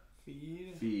the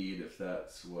feed if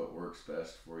that's what works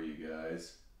best for you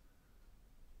guys.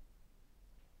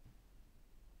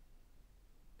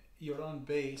 You're on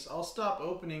base. I'll stop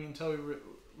opening until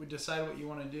we decide what you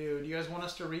want to do. Do you guys want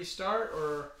us to restart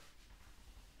or?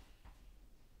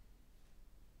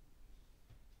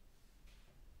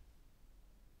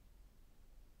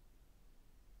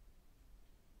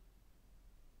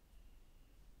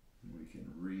 We can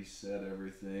reset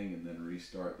everything and then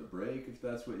restart the break if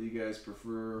that's what you guys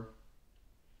prefer.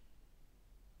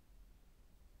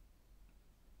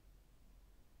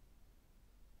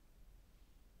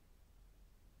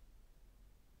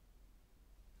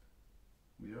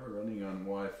 We are running on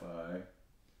Wi-Fi.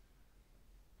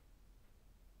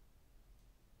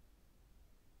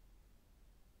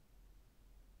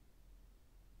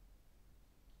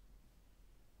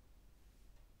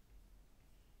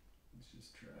 Let's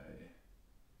just try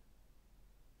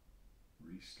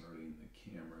restarting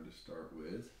the camera to start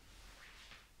with.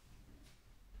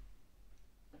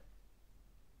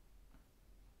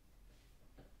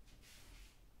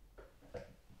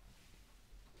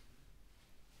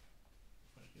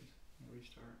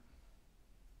 Restart.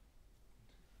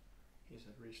 He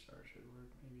said restart should work.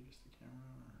 Maybe just the camera.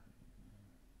 Or...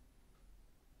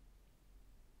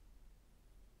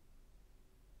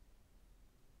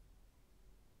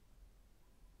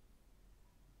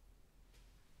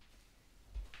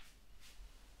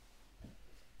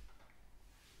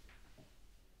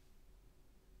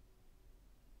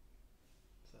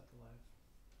 Is that the live?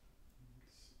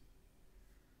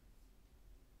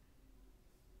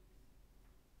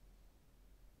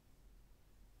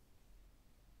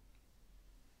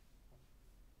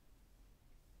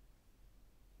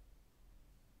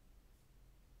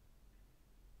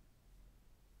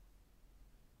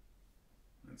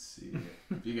 Let's see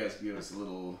if you guys give us a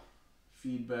little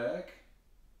feedback.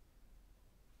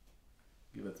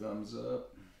 Give a thumbs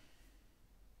up.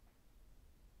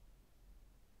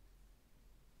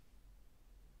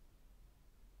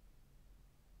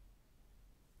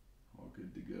 All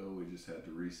good to go. We just had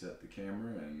to reset the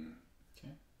camera and.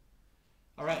 Okay.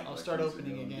 All right, I'll start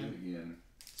opening again.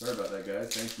 Sorry about that,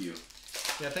 guys. Thank you.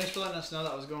 Yeah, thanks for letting us know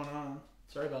that was going on.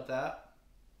 Sorry about that.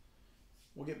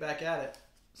 We'll get back at it.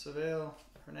 Seville,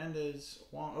 Hernandez,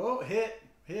 Wong. Oh, hit.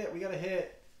 We got a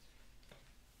hit.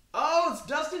 Oh, it's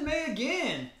Dustin May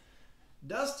again.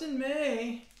 Dustin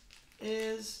May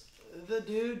is the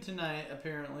dude tonight,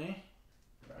 apparently.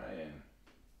 Ryan.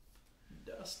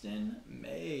 Dustin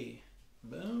May.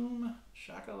 Boom.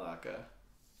 Shakalaka.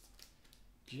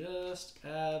 Just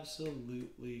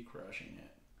absolutely crushing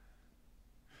it.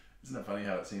 Isn't it funny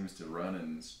how it seems to run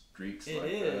in streaks like that?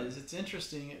 It is. It's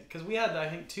interesting. Because we had, I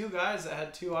think, 2 guys that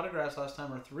had 2 autographs last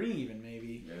time, or 3 even,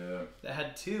 maybe. Yeah. That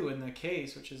had 2 in the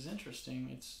case, which is interesting.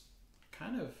 It's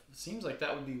kind of, seems like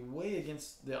that would be way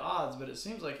against the odds, but it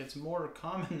seems like it's more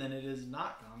common than it is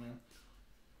not common.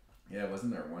 Yeah,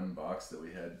 wasn't there one box that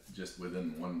we had, just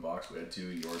within one box, we had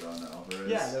 2 Yordan Alvarez?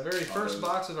 Yeah, the very first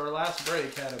box of our last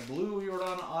break had a blue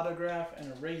Yordan autograph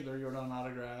and a regular Yordan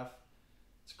autograph.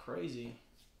 It's crazy.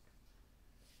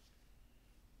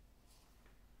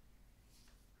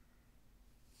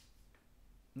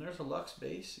 And there's a Lux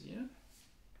base again.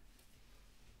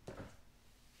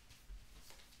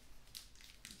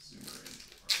 Zoom her in.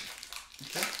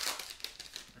 Okay.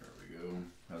 There we go.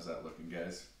 How's that looking,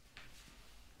 guys?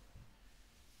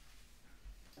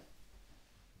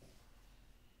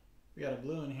 We got a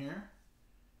blue in here.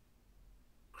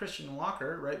 Christian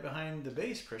Walker, right behind the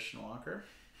base Christian Walker,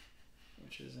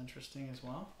 which is interesting as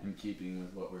well. In keeping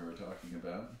with what we were talking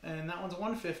about. And that one's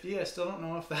 150. I still don't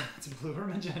know if that's blue or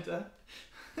magenta.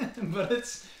 but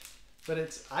it's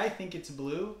I think it's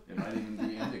blue. It might even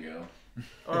be indigo.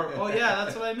 Or oh yeah,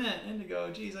 that's what I meant.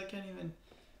 Indigo. Jeez, I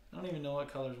don't even know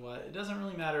what color's what. It doesn't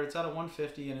really matter. It's out of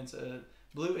 150 and it's a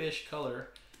bluish color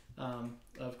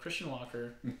of Christian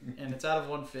Walker and it's out of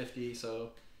 150, so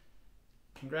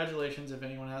congratulations if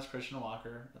anyone has Christian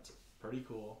Walker. That's pretty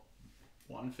cool.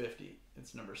 150.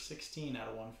 It's number 16 out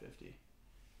of 150.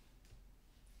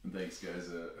 Thanks, guys.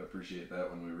 Appreciate that.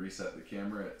 When we reset the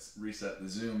camera, it's reset the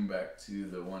zoom back to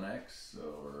the 1x, so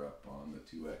we're up on the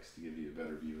 2x to give you a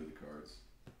better view of the cards.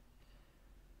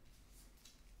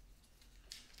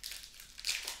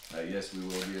 Yes, we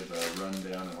will give a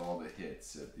rundown of all the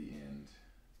hits at the end.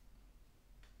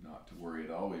 Not to worry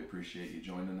at all. We appreciate you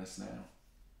joining us now.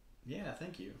 Yeah,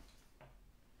 thank you.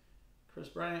 Chris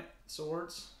Bryant,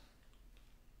 Swords.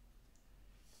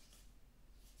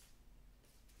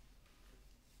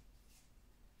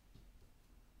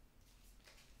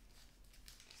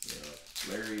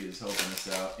 Larry is helping us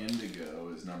out.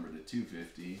 Indigo is numbered to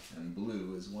 250, and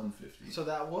blue is 150. So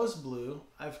that was blue.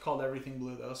 I've called everything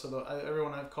blue though. So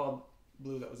everyone I've called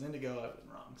blue that was indigo, I've been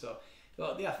wrong. So,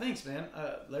 well, yeah, thanks, man.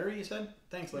 Larry, you said?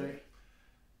 Thanks, Larry.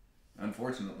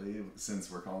 Unfortunately,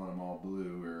 since we're calling them all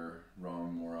blue, we're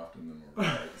wrong more often than we're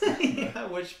right. Yeah,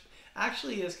 which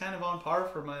actually is kind of on par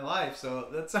for my life. So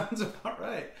that sounds about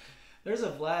right. There's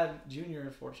a Vlad Jr.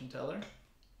 fortune teller.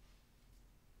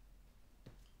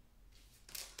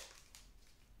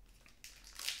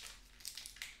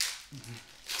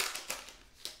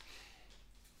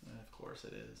 Of course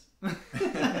it is.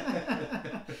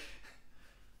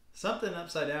 Something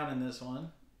upside down in this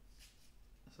one.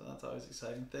 So that's always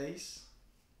exciting. Thace.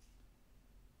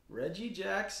 Reggie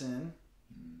Jackson.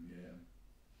 Yeah.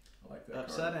 I like that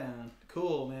upside card. down.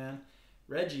 Cool, man.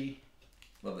 Reggie.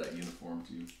 Love that uniform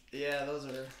too. Yeah, those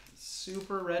are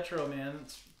super retro, man.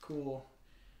 It's cool.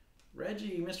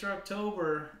 Reggie, Mr.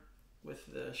 October with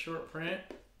the short print.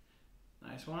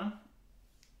 Nice one.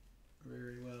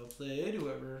 Very well played.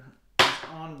 Whoever is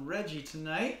on Reggie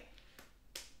tonight.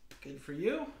 Good for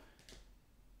you.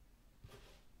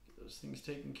 Get those things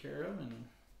taken care of and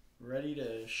ready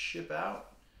to ship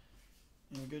out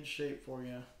in good shape for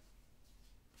you.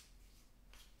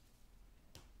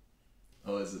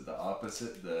 Oh, is it the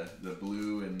opposite? The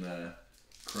blue and the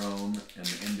chrome and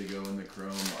the indigo and the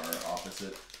chrome are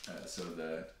opposite. So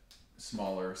the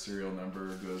smaller serial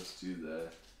number goes to the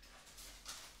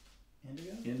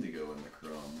indigo and the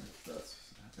chrome.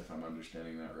 If I'm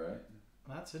understanding that right.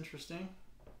 That's interesting.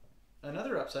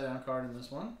 Another upside down card in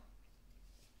this one.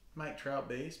 Mike Trout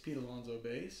base, Pete Alonso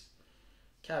base,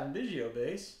 Kevin Biggio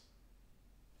base,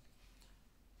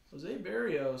 Jose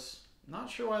Barrios. Not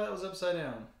sure why that was upside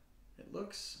down. It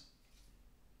looks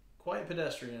quite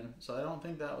pedestrian, so I don't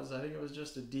think that was. I think it was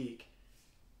just a deke.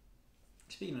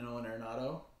 Speaking of Nolan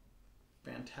Arenado,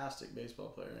 fantastic baseball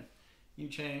player. Yu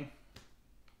Chang,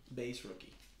 base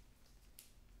rookie.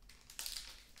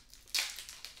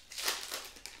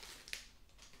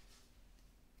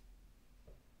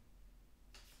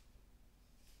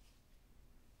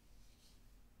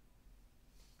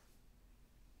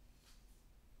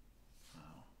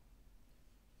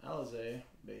 Wow. Alize,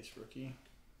 base rookie,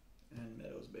 and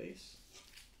Meadows base.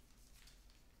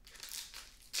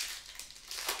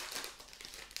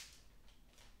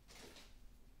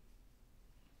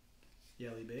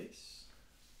 Yelly base.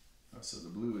 Oh, so the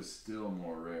blue is still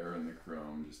more rare and the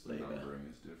chrome, just the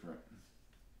numbering is different.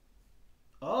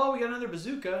 Oh, we got another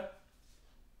bazooka.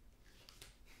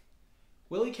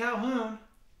 Willie Calhoun.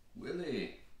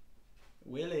 Willie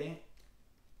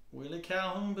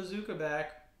Calhoun bazooka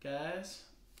back, guys.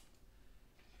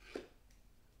 Got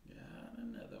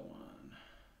another one.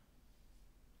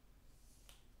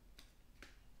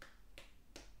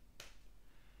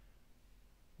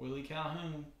 Willie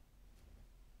Calhoun.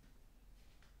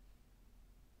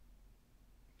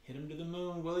 Hit him to the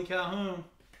moon. Willie Calhoun.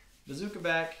 Bazooka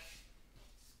back.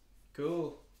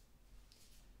 Cool.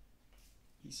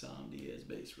 Isam Diaz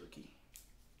base rookie.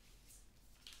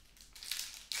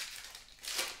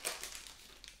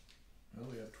 Well,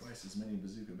 we have twice as many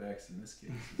bazooka backs in this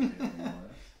case as we have in the last.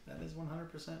 That is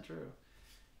 100% true.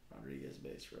 Rodriguez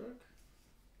base rook.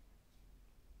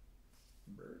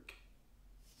 Burke.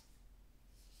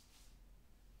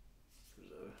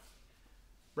 There's a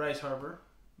Bryce Harper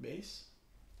base.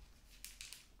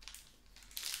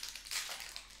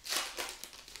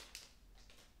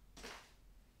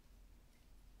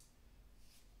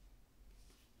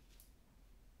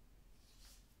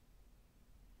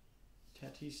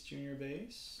 Tatis Jr.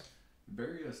 base.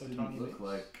 Barrios didn't look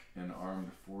like an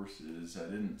armed forces. I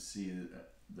didn't see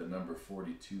the number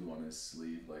 42 on his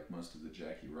sleeve like most of the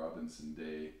Jackie Robinson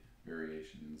Day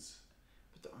variations.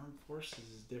 But the armed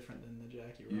forces is different than the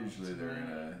Jackie Robinson. Usually they're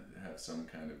gonna have some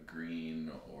kind of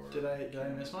green or. Did I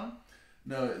miss one?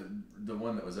 No, the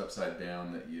one that was upside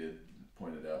down that you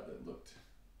pointed out that looked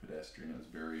pedestrian was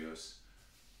Barrios.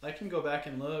 I can go back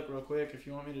and look real quick if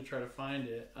you want me to try to find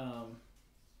it.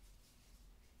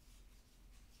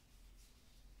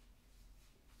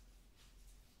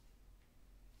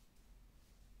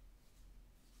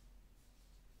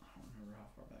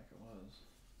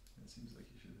 It seems like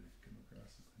you should have come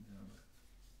across it by now,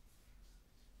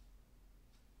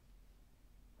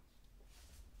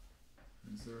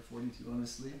 but is there a 42 on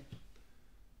his sleeve?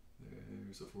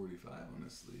 There's a 45 on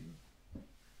his sleeve.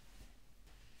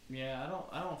 Yeah,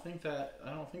 I don't think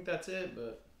that's it,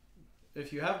 but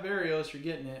if you have Barrios, you're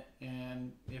getting it,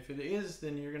 and if it is,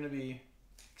 then you're gonna be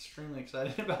extremely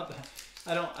excited about that.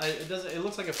 It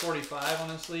looks like a 45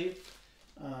 on his sleeve,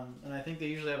 and I think they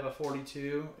usually have a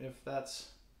 42 if that's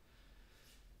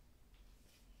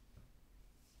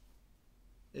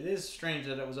It is strange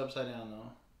that it was upside down, though.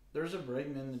 There's a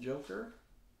Bregman, the Joker.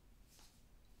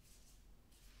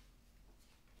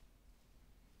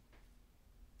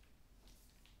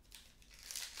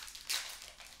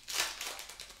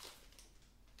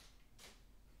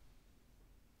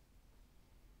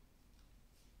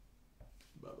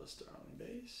 Bubba Starling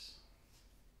base.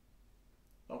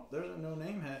 Oh, there's a no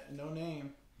name hat. No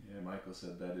name. Yeah, Michael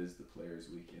said that is the Players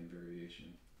Weekend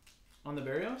variation. On the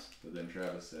Barrios? But then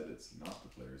Travis said it's not the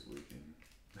Players Weekend.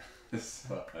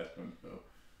 So I don't know.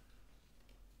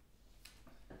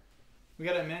 We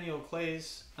got Emmanuel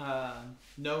Clay's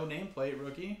no nameplate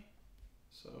rookie.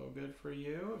 So good for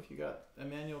you if you got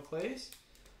Emmanuel Clay's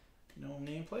no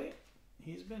nameplate.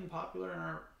 He's been popular in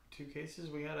our 2 cases.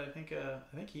 We had I think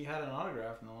he had an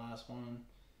autograph in the last one.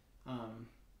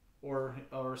 Or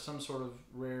some sort of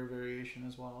rare variation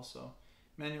as well. So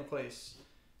Emmanuel Clay's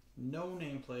no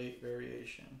nameplate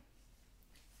variation.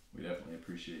 We definitely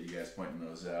appreciate you guys pointing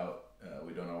those out.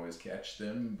 We don't always catch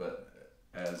them, but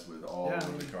as with all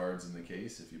of the cards in the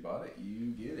case, if you bought it, you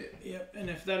get it. Yep, and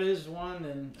if that is one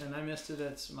and I missed it,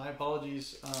 it's my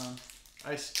apologies.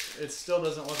 It still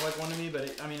doesn't look like one to me, but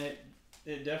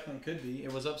it definitely could be.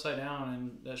 It was upside down,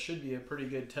 and that should be a pretty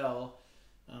good tell.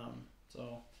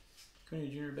 So, Cunha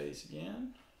Jr. base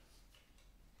again.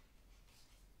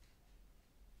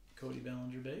 Cody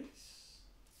Bellinger base.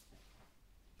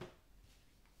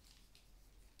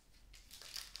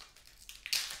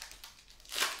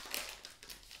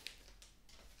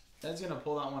 Ed's going to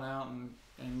pull that one out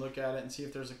and look at it and see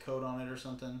if there's a code on it or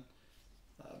something.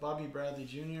 Bobby Bradley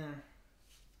Jr.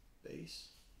 base.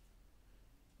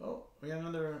 Oh, we got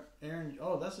another Aaron.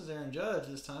 Oh, this is Aaron Judge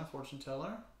this time, fortune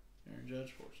teller. Aaron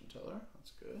Judge, fortune teller.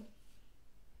 That's good.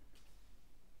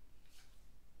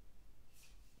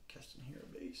 Keston Hero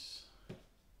base.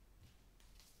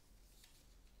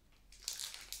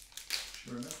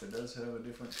 Sure enough, it does have a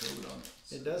different code on it.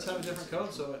 So it does have a different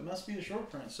code, so it must be a short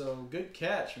print. So good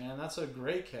catch, man. That's a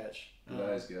great catch. Good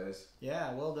eyes, guys.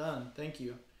 Yeah, well done. Thank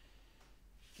you.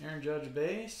 Aaron Judge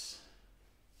base.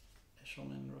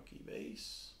 Eshelman rookie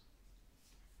base.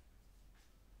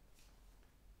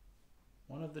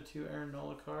 One of the 2 Aaron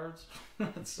Nola cards.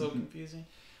 That's so confusing.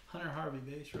 Hunter Harvey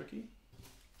base rookie.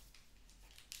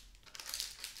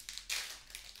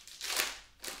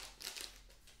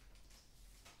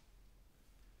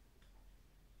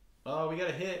 Oh, we got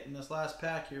a hit in this last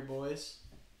pack here, boys.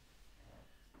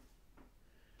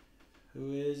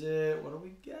 Who is it? What do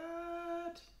we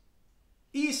got?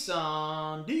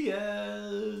 Isan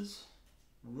Diaz.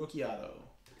 Rookie auto.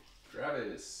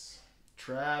 Travis,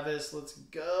 let's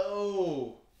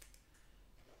go.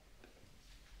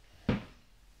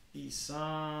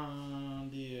 Isan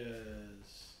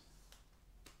Diaz.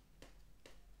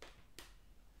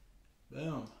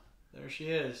 Boom. There she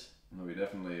is. Well, we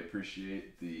definitely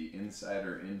appreciate the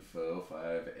insider info.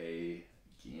 5A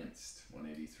against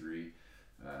 183.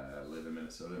 I live in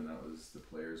Minnesota, and that was the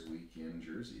Players Weekend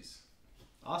jerseys.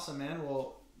 Awesome, man.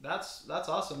 Well, that's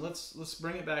awesome. Let's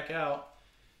bring it back out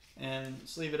and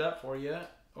sleeve it up for you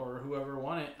or whoever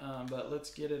won it. But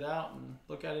let's get it out and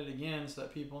look at it again so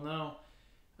that people know.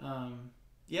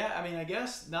 Yeah, I mean, I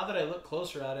guess now that I look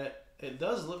closer at it, it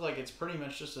does look like it's pretty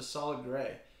much just a solid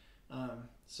gray.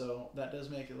 So that does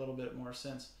make a little bit more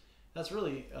sense. That's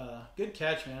really good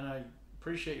catch, man. I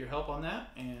appreciate your help on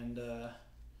that, and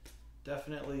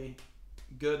definitely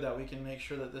good that we can make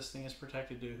sure that this thing is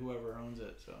protected to whoever owns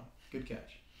it. So good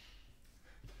catch.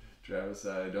 Travis,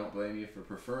 I don't blame you for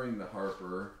preferring the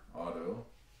Harper auto.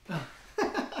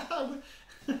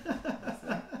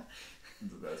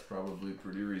 That's probably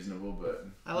pretty reasonable, but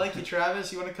I like you,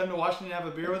 Travis. You want to come to Washington and have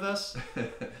a beer with us?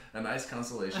 A nice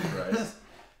consolation prize.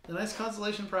 The nice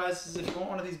consolation prize is if you want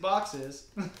one of these boxes,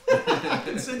 I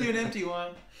can send you an empty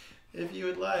one if you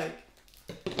would like.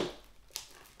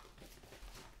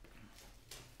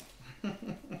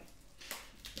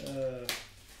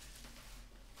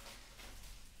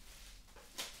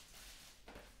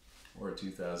 Or a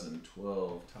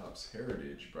 2012 Topps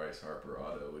Heritage Bryce Harper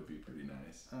auto would be pretty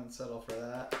nice. I'd settle for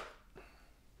that.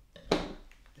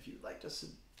 If you'd like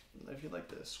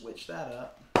to switch that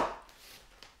up.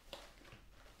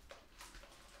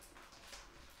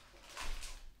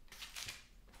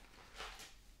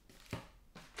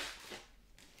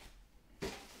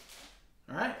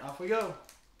 All right, off we go.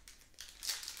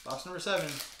 Box number 7.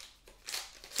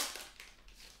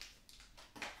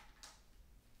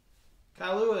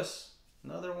 Kyle Lewis,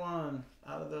 another one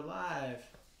out of their live.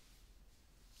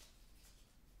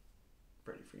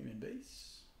 Freddie Freeman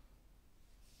base.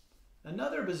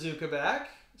 Another Bazooka back.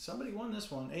 Somebody won this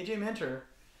one. AJ Minter.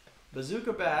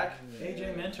 Bazooka back.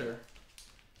 AJ Minter.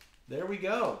 There we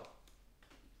go.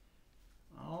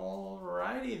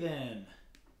 Alrighty then,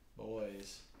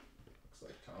 boys. Looks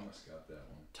like Thomas got that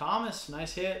one. Thomas,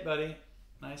 nice hit, buddy.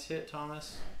 Nice hit,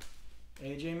 Thomas.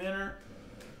 AJ Minner.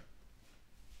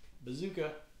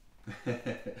 Bazooka.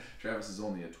 Travis is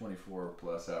only a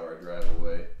 24+ hour drive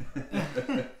away.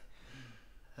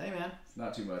 Hey, man. It's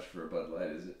not too much for a Bud Light,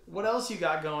 is it? What else you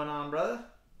got going on, brother?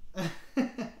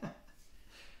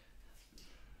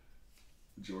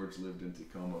 George lived in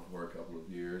Tacoma for a couple of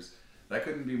years. That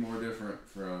couldn't be more different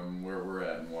from where we're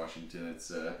at in Washington.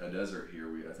 It's a desert here.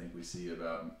 I think we see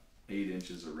about 8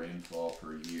 inches of rainfall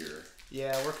per year.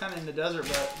 Yeah, we're kind of in the desert,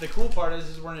 but the cool part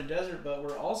is we're in a desert, but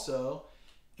we're also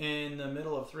in the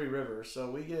middle of 3 rivers, so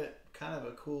we get kind of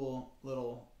a cool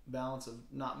little balance of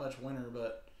not much winter,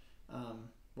 but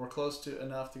we're close to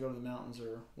enough to go to the mountains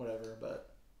or whatever,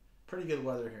 but pretty good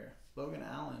weather here. Logan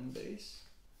Allen base.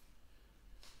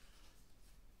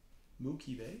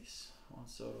 Mookie base. Juan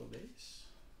Soto base.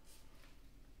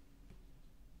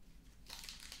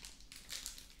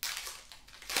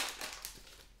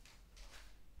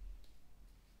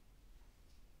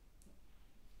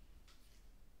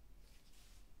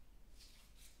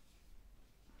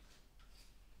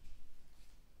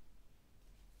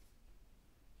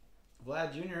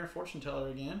 Vlad Jr., fortune teller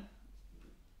again.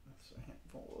 That's a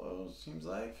handful of those, seems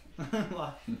like.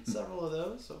 Several of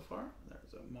those so far.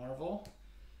 There's a Marvel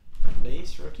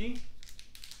base rookie.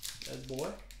 Dead boy.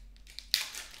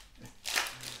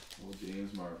 Old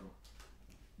James Marvel.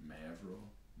 Marvel.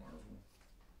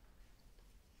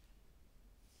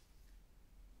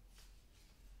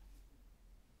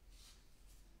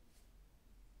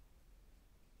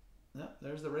 Yep,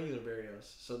 there's the regular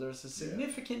Barrios. So there's a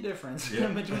significant difference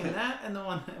between that and the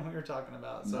one that we were talking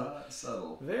about. So not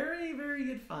subtle. Very, very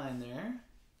good find there.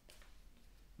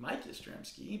 Mike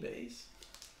Yastrzemski base.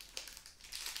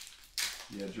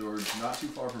 Yeah, George, not too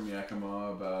far from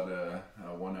Yakima, about a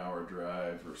 1 hour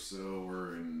drive or so.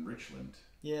 We're in Richland.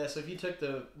 Yeah, so if you took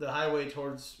the highway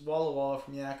towards Walla Walla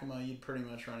from Yakima, you'd pretty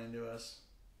much run into us.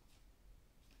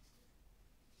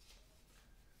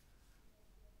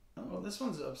 Oh, well, this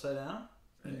one's upside down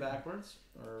and backwards,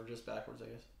 or just backwards, I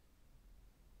guess.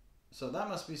 So that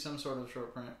must be some sort of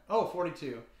short print. Oh,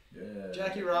 42. Yeah.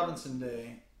 Jackie Robinson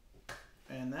Day.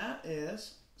 And that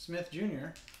is Smith Jr.,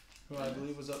 who I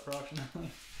believe was up for auction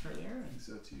earlier. I think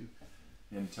so too.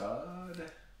 And Todd,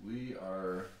 we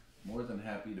are more than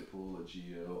happy to pull a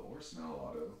Geo or Snell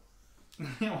Auto.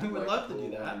 Yeah, we would love to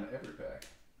do that. On every pack.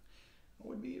 I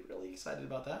would be really excited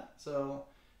about that. So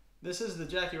this is the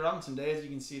Jackie Robinson Day. As you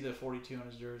can see, the 42 on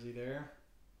his jersey there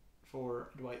for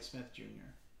Dwight Smith Jr.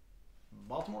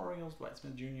 Baltimore Orioles, Dwight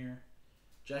Smith Jr.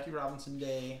 Jackie Robinson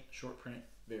Day, short print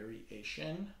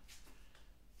variation.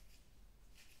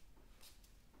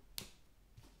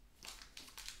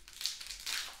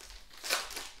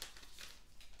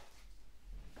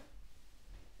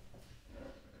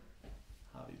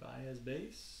 Javi Baez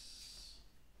base.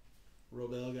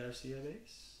 Robel Garcia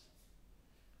base.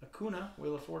 Acuna,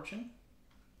 Wheel of Fortune.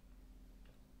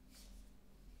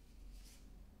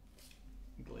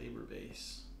 Glaber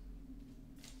base.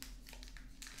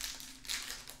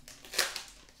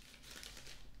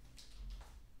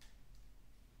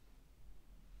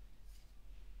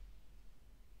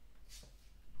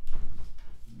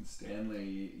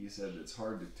 Stanley, you said it's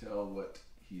hard to tell what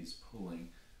he's pulling.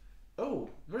 Oh,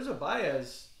 there's a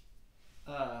Baez.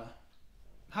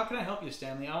 How can I help you,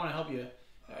 Stanley? I want to help you.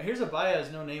 Here's a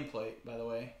Baez no nameplate, by the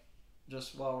way,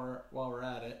 just while we're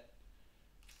at it.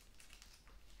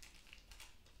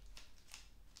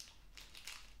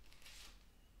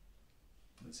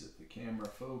 Is it the camera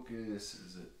focus?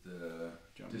 Is it the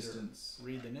distance?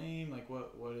 Read the name. Like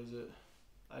what is it?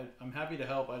 I'm happy to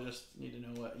help. I just need to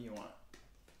know what you want.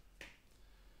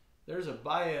 There's a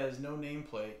Baez no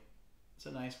nameplate. It's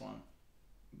a nice one.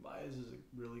 Baez is a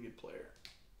really good player.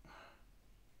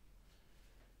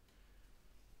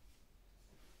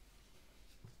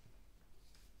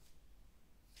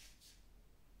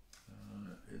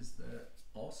 Is that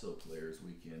also Players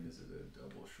Weekend? Is it a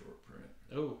double short print?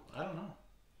 Oh, I don't know.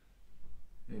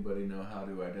 Anybody know how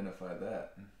to identify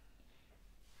that?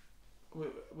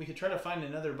 We could try to find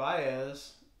another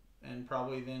Baez and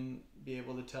probably then be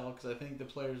able to tell, because I think the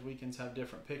Players Weekends have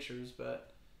different pictures,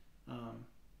 but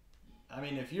I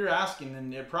mean, if you're asking,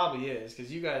 then it probably is,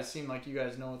 because you guys seem like you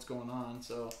guys know what's going on,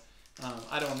 so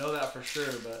I don't know that for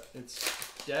sure, but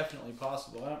it's definitely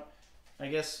possible. I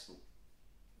guess,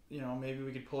 you know, maybe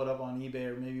we could pull it up on eBay,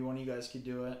 or maybe one of you guys could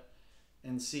do it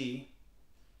and see.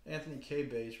 Anthony K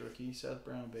base rookie, Seth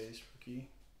Brown base rookie,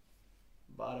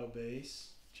 Votto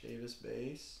base, Chavis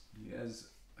base. He has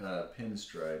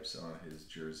pinstripes on his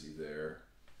jersey there.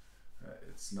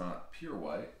 It's not pure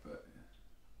white, but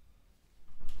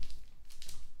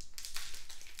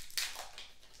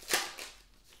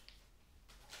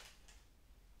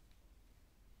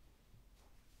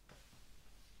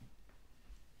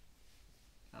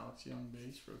Alex Young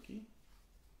base rookie.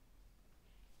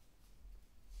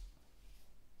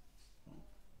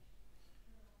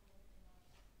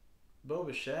 Bo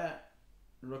Bichette,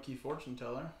 rookie fortune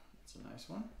teller. That's a nice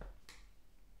one.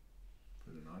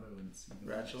 put an auto in.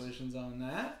 Congratulations on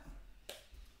that.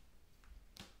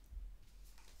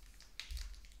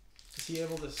 Is he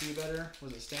able to see better?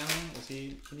 Was it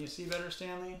Stanley? Can you see better,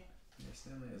 Stanley? Yeah,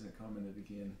 Stanley hasn't commented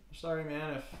again. Sorry,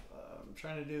 man. If I'm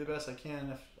trying to do the best I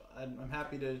can. If I'm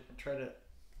happy to try to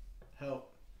help.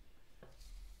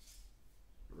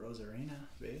 Rosarina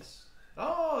base.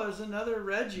 Oh, there's another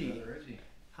Reggie. Another Reggie.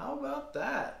 How about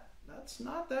that? That's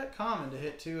not that common to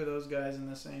hit two of those guys in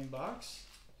the same box.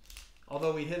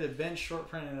 Although we hit a bench short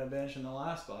print and a bench in the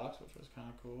last box, which was kind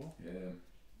of cool. Yeah.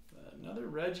 Another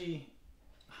Reggie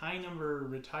high number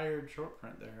retired short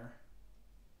print there.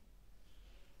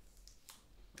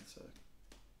 That's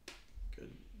a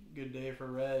good day for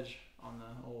Reg on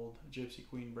the old Gypsy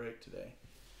Queen break today.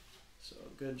 So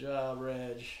good job,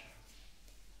 Reg.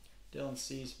 Dylan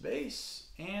Cease base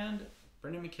and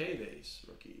Brendan McKay base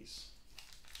rookies.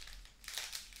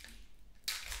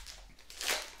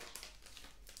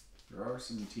 There are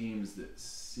some teams that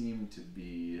seem to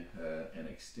be an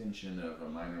extension of a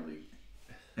minor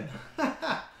league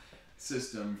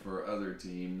system for other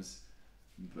teams,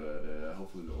 but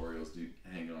hopefully the Orioles do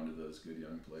hang on to those good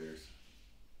young players.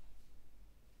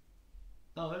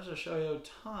 Oh, there's a Shohei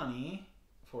Ohtani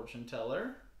fortune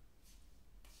teller.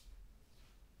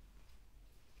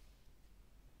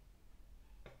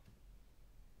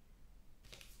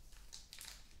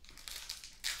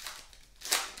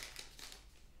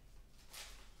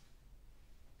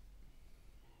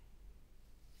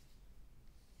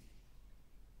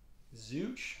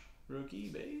 Zooch, rookie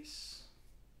base.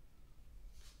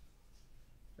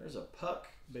 There's a Puck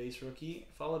base rookie,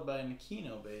 followed by a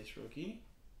Makino base rookie.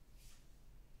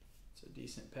 It's a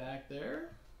decent pack there.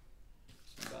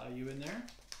 Some value in there.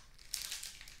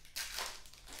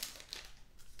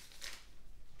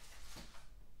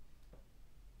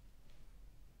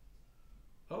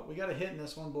 Oh, we got a hit in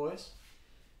this one, boys.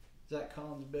 Zach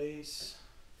Collins base.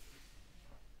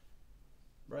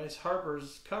 Bryce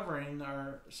Harper's covering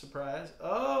our surprise.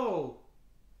 Oh!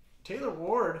 Taylor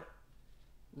Ward.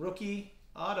 Rookie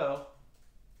auto.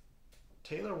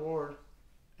 Taylor Ward.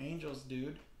 Angels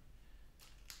dude.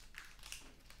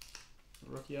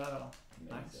 Rookie auto.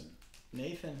 Nice.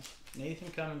 Nathan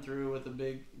coming through with a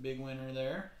big winner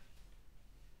there.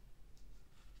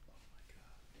 Oh my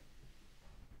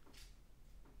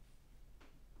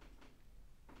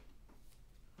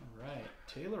God. All right.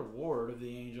 Taylor Ward of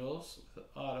the Angels with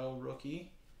the auto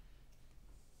rookie.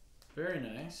 Very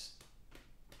nice.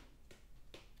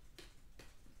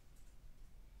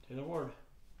 Taylor Ward.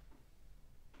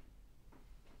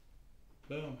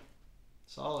 Boom.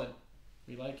 Solid.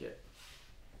 We like it.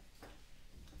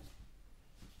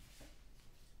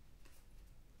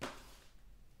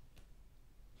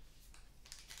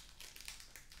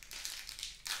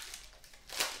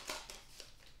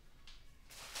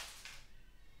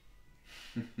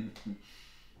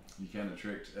 You kind of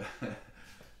tricked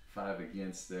 5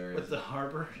 against there. With the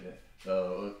Harbor? Yeah.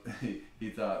 Oh, he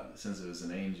thought since it was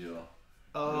an Angel,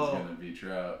 it was going to be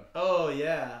Trout. Oh,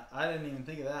 yeah. I didn't even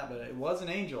think of that, but it was an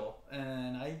Angel.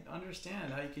 And I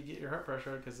understand how you could get your heart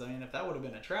pressure because, I mean, if that would have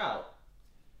been a Trout,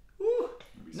 whew,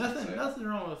 nothing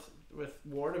wrong with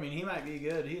Ward. I mean, he might be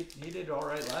good. He did all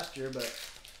right last year, but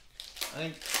I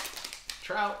think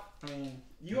Trout, I mean,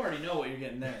 you already know what you're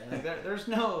getting there. Like there's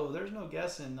no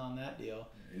guessing on that deal.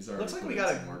 Yeah, looks like we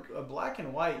got a black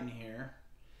and white in here.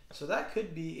 So that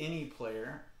could be any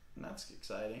player. And that's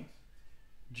exciting.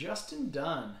 Justin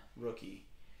Dunn, rookie.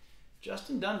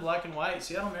 Justin Dunn, black and white.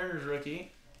 Seattle Mariners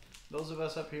rookie. Those of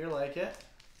us up here like it.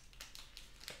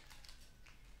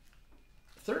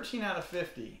 13 out of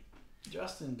 50.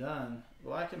 Justin Dunn,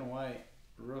 black and white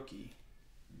rookie.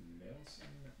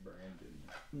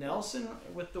 Nelson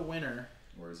with the winner.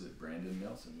 Or is it Brandon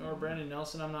Nelson? Or Brandon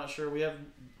Nelson, I'm not sure. We have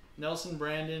Nelson,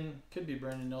 Brandon, could be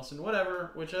Brandon Nelson,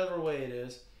 whichever way it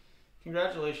is.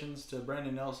 Congratulations to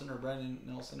Brandon Nelson or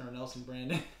Nelson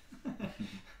Brandon.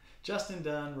 Justin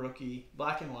Dunn, rookie,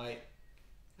 black and white,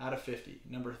 out of 50.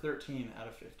 Number 13 out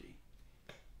of 50.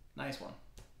 Nice one.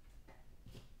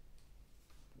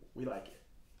 We like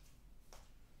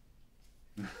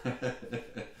it.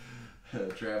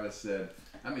 Travis said,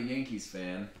 I'm a Yankees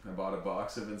fan. I bought a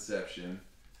box of Inception.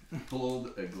 pulled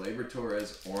a Gleyber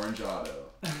Torres orange auto.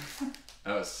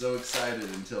 I was so excited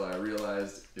until I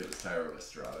realized it was Tyler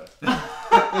Estrada.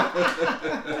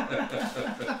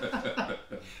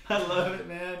 I love it,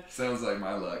 man. Sounds like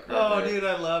my luck. Right Oh, there. dude,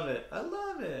 I love it. I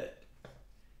love it.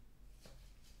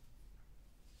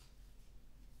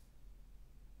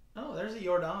 Oh, there's a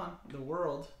Jordan, the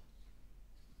world.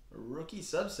 A rookie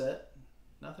subset.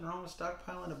 Nothing wrong with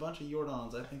stockpiling a bunch of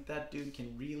Jordans. I think that dude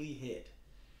can really hit.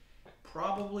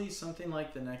 Probably something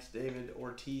like the next David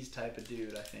Ortiz type of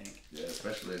dude, I think. Yeah,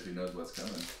 especially if he knows what's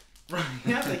coming.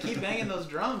 Yeah, they keep banging those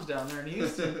drums down there in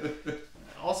Houston.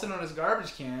 Also known as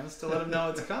garbage cans to let him know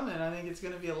it's coming. I think it's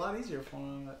going to be a lot easier for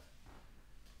him. But...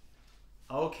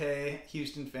 Okay,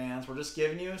 Houston fans, we're just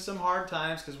giving you some hard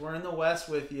times because we're in the West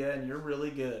with you and you're really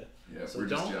good. Yeah, so we're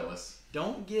just jealous.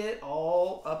 Don't get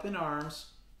all up in arms.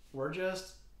 We're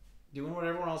just doing what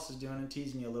everyone else is doing and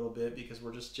teasing you a little bit because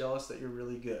we're just jealous that you're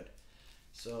really good.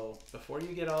 So before you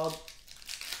get all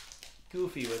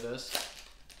goofy with us,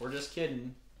 we're just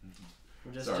kidding.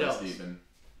 We're just Sorry, jealous. Stephen.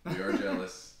 We are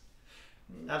jealous.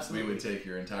 Absolutely. We would take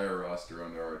your entire roster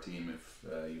under our team if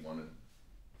you wanted.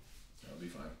 That would be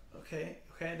fine. Okay.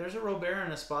 There's a Robert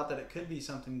in a spot that it could be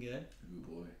something good. Ooh,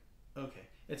 boy. Okay.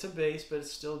 It's a base, but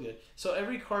it's still good. So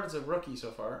every card is a rookie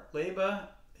so far. Leyba,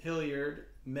 Hilliard,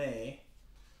 May,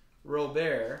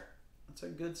 Robert. That's a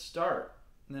good start.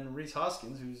 And then Rhys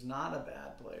Hoskins, who's not a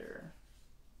bad player.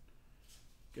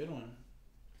 Good one.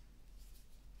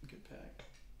 Good pack.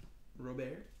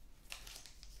 Robert.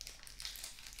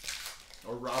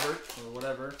 Or Robert, or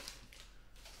whatever.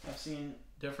 I've seen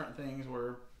different things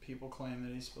where people claim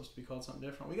that he's supposed to be called something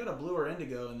different. We got a blue or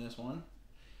indigo in this one.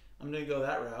 I'm going to go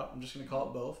that route. I'm just going to call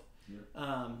it both.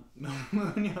 Yep.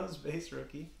 Munoz base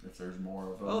rookie. If there's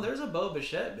more of them. Oh, there's a Bo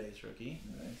Bichette base rookie.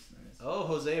 Nice. Oh,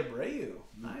 Jose Abreu.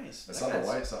 Nice. I saw the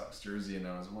White Sox jersey and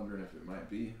I was wondering if it might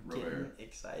be Robert. Getting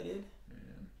excited.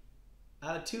 Yeah.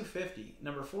 Out of 250.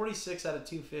 Number 46 out of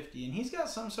 250. And he's got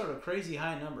some sort of crazy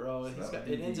high number. Oh, So he's got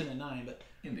it ends in a 9, but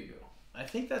Indigo. I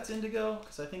think that's indigo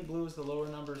because I think blue is the lower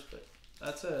numbers, but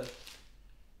that's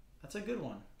a good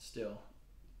one still.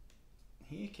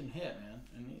 He can hit, man.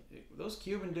 And those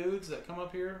Cuban dudes that come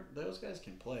up here, those guys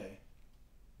can play.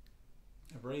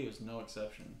 Abreu is no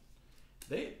exception.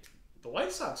 The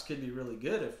White Sox could be really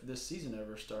good if this season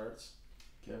ever starts.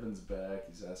 Kevin's back.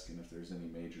 He's asking if there's any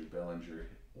major Bellinger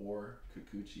or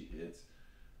Kikuchi hits.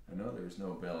 I know there's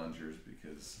no Bellingers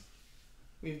because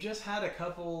we've just had a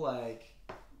couple, like,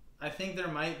 I think there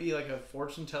might be like a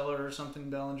fortune teller or something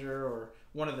Bellinger or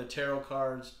one of the tarot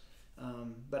cards,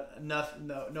 but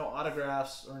no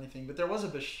autographs or anything. But there was a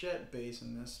Bichette base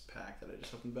in this pack that I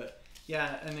just opened. But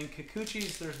yeah, and then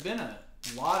Kikuchis, there's been a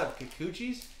lot of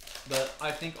Kikuchis, but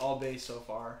I think all base so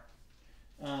far.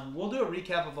 We'll do a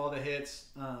recap of all the hits.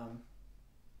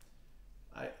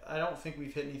 I don't think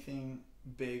we've hit anything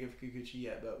big of Kikuchi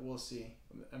yet, but we'll see.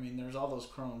 I mean, there's all those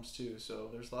chromes too, so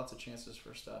there's lots of chances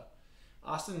for stuff.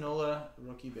 Austin Nola,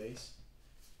 rookie base.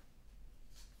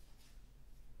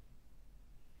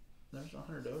 There's a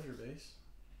Hunter Dozier base.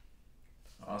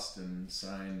 Austin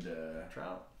signed a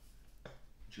Trout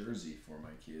jersey for my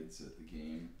kids at the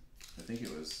game. I think it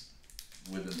was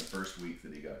within the first week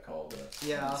that he got called up.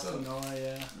 Yeah, And Austin Nola,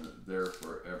 yeah. They're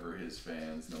forever his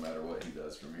fans. No matter what he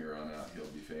does from here on out, he'll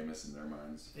be famous in their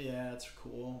minds. Yeah, it's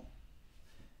cool.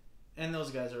 And those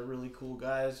guys are really cool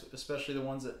guys, especially the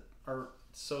ones that are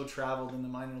so traveled in the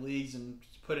minor leagues and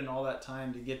put in all that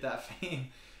time to get that fame.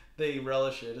 They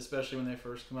relish it, especially when they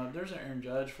first come up. There's an Aaron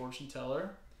Judge, fortune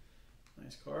teller.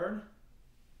 Nice card.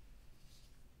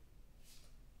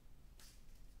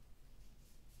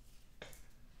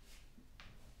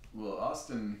 Well,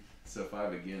 Austin, so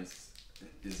 5 Against,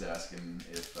 is asking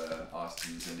if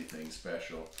Austin's anything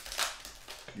special.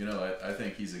 You know, I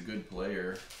think he's a good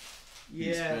player. Yeah.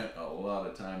 He spent a lot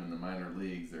of time in the minor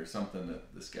leagues. There's something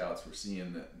that the scouts were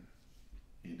seeing that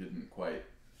he didn't quite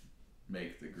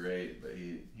make the grade, but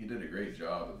he did a great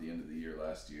job at the end of the year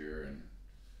last year,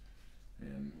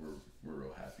 and we're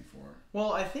real happy for him.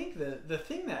 Well, I think the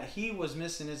thing that he was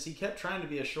missing is he kept trying to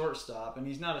be a shortstop, and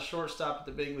he's not a shortstop at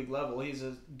the big league level. He's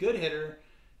a good hitter,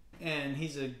 and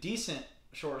he's a decent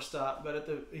shortstop, but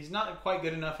he's not quite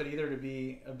good enough at either to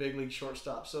be a big league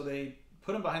shortstop. So they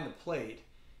put him behind the plate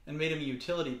and made him a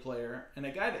utility player, and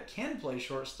a guy that can play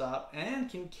shortstop and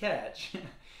can catch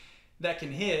that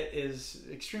can hit is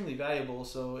extremely valuable.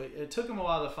 So it took him a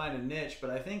while to find a niche,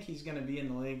 but I think he's going to be in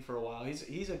the league for a while.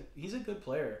 He's a good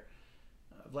player.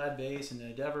 Vlad Bass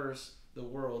and Devers, the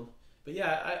world. But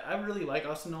yeah, I really like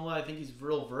Austin Nola. I think he's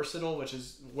real versatile, which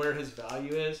is where his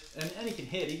value is. And he can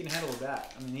hit. He can handle the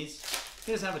bat. I mean, he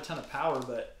doesn't have a ton of power,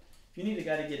 but if you need a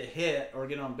guy to get a hit or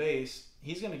get on base,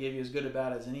 he's going to give you as good a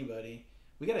bat as anybody.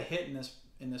 We got a hit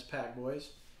in this pack, boys.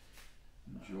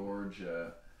 George,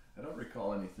 I don't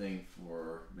recall anything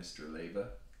for Mr. Leva.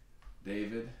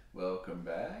 David, welcome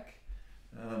back.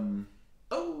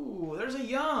 Oh, there's a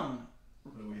Young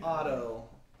auto.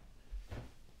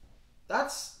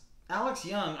 That's Alex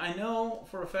Young. I know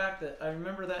for a fact that I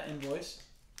remember that invoice.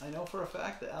 I know for a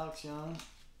fact that Alex Young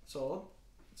sold.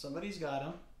 Somebody's got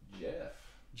him.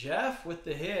 Jeff with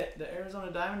the hit, the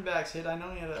Arizona Diamondbacks hit. I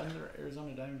know he had another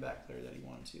Arizona Diamondback player that he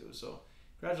wanted to. So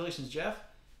congratulations, Jeff.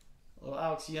 A little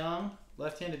Alex Young,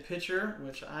 left-handed pitcher,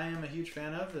 which I am a huge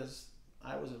fan of, as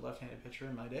I was a left-handed pitcher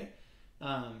in my day.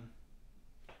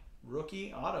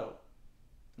 Rookie auto.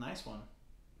 Nice one.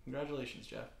 Congratulations,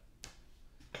 Jeff.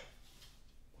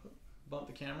 Bump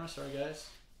the camera. Sorry, guys.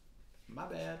 My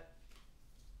bad.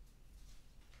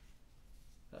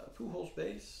 Pujols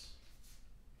base.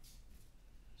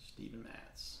 Steven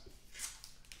Matz.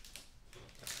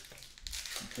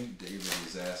 I think David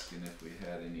was asking if we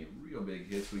had any real big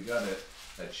hits. We got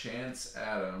a Chance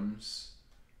Adams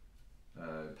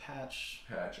Patch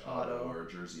auto or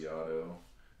jersey auto,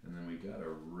 and then we got a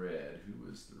red. Who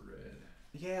was the red?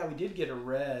 Yeah, we did get a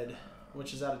red,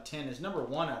 which is out of 10. Is number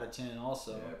 1 out of 10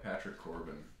 also. Yeah, Patrick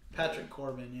Corbin.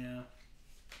 Corbin, yeah.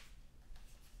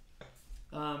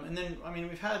 And then, I mean,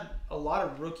 we've had a lot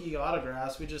of rookie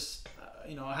autographs. We just,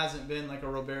 it hasn't been like a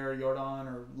Robert, Jordan,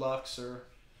 or Lux, or,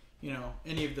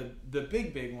 any of the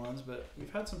big ones. But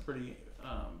we've had some pretty,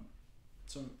 I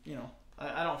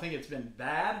don't think it's been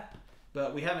bad,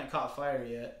 but we haven't caught fire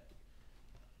yet.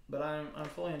 But I'm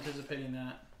fully anticipating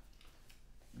that.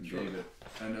 David,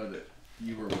 I know that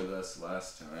you were with us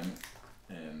last time,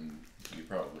 and you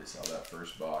probably saw that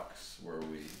first box where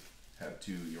we had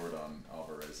 2 Jordan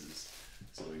Alvarez's,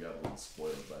 so we got a little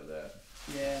spoiled by that.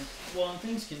 Yeah, well, and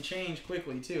things can change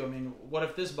quickly too. I mean, what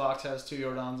if this box has 2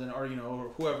 Jordans in it, or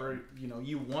whoever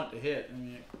you want to hit? I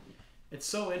mean, it's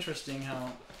so interesting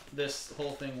how this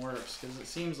whole thing works, because it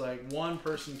seems like one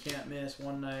person can't miss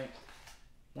one night.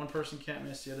 One person can't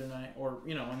miss the other night, or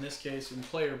in this case, in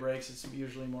player breaks, it's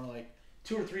usually more like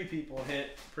 2 or 3 people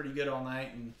hit pretty good all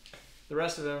night, and the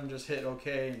rest of them just hit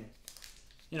okay,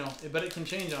 and but it can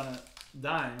change on a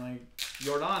dime. Like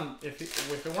Jordan, if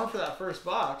it weren't for that first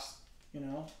box,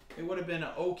 it would have been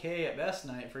an okay at best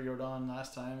night for Jordan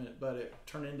last time, but it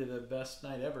turned into the best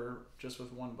night ever just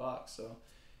with one box. So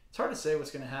it's hard to say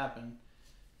what's going to happen.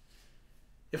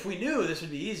 If we knew, this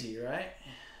would be easy, right?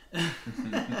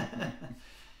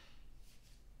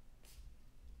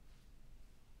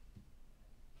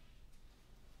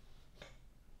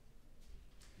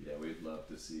 Yeah, we'd love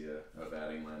to see a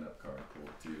batting lineup card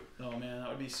pulled too. Oh man, that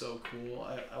would be so cool.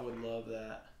 I would love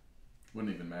that.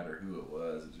 Wouldn't even matter who it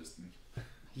was. It just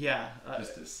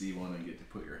just to see one and get to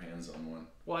put your hands on one.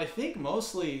 Well, I think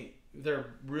mostly they're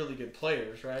really good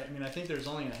players, right? I mean, I think there's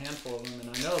only a handful of them, and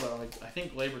I know that. I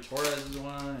think Gleyber Torres is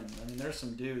one, and I mean, there's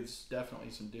some dudes,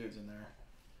 definitely some dudes in there.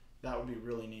 That would be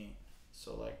really neat.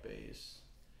 Select base,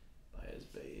 Baez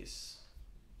base.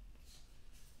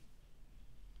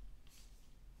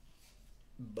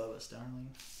 Bubba Starling,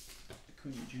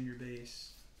 Acuna Jr.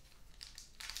 base.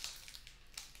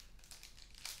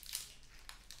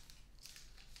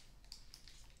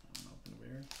 Open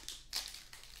weird.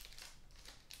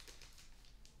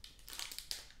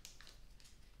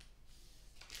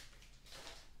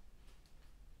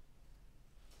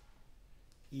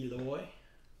 Eloy.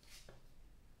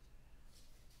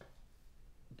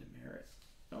 Demerit.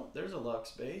 Oh, there's a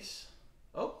Lux base.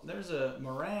 Oh, there's a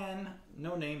Moran,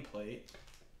 no nameplate.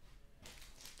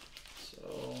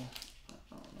 So,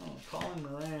 I don't know. Colin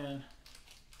Moran,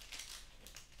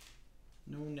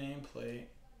 no nameplate.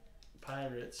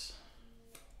 Pirates.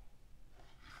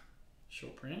 Show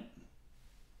print.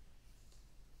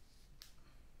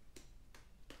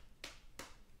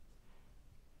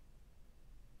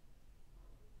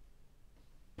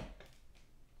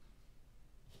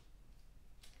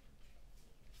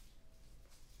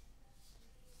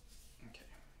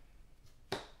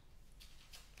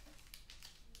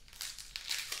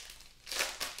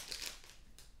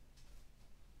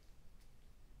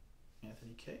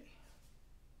 Anthony K.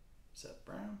 Seth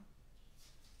Brown.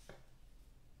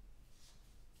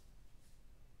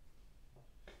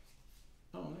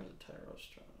 Oh, there's a Tyro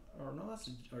Strong. Or no, that's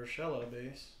a Urshela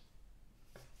base.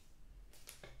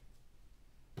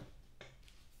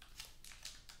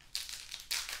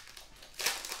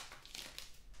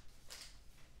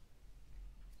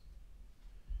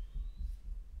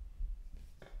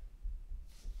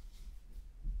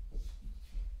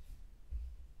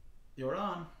 You're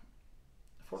on.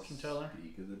 Fortune teller.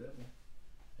 Speak of the devil.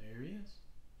 There he is.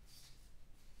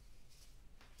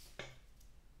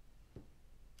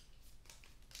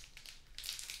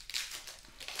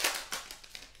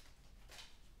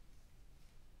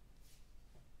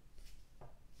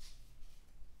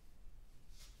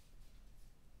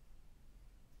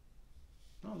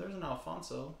 there's an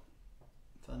Alfonso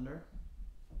Thunder.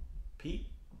 Pete.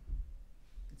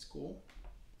 It's cool.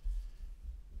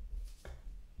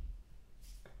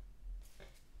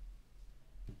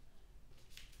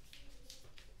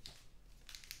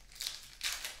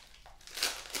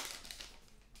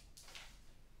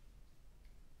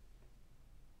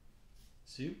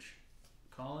 Such.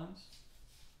 Collins.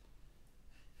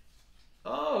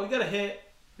 Oh, we got a hit.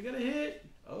 We got a hit.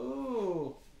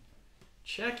 Oh.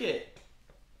 Check it.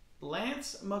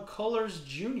 Lance McCullers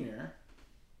Jr.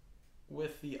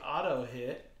 with the auto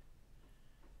hit.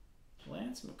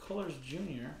 Lance McCullers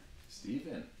Jr.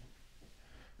 Steven.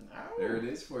 Ow. There it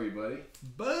is for you, buddy.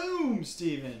 Boom,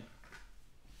 Steven.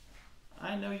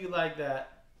 I know you like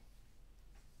that.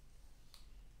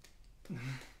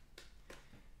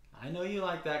 I know you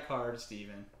like that card,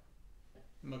 Steven.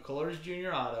 McCullers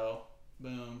Jr. auto.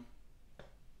 Boom.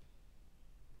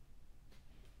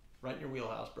 Right in your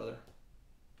wheelhouse, brother.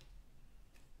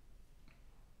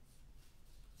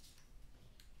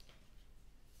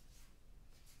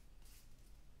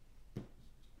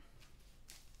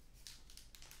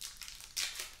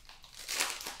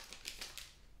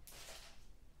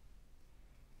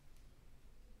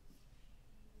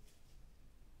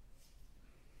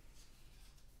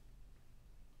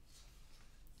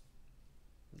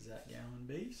 Zach Gallen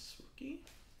base, rookie.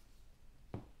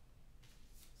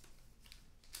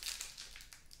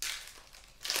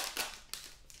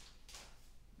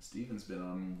 Steven's been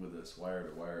on with us wire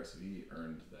to wire, so he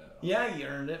earned that. Yeah, he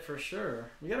earned it for sure.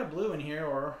 We got a blue in here,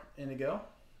 or indigo.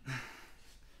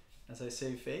 As I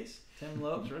save face. Tim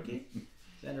Lopes, rookie.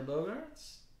 Xander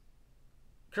Bogaerts.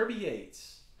 Kirby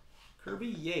Yates. Kirby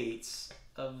Yates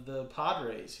of the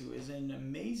Padres, who is an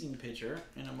amazing pitcher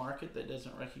in a market that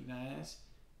doesn't recognize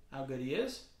how good he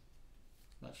is.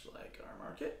 Much like our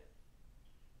market.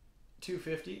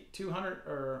 250, 200,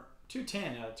 or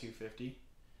 210 out of 250.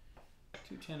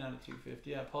 210 out of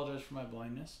 250. I apologize for my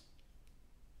blindness.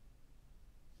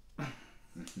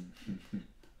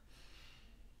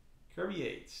 Kirby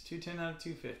Yates, 210 out of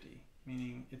 250,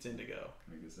 meaning it's indigo.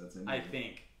 I guess that's indigo. I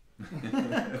think.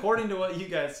 According to what you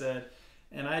guys said.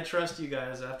 And I trust you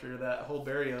guys after that whole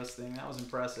Barrios thing. That was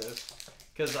impressive.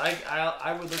 Because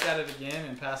I would look at it again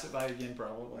and pass it by again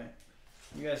probably.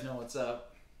 You guys know what's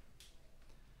up.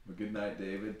 Well, good night,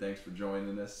 David. Thanks for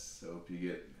joining us. Hope you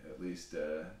get at least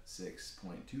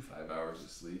 6.25 hours of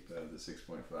sleep out of the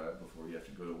 6.5 before you have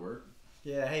to go to work.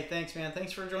 Yeah, hey, thanks, man.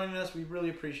 Thanks for joining us. We really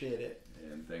appreciate it.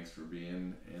 And thanks for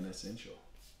being an essential.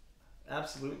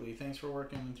 Absolutely. Thanks for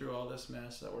working through all this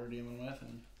mess that we're dealing with.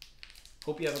 And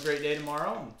hope you have a great day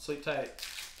tomorrow and sleep tight.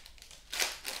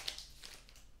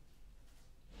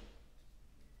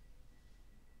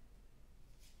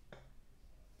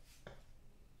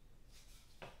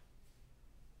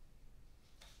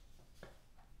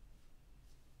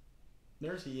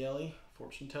 There's a Yelly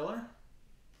fortune teller.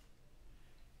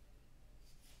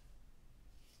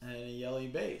 And a Yelly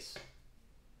base.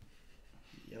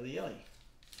 Yelly.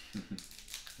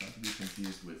 Not to be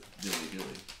confused with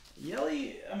Dilly.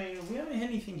 Yelly, I mean, we haven't hit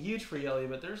anything huge for Yelly,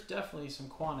 but there's definitely some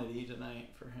quantity tonight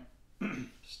for him.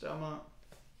 Stelma.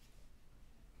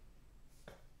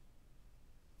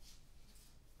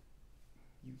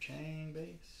 Yu Chang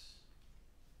base.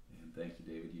 And thank you,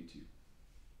 David. You too.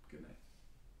 Good night.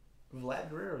 Vlad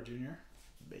Guerrero Jr.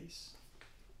 base.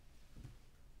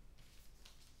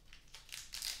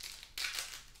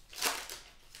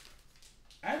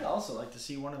 I'd also like to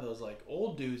see one of those like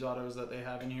old dudes autos that they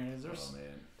have in here.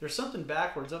 There's something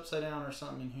backwards, upside down, or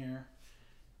something in here.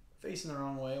 Facing the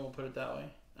wrong way, we'll put it that way.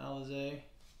 Alizé.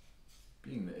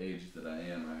 Being the age that I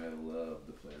am, I love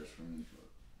the players from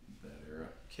that era.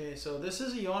 Okay, so this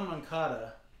is a Yoan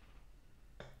Moncada.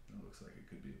 It looks like it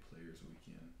could be a Players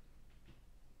Weekend.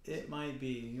 It might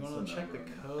be. You want to check the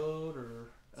code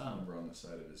or? It's a number on the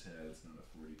side of his head. It's not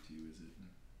a 42, is it?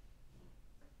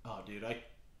 Oh, dude,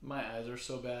 my eyes are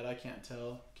so bad I can't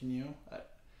tell. Can you?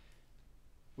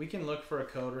 We can look for a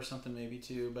code or something maybe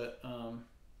too, but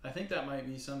I think that might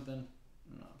be something.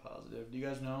 I'm not positive. Do you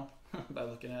guys know by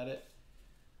looking at it?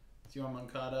 It's Yoan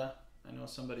Moncada. I know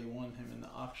somebody won him in the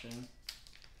auction.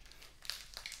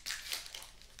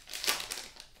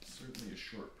 Certainly a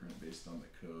short print based on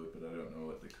the code, but I don't know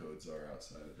what the codes are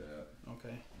outside of that.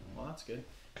 Okay, well that's good.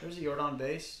 There's a Jordan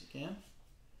base again.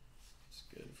 It's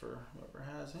good for whoever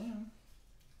has him.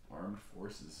 Armed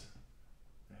Forces.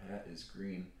 The hat is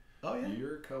green. Oh yeah.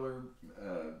 Your color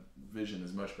vision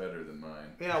is much better than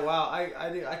mine. Yeah, wow.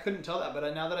 I couldn't tell that,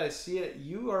 but now that I see it,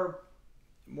 you are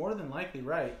more than likely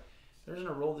right. There's an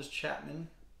Aroldis Chapman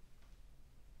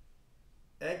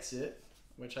exit,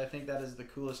 which I think that is the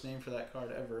coolest name for that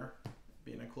card ever,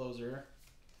 being a closer.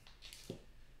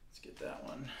 that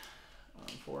one.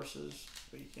 Forces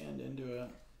Weekend into it.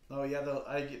 Oh yeah,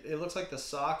 it looks like the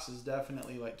socks is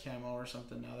definitely like camo or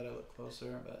something now that I look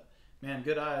closer. But man,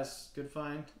 good eyes, good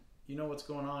find. You know what's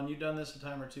going on. You've done this a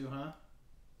time or two, huh?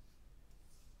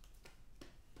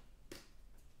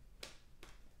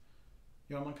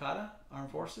 You on Mankata? Armed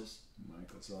Forces?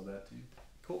 Michael saw that too.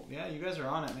 Cool. Yeah, you guys are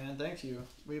on it, man. Thank you.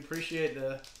 We appreciate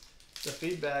the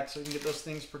feedback so we can get those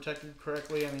things protected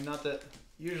correctly. I mean, not that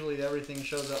usually everything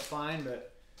shows up fine,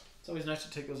 but it's always nice to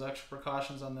take those extra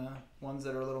precautions on the ones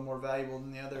that are a little more valuable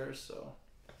than the others. So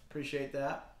appreciate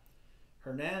that.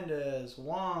 Hernandez,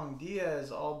 Wong,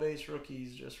 Diaz, all base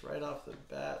rookies just right off the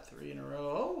bat, 3 in a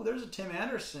row. Oh, there's a Tim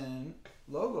Anderson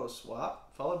logo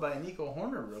swap, followed by a Nico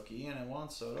Horner rookie and a Juan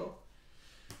Soto.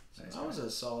 So nice, that was a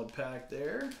solid pack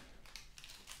there.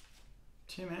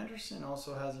 Tim Anderson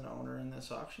also has an owner in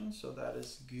this auction, so that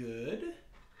is good.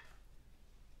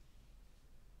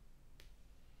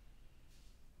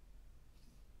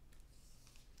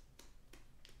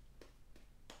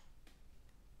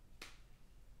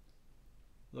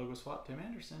 Logo swap, Tim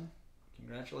Anderson.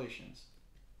 Congratulations.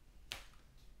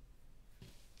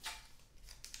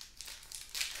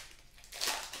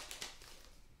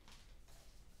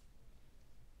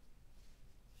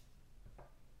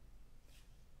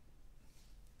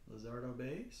 Lizardo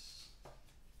base.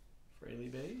 Fraley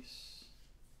base.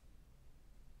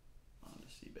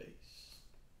 Mondesi base.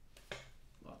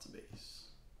 Lots of base.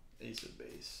 Ace of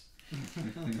base.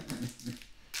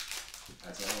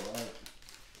 That's all right.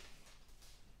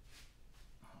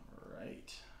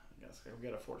 Alright. I guess we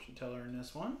got a fortune teller in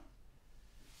this one.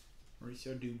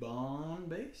 Mauricio Dubon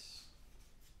base.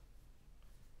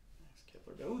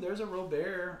 Kepler. Oh, there's a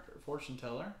Robert fortune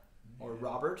teller. Or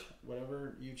Robert,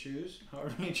 whatever you choose,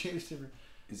 however you choose to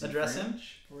address him.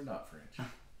 Or not French.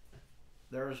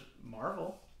 There's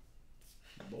Marvel.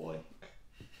 Boy.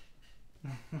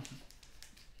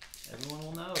 Everyone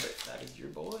will know that is your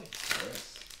boy.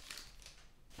 Yes.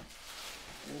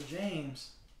 Old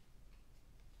James.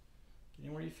 Get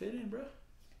in where you fit in, bro.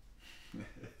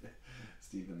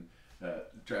 Stephen,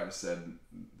 Travis said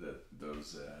that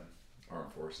those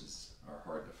armed forces are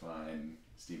hard to find.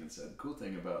 Stephen said, the cool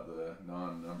thing about the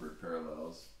non-numbered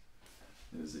parallels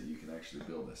is that you can actually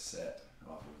build a set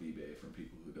off of eBay from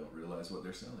people who don't realize what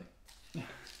they're selling.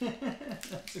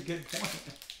 That's a good point.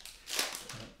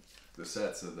 The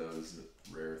sets of those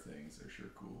rare things are sure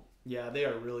cool. Yeah, they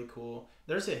are really cool.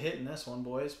 There's a hit in this one,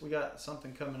 boys. We got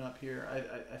something coming up here,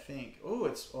 I think.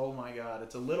 Oh my god,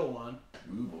 it's a little one.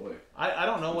 Ooh boy. I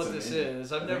don't know what this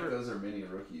is. I think those are mini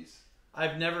rookies.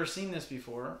 I've never seen this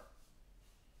before.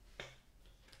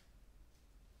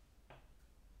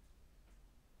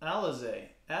 Alizé.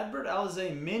 Adbert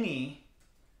Alizé mini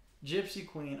Gypsy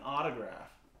Queen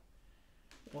autograph.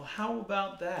 Well, how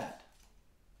about that?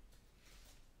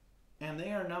 And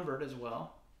they are numbered as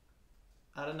well.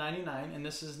 Out of 99. And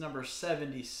this is number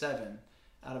 77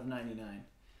 out of 99.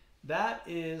 That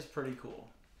is pretty cool.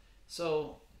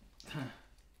 So,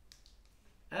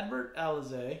 Adbert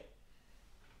Alizé.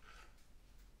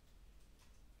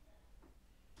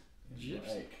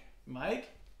 Gypsy. Mike?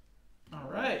 All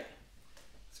right.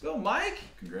 Let's go, Mike.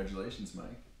 Congratulations, Mike.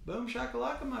 Boom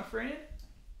shakalaka, my friend.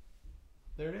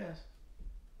 There it is.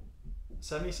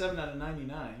 77 out of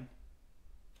 99.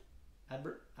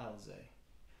 Adbert Alizé.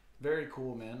 Very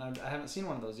cool, man. I haven't seen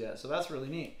one of those yet, so that's really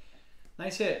neat.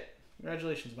 Nice hit.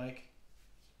 Congratulations, Mike.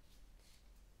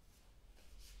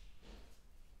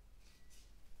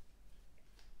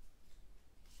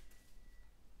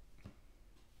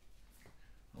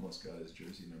 Almost got his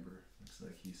jersey number. Looks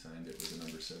like he signed it with a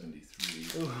number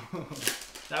 73. Ooh,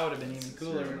 that would have been even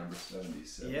cooler. Number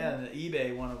 77. Yeah, the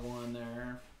eBay 1-of-1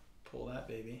 there. Pull that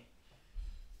baby.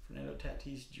 Fernando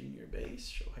Tatis Jr. base.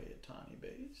 Shohei Ohtani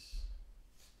base.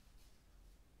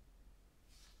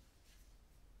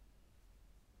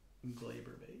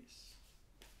 Glaber base.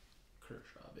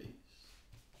 Kershaw base.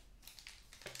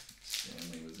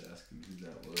 Stanley was asking who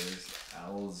that was.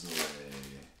 Alzolay.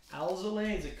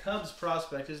 Alzolay is a Cubs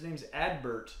prospect. His name's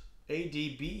Adbert.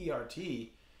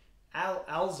 A-D-B-E-R-T.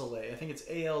 Alzolay. I think it's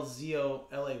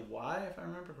A-L-Z-O-L-A-Y, if I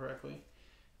remember correctly.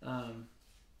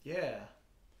 Yeah.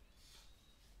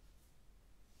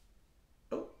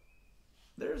 Oh,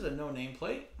 there's a no-name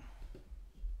plate.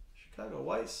 Chicago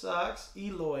White Sox.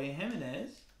 Eloy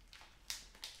Jimenez.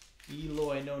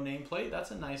 Eloy no-name plate.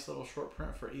 That's a nice little short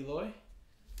print for Eloy.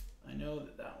 I know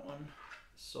that one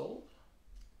sold.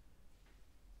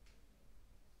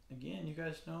 Again, you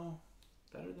guys know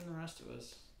better than the rest of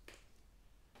us.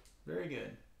 Very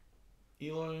good.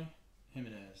 Eloy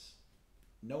Jimenez.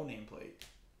 No nameplate.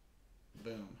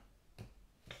 Boom.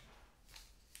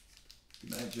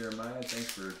 Nice. right, Jeremiah,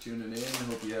 thanks for tuning in.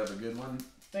 Hope you have a good one.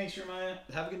 Thanks, Jeremiah.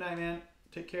 Have a good night, man.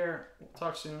 Take care. We'll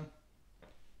talk soon.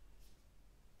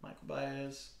 Michael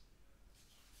Baez.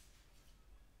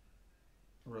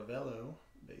 Ravello,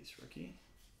 base rookie.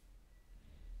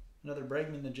 Another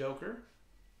Bregman the Joker.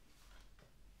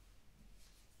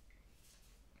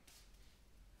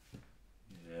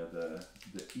 Yeah, the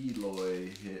Eloy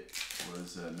hit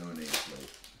was no nameplate.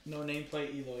 No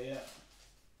nameplate Eloy, yeah.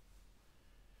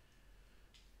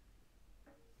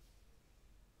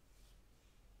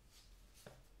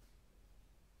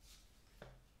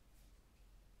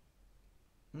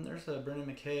 And there's a Brennan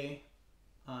McKay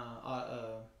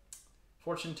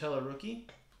fortune teller rookie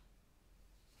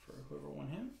for whoever won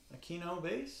him. Aquino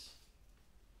base.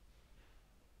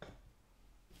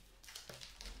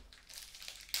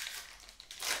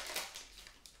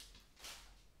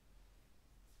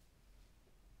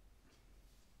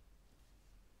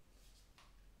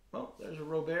 Well, there's a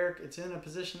Robert. It's in a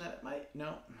position that it might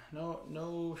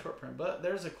no short print, but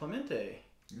there's a Clemente.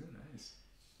 Ooh, nice.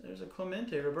 There's a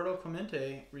Clemente, Roberto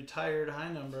Clemente, retired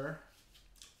high number.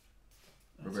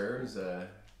 Roberto's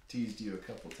teased you a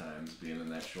couple times being in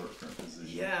that short print position.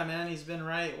 Yeah, man, he's been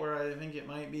right where I think it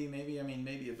might be. Maybe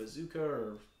a bazooka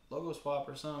or logo swap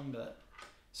or something, but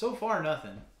so far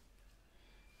nothing.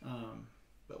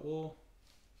 But we'll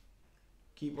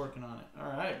keep working on it.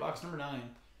 All right, box number 9.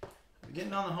 We're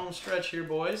getting on the home stretch here,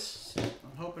 boys.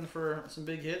 I'm hoping for some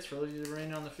big hits for those of you that are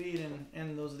in on the feed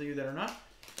and those of you that are not.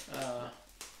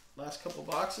 Last couple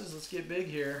boxes, let's get big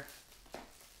here.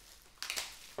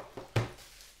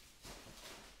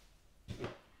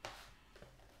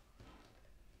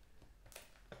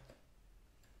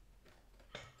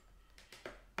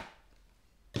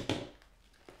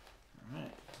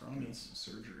 Alright, Need some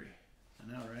surgery.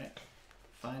 I know, right?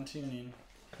 Fine tuning.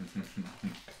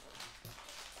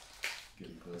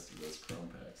 Getting close to those chrome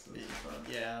packs. Those are fun.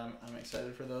 Yeah, I'm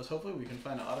excited for those. Hopefully we can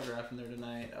find an autograph in there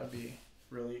tonight. That would be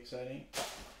really exciting.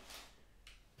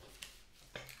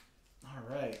 All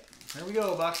right, here we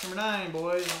go. Box number 9,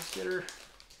 boys. Let's get her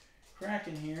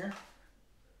cracking here.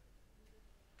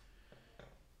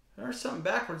 There's something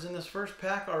backwards in this first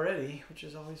pack already, which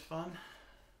is always fun.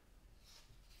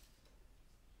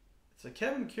 It's a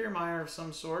Kevin Kiermaier of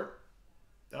some sort.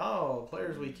 Oh,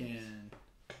 Players Weekend.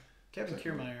 Kevin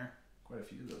Kiermaier. Quite a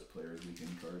few of those Players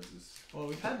Weekend cards. Well,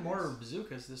 we've had more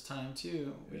bazookas this time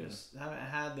too. We just haven't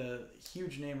had the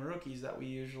huge name rookies that we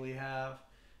usually have,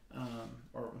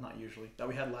 or not usually, that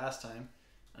we had last time.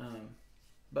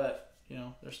 But you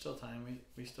know, there's still time.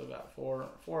 We still got four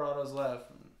autos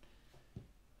left, and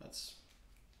that's,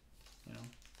 you know,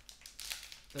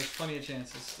 there's plenty of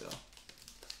chances still.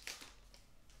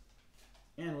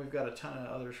 And we've got a ton of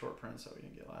other short prints that we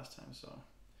didn't get last time, so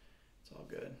it's all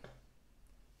good.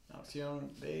 Alcione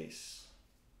base.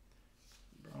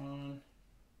 Braun.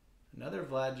 Another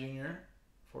Vlad Jr.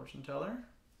 fortune teller.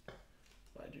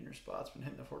 Vlad Jr. spot's been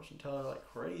hitting the fortune teller like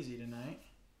crazy tonight.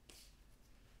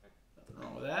 Nothing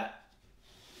wrong with that.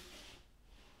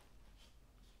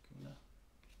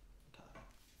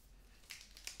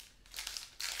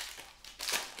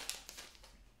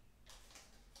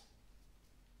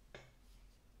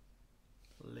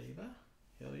 Leva,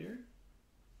 Hilliard.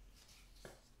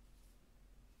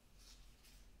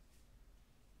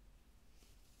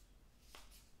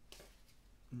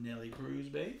 Nelly Cruz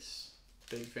base.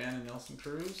 Big fan of Nelson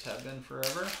Cruz. Have been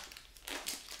forever.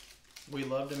 We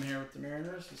loved him here with the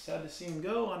Mariners. It's sad to see him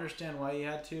go. Understand why he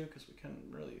had to, because we couldn't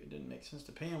really, it didn't make sense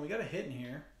to pay him. We got a hit in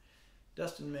here.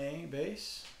 Dustin May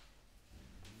base.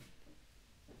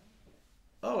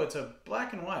 Oh, it's a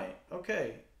black and white.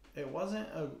 Okay. It wasn't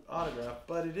an autograph,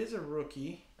 but it is a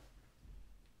rookie.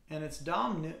 And it's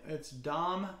Dom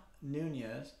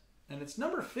Nunez. And it's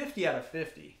number 50 out of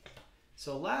 50.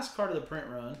 So last card of the print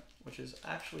run, which is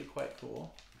actually quite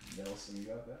cool. Nelson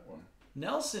got that one.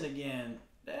 Nelson again.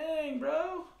 Dang,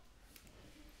 bro.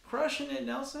 Crushing it,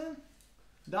 Nelson.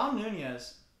 Dom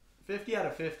Nunez, 50 out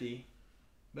of 50.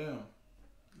 Boom.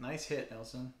 Nice hit,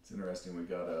 Nelson. It's interesting. We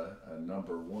got a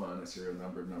number 1, a serial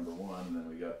numbered number 1, and then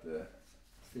we got the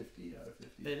 50 out of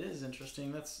 50. It is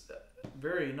interesting. That's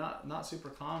very not super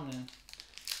common.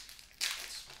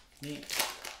 It's neat.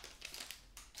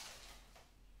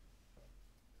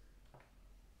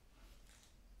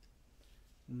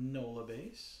 Nola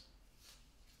base.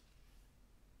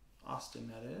 Austin,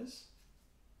 that is.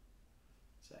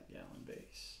 Zach Gallen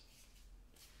base.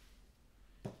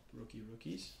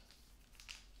 Rookies.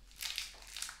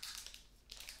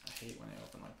 I hate when they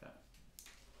open like that.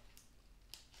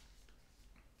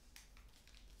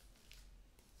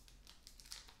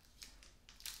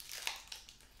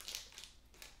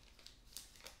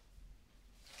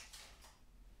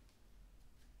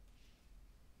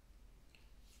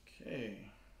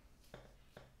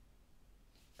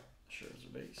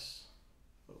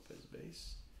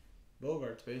 base,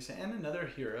 Bogarts base, and another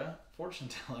Hira fortune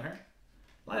teller,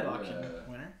 live auction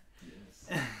winner.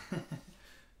 Yes.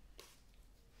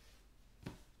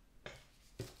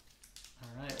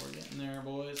 All right, we're getting there,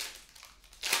 boys.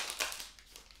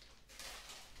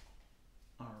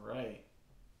 All right,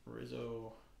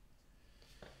 Rizzo,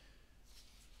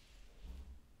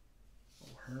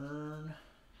 O'Hearn,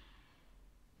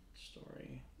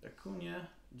 Story, Acuna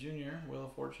Jr., Wheel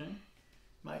of Fortune,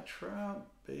 Mike Trout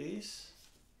base.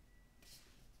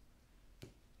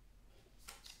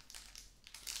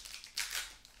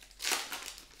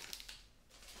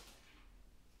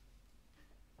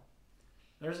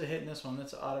 There's a hit in this one.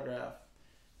 That's an autograph.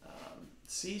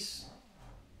 Cease,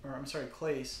 or I'm sorry,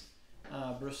 Clace,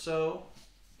 Brousseau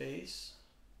base.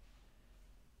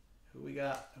 Who we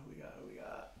got?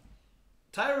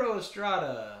 Tyro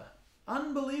Estrada.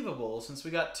 Unbelievable, since we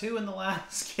got 2 in the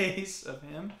last case of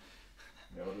him.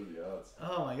 Yeah, what are the odds?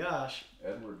 Oh my gosh.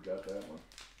 Edward got that one.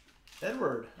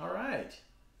 Edward, all right.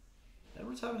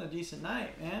 Edward's having a decent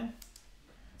night, man.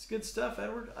 It's good stuff,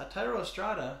 Edward. Tyro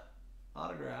Estrada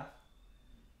autograph.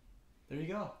 There you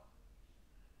go.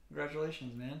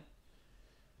 Congratulations, man.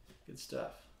 Good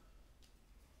stuff.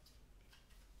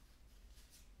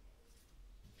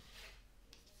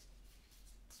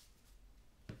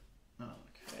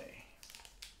 Okay.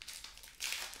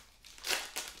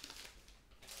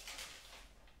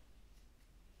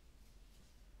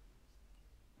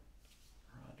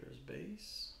 Rogers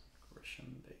base.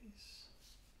 Grisham base.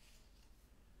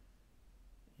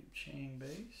 Chang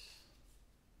base.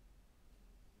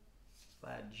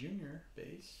 Vlad Jr.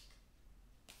 base.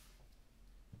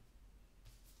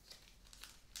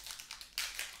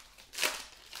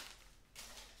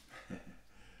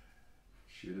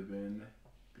 Should have been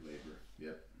Glaber.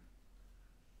 Yep.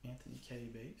 Anthony K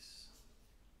base.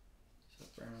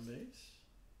 Seth Brown base.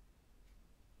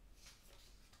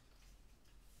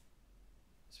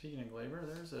 Speaking of Glaber,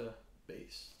 there's a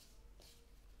base.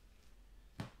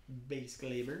 Base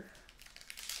Glaber.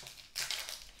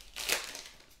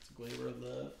 It's Glaber of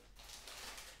love.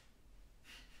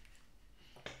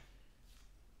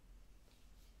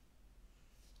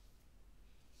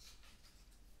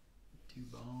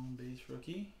 Dubon base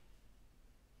rookie.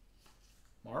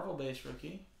 Marvel base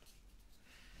rookie.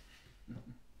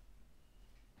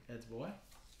 Ed's boy.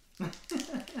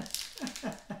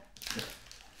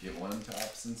 Get one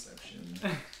Topps Inception.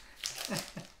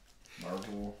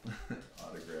 Marvel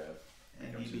autograph.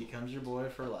 And he becomes your boy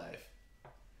for life.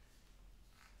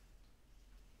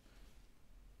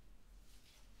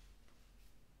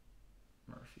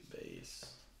 Murphy base.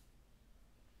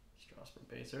 Strasburg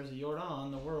base. There's a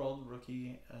Jordan, the world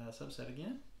rookie subset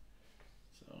again.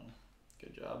 So,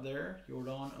 good job there,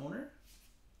 Jordan owner.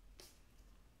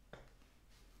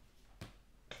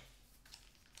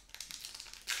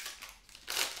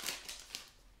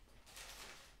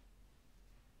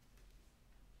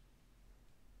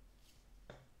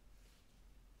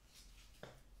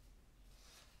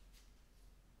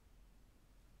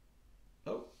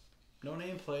 Oh, no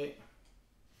nameplate.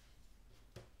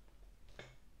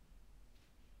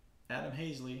 Adam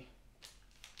Hazley.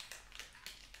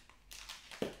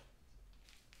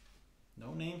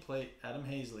 No nameplate, Adam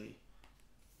Hazley.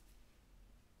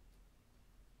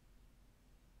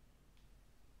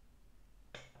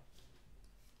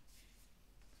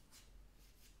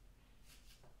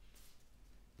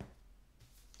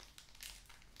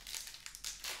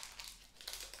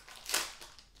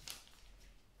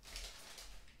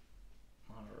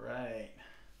 All right.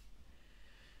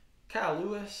 Kyle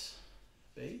Lewis,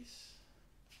 base.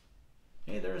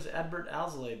 Hey, there's Adbert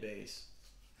Alzolay base.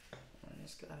 I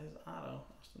just got his auto.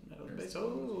 Austin Meadows base.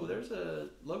 Oh, there's a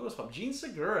logo swap. Gene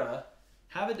Segura.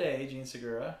 Have a day, Gene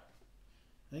Segura.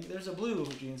 I think there's a blue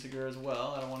Gene Segura as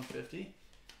well at a 150.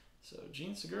 So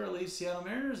Gene Segura leaves Seattle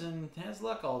Mariners and has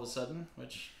luck all of a sudden,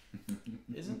 which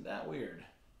isn't that weird.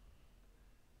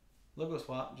 Logo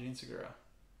swap, Gene Segura.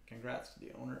 Congrats to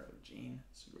the owner of Gene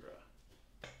Segura.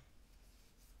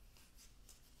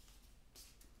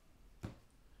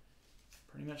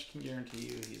 Pretty much can guarantee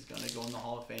you he's going to go in the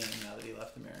Hall of Fame now that he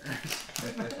left the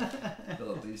Mariners.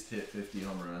 He'll at least hit 50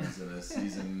 home runs in a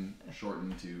season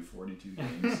shortened to 42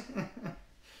 games.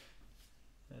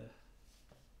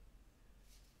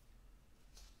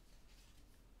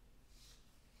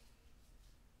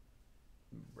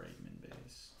 Bregman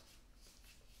base.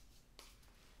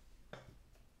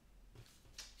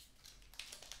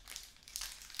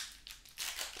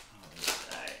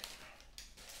 Alright.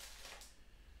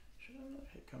 Should have another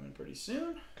hit coming pretty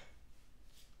soon.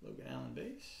 Logan Allen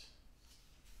base.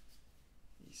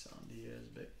 Isan Diaz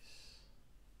base.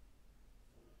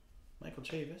 Michael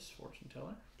Chavis, fortune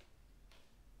teller.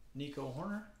 Nico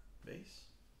Horner, base.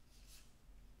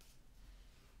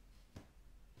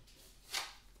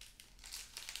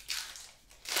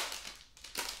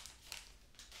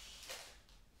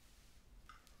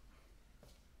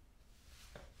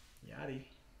 Yachty,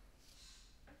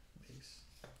 base.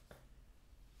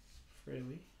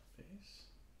 Fraley, base.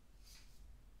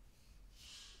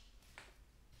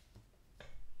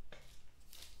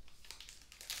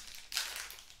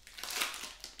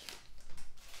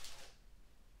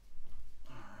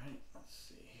 Alright, let's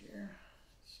see here.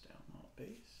 Stalmont base.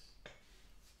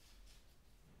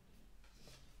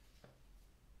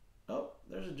 Oh,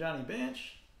 there's a Johnny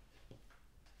Bench.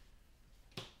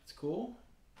 That's cool.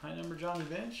 High number Johnny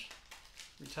Bench.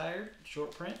 Retired,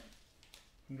 short print.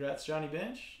 Congrats, Johnny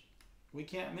Bench. We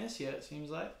can't miss yet, it seems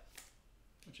like,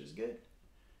 which is good.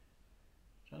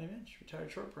 Johnny Bench,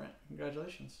 retired short print.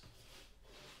 Congratulations.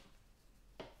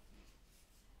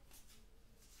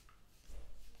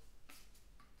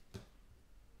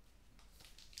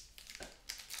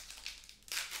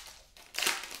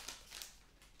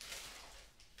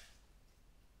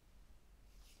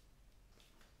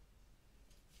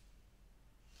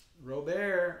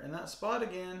 Robert in that spot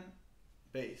again.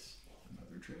 Base.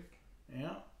 Another trick.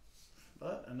 Yeah.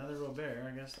 But another Robert.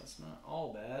 I guess that's not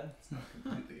all bad. It's not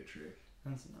completely a trick.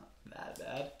 That's not that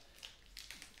bad.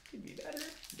 Could be better,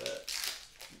 but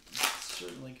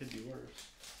certainly could be worse.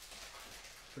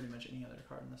 Pretty much any other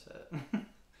card in the set.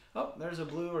 Oh, there's a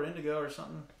blue or indigo or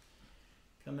something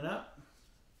coming up.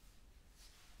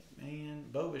 Man,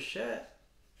 Bo Bichette.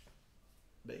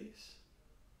 Base.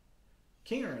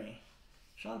 Kingery.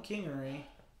 Sean Kingery.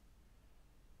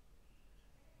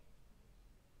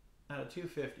 Out of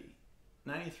 250.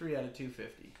 93 out of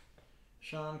 250.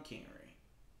 Sean Kingery.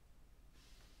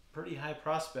 Pretty high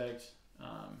prospect.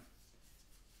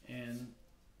 And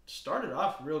started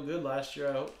off real good last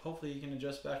year. Hopefully he can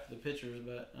adjust back to the pitchers,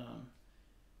 but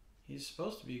he's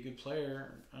supposed to be a good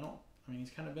player. I mean,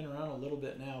 he's kind of been around a little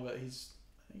bit now, but I think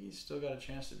he's still got a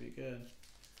chance to be good.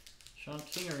 Sean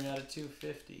Kingery out of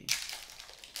 250.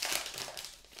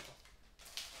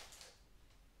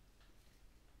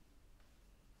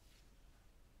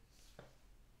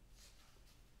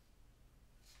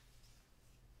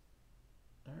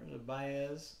 There's a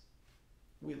Baez,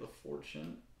 Wheel of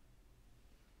Fortune.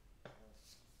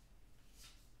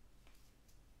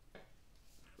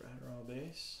 Gratterall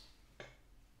base.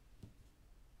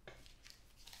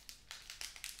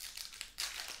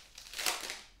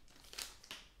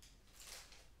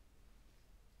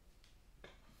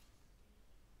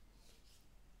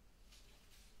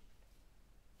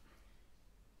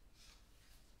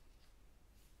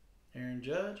 Aaron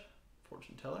Judge,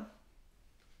 fortune teller.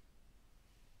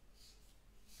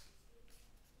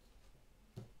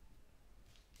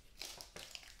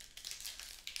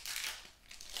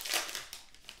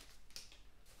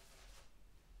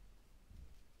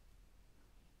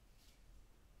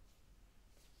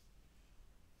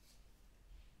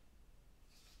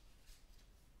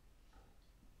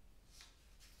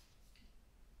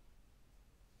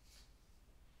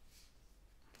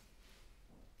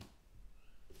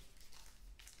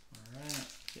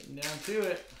 Getting down to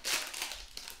it.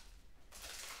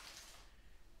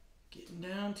 Getting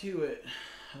down to it.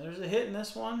 There's a hit in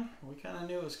this one. We kind of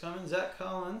knew it was coming. Zach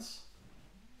Collins.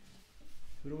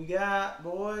 Who do we got,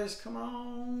 boys? Come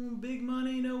on. Big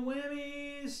money, no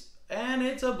whammies. And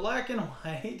it's a black and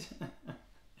white.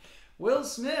 Will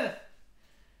Smith.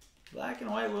 Black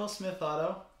and white Will Smith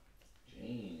auto.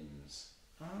 James.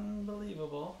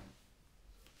 Unbelievable.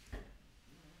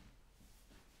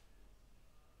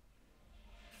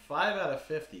 5 out of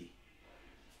 50.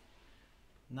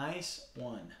 Nice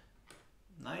one.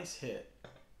 Nice hit.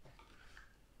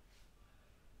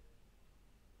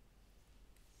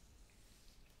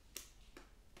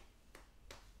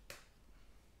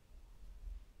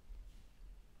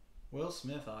 Will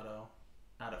Smith auto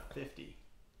out of 50.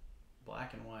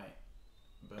 Black and white.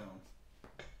 Boom.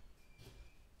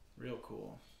 Real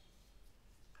cool.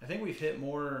 I think we've hit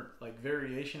more like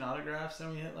variation autographs than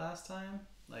we hit last time.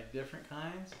 Like different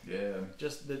kinds. Yeah.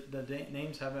 Just the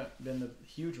names haven't been the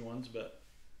huge ones, but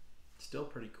still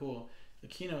pretty cool. The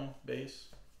Kino base.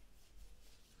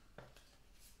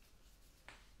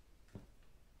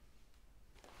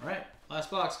 All right, last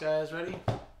box, guys. Ready?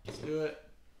 Let's do it.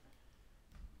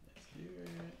 Let's do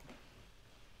it.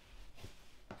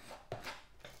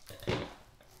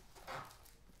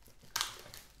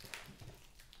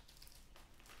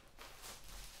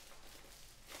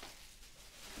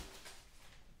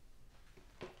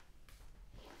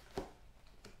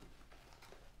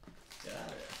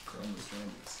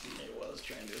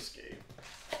 trying to escape.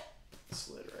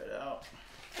 Slid right out.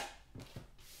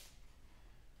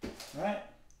 All right,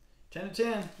 10 to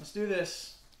 10. Let's do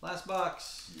this. Last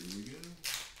box. Here we go.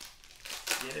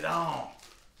 Get it on.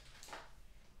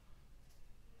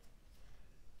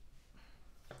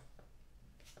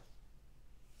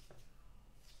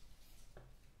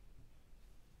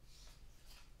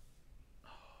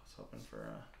 Hoping for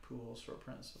a pool short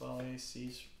print Savali,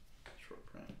 C short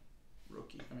print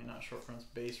rookie. I mean, not short prints,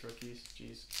 base rookies.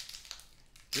 Jeez.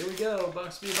 Here we go.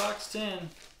 Box B, box 10.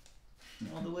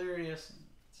 All delirious and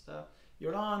stuff.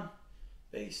 Jordan,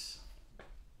 base.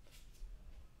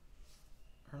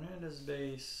 Hernandez,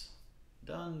 base.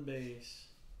 Dunn, base.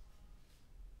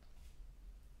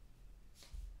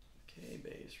 K,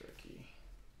 base rookie.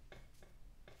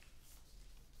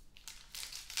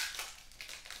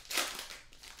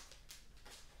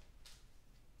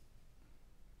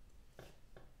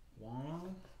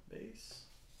 Wong, base.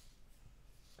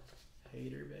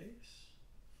 Hader, base.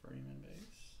 Freeman,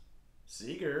 base.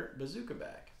 Seager, bazooka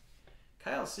back.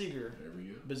 Kyle Seager, There we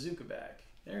go. bazooka back.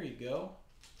 There you go.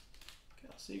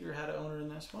 Kyle Seager had an owner in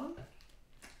this one.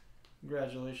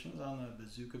 Congratulations on the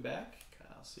bazooka back,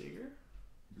 Kyle Seager.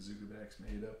 Bazooka backs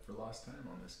made up for lost time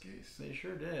on this case. They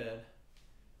sure did.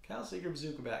 Kyle Seager,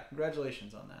 bazooka back.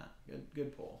 Congratulations on that.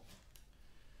 Good pull.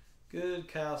 Good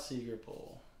Kyle Seager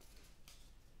pull.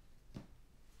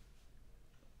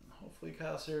 Hopefully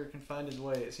Kyle Seager can find his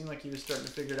way. It seemed like he was starting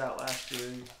to figure it out last year.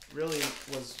 He really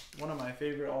was one of my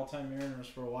favorite all-time Mariners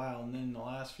for a while, and then in the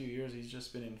last few years he's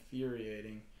just been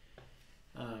infuriating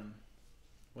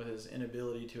with his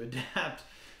inability to adapt.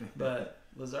 But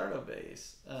Luzardo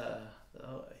base,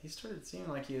 he started seeming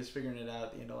like he was figuring it out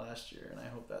at the end of last year, and I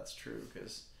hope that's true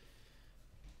because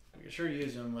we could sure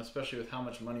use him, especially with how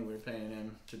much money we're paying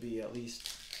him to be at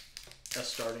least a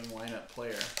starting lineup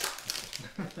player.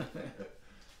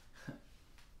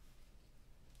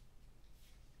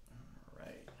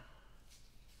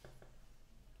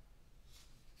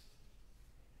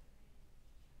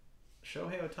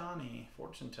 Shohei Ohtani,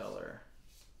 fortune teller.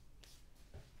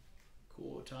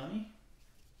 Cool Ohtani.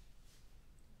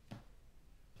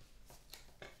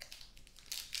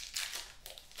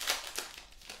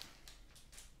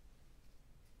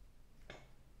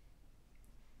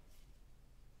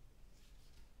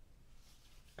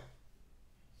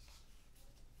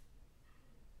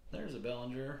 There's a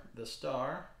Bellinger, the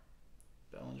star.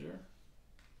 Bellinger,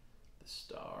 the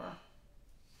star.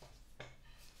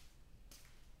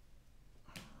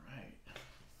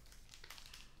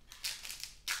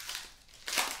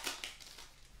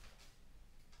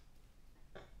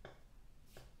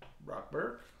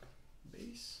 Burke,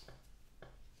 base.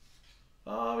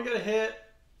 Oh, we got a hit.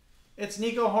 It's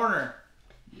Nico Horner.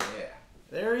 Yeah.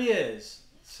 There he is.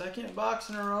 Second box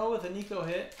in a row with a Nico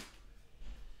hit.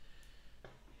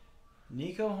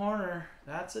 Nico Horner.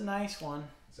 That's a nice one.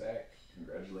 Zach,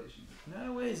 congratulations.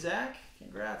 No way, Zach.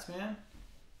 Congrats, man.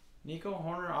 Nico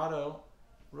Horner auto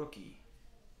rookie.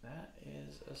 That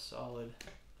is a solid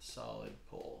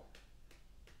pull.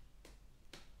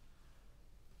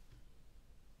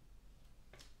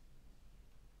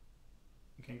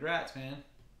 Congrats, man.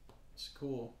 It's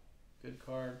cool. Good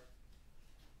card.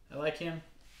 I like him.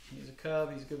 He's a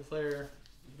Cub. He's a good player.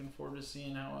 Looking forward to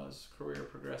seeing how his career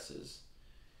progresses.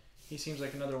 He seems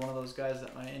like another one of those guys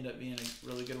that might end up being a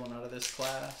really good one out of this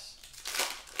class.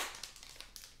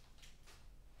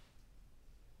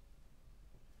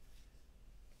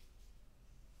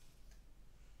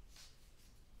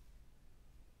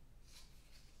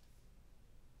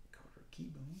 Carter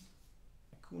Keyboom.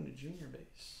 Acuna Jr.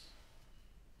 base.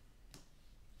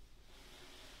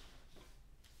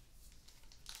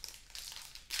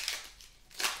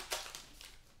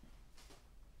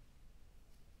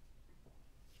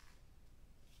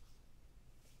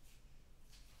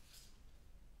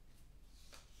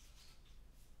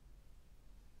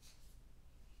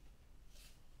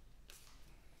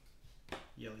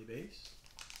 Yelly base.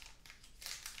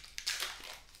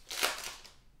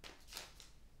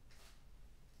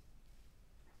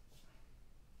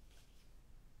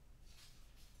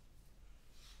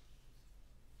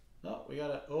 Oh, we got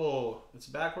a, oh, it's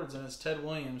backwards and it's Ted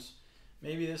Williams.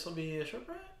 Maybe this will be a short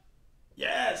print?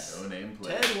 Yes! No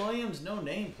nameplate. Ted Williams, no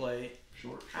nameplate.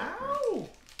 Short Ow! print.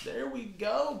 There we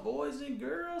go, boys and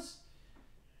girls.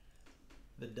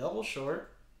 The double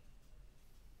short.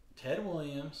 Ted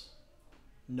Williams,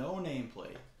 no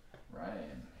nameplate.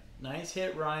 Ryan. Nice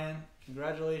hit, Ryan.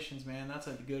 Congratulations, man. That's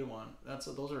a good one.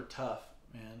 Those are tough,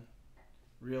 man.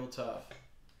 Real tough.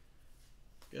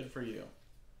 Good for you.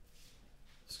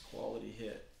 It's a quality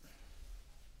hit.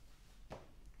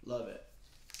 Love it.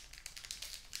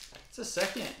 It's a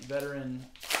second veteran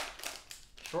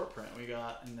short print we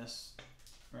got in this,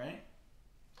 right?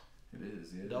 It is,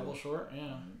 yeah. Double short,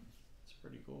 yeah. It's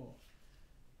pretty cool.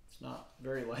 It's not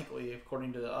very likely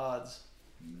according to the odds.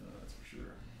 No, that's for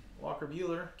sure. Walker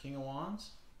Buehler, King of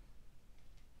Wands.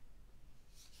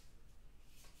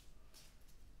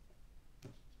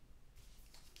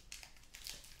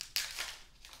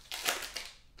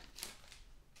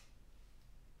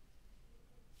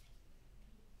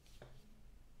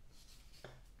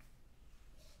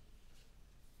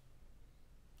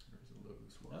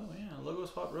 Oh yeah, logo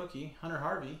spot rookie, Hunter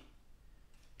Harvey.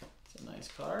 It's a nice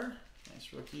card.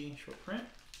 Nice rookie short print.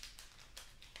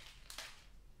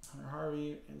 Hunter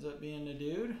Harvey ends up being the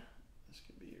dude. This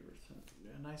could be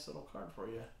a nice little card for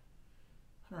you.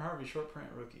 Hunter Harvey short print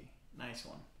rookie. Nice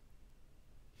one.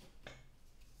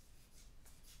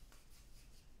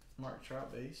 Mark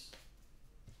Trout base.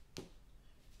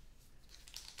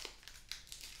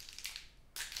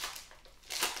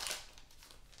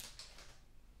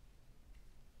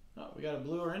 Oh, we got a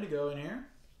blue or indigo in here.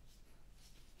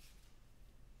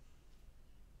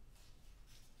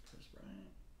 Chris Bryant.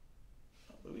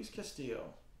 Oh, Luis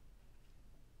Castillo.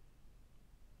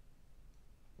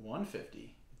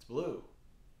 150. It's blue,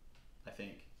 I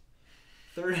think.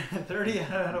 30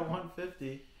 out of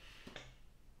 150.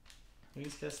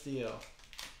 Luis Castillo.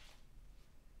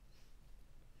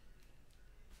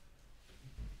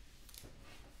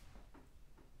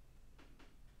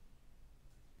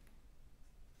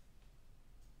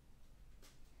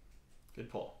 Good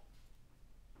pull.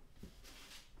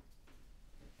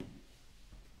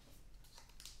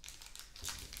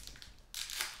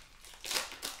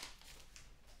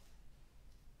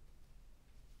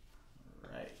 All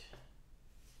right.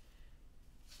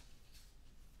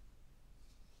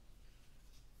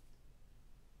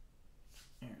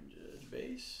 Aaron Judge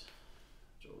base.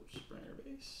 George Springer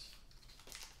base.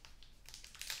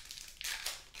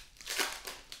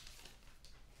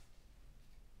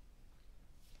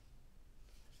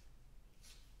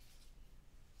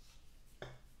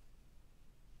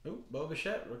 Oh, Bo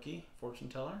Bichette, rookie, fortune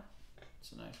teller.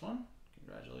 It's a nice one.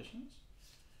 Congratulations.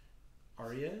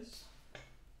 Arias.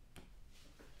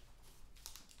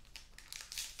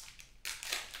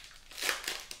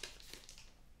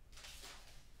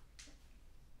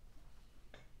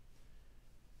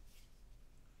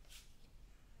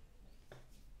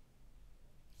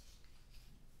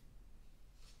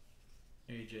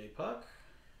 AJ Puck,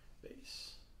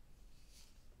 base.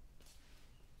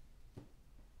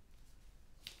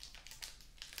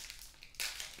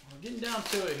 We're getting down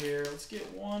to it here. Let's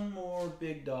get one more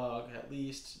big dog at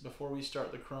least before we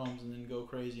start the chromes and then go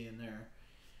crazy in there.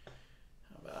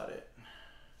 How about it?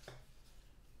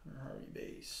 Hunter Harvey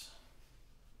base.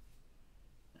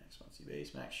 Max Muncy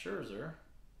base. Max Scherzer.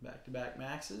 Back-to-back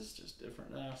Maxes, just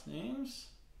different last names.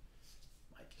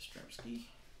 Mike Yastrzemski.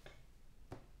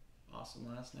 Awesome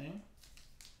last name.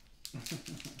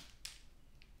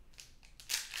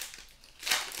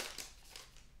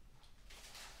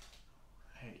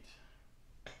 Right.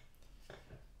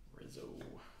 Rizzo.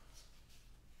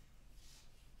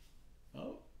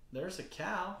 Oh, there's a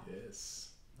cow. Yes.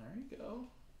 There you go.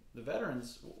 The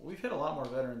veterans, we've hit a lot more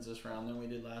veterans this round than we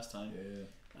did last time. Yeah.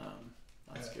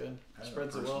 That's good. I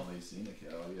Spreads haven't it well. personally seen a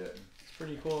cow yet. It's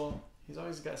pretty cool. He's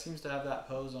always seems to have that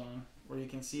pose on where you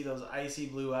can see those icy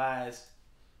blue eyes.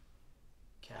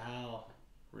 Cal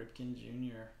Ripken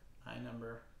Jr. High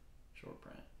number short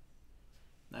print.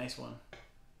 Nice one.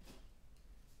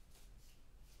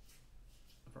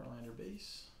 Verlander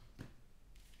base.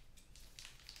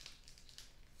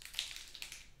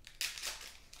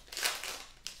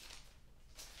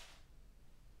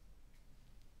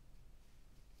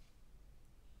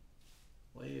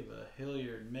 Leyva,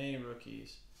 Hilliard, May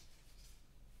rookies.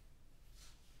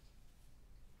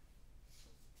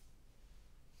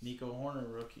 Nico Horner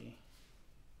rookie.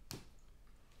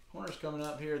 Horner's coming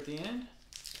up here at the end.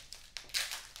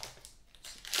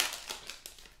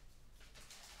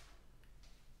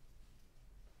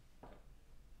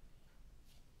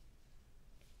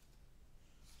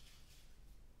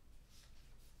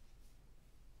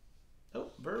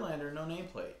 Oh, Verlander, no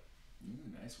nameplate.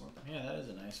 Nice one. Yeah, that is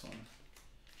a nice one.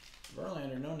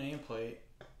 Verlander, no nameplate.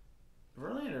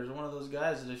 Verlander is one of those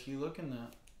guys that if you look in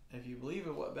if you believe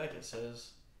in what Beckett says,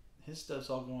 his stuff's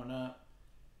all going up,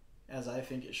 as I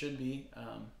think it should be.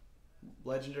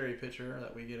 Legendary pitcher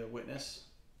that we get to witness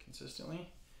consistently.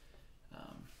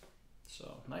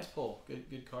 So nice pull,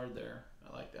 good card there.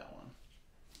 I like that one.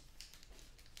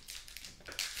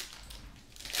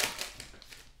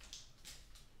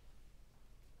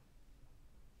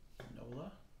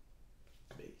 Nola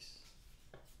base.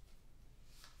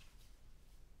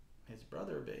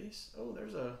 base. Oh,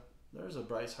 there's a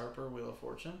Bryce Harper Wheel of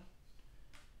Fortune.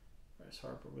 Bryce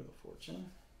Harper Wheel of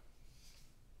Fortune.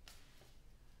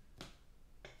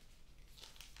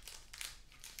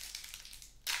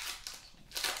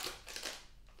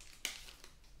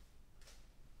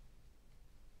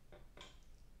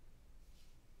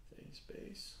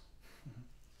 Base.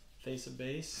 Face of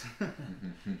base.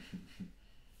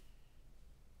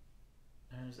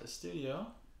 There's a studio.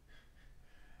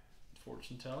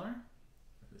 Fortune teller.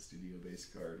 The studio base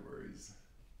card where he's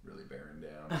really bearing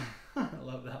down. I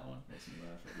love that one. Makes me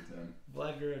laugh every time.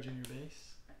 Vlad Guerrero Jr.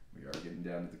 base. We are getting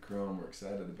down to the chrome. We're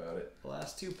excited about it. The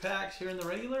last 2 packs here in the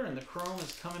regular, and the chrome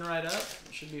is coming right up.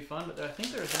 It should be fun, but I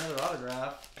think there's another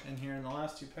autograph in here in the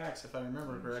last 2 packs, if I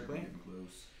remember correctly. Getting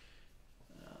close.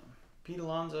 Pete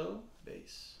Alonso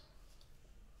base.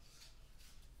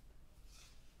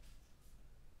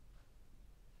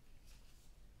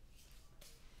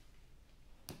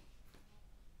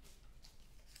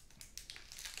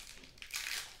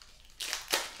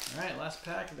 All right, last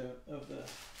pack of the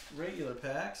regular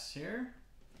packs here,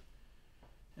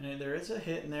 and there is a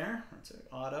hit in there. It's an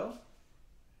auto.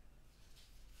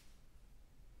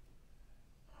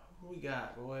 Who we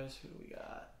got, boys? Who do we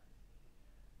got?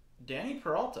 Danny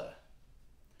Peralta.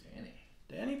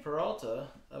 Danny Peralta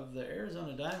of the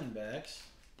Arizona Diamondbacks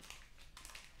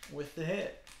with the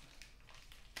hit.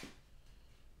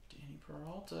 Danny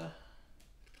Peralta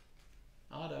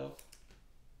auto.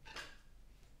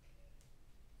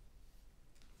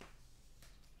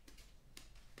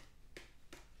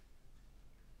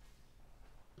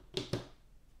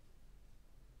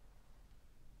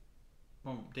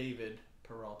 Oh, David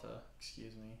Peralta,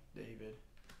 excuse me, David.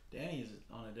 Danny is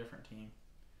on a different team.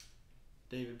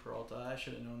 David Peralta, I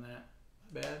should have known that.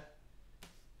 My bad.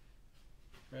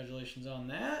 Congratulations on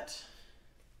that.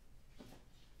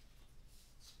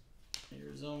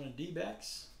 Arizona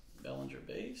D-backs, Bellinger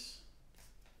base.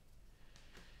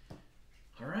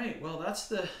 All right, well that's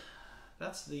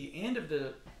the end of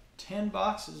the 10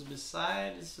 boxes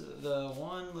besides the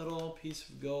one little piece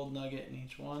of gold nugget in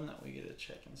each one that we get to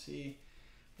check and see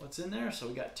what's in there. So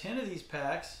we got 10 of these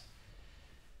packs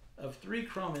of 3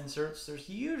 chrome inserts. There's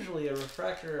usually a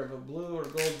refractor of a blue or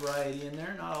gold variety in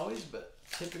there, not always, but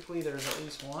typically there's at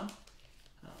least one.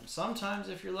 Sometimes,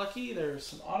 if you're lucky, there's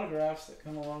some autographs that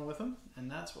come along with them,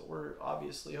 and that's what we're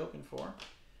obviously hoping for.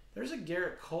 There's a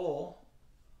Garrett Cole,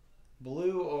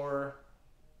 blue, or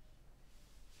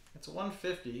it's a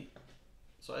 150,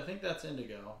 so I think that's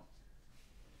indigo.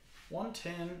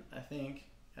 110, I think,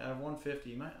 out of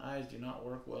 150. My eyes do not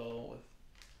work well with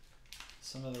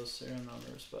some of those serial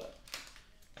numbers, but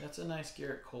that's a nice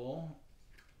Garrett Cole.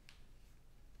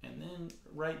 And then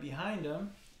right behind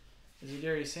him is a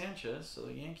Gary Sanchez, so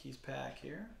the Yankees pack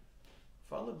here,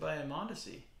 followed by a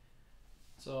Mondesi.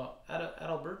 So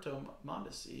Adalberto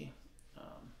Mondesi,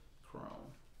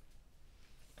 chrome.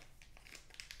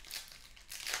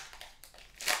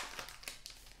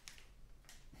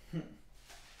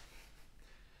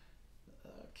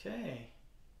 Okay,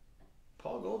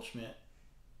 Paul Goldschmidt.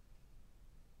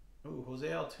 Ooh, Jose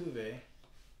Altuve.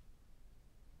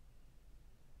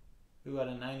 Who out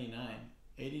of 99?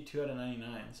 82 out of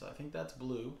 99. So I think that's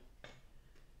blue,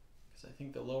 because I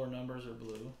think the lower numbers are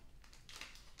blue.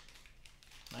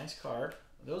 Nice card.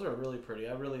 Those are really pretty.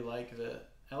 I really like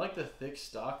I like the thick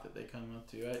stock that they come up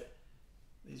to.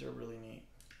 These are really neat.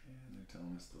 And they're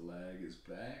telling us the lag is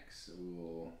back, so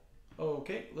we'll. Oh,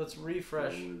 okay, let's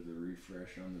refresh. Go with the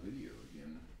refresh on the video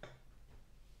again.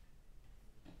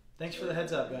 Thanks for the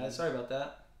heads up, guys. Sorry about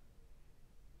that.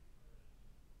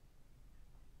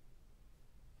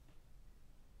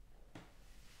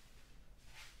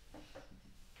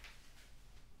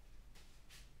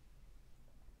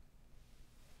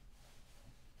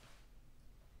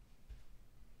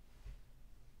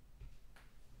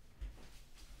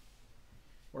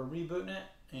 We're rebooting it,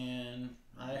 and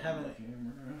I haven't.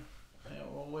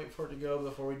 We'll wait for it to go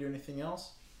before we do anything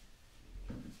else.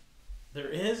 There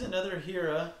is another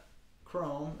Hira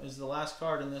Chrome, is the last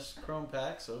card in this Chrome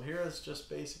pack. So Hira's just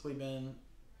basically been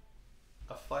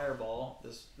a fireball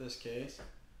this case.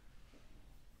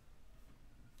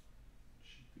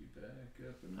 Should be back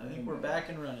up and I think we're back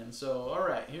and running. So all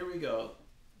right, here we go.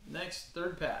 Next,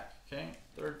 third pack. Okay,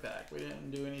 third pack. We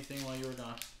didn't do anything while you were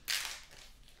gone.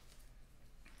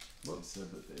 They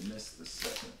said that they missed the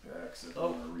second pack, so if Oh,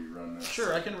 you want to rerun that.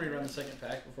 Sure, I can rerun the second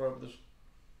pack before I open this.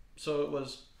 So it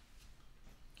was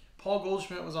Paul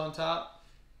Goldschmidt was on top,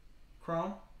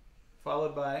 Chrome,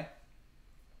 followed by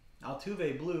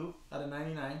Altuve Blue out of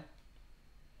 99,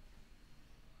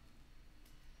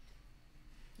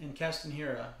 and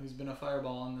Castanheira, who's been a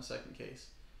fireball in the second case,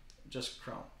 just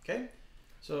Chrome. Okay,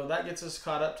 So that gets us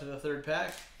caught up to the third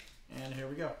pack. And here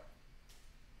we go.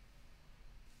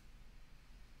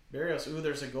 Barrios. Ooh,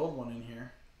 there's a gold one in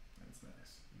here. That's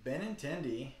nice.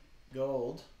 Benintendi.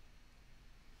 Gold.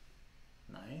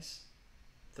 Nice.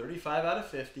 35 out of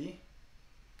 50.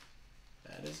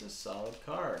 That is a solid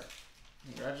card.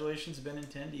 Congratulations,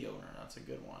 Benintendi owner. That's a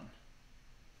good one.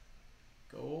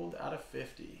 Gold out of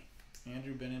 50.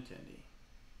 Andrew Benintendi.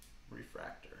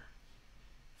 Refractor.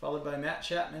 Followed by Matt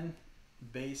Chapman.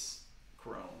 Base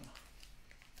Chrome.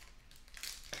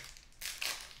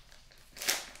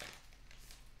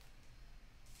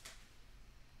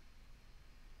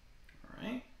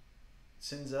 Alright.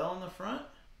 Sinzel in the front.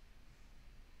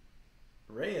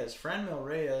 Reyes. Franmil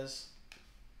Reyes.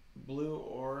 Blue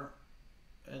or...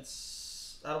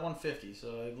 It's out of 150,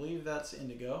 so I believe that's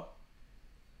indigo.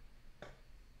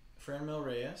 Franmil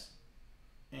Reyes.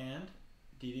 And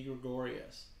Didi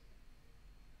Gregorius.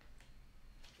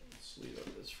 Let's leave up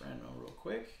this Franmil real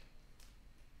quick.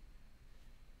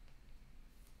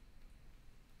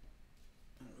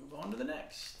 And move on to the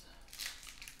next.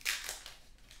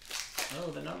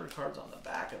 Oh, the number card's on the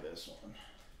back of this one.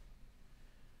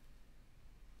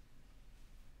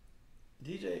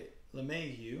 DJ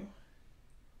LeMahieu,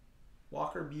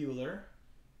 Walker Buehler,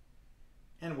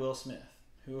 and Will Smith,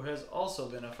 who has also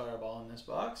been a fireball in this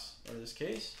box, or this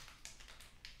case.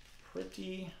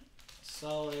 Pretty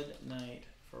solid night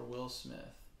for Will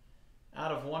Smith.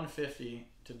 Out of 150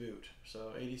 to boot,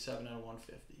 so 87 out of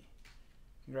 150.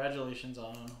 Congratulations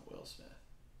on Will Smith.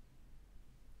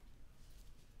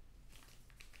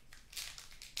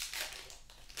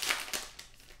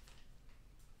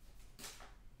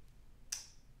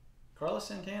 Carlos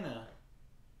Santana.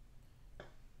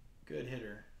 Good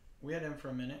hitter. We had him for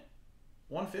a minute.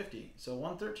 150. So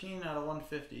 113 out of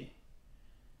 150.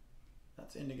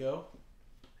 That's indigo,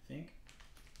 I think.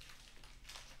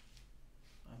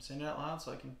 I'm saying it out loud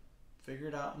so I can figure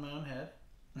it out in my own head.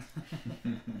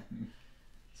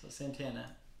 So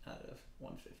Santana out of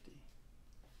 150.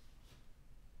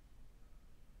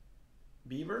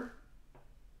 Bieber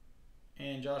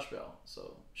and Josh Bell.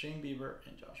 So Shane Bieber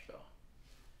and Josh Bell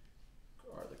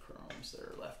are the chromes that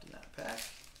are left in that pack.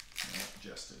 Not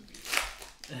Justin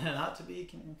Bieber. Not to be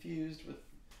confused with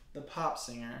the pop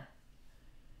singer.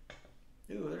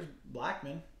 Ooh, there's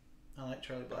Blackman. I like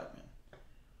Charlie Blackman.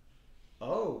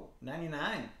 Oh,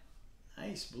 99.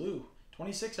 Nice, blue.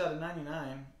 26 out of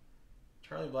 99.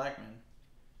 Charlie Blackman.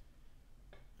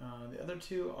 The other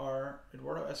two are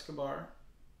Eduardo Escobar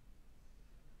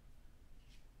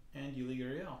and Yuli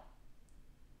Gurriel.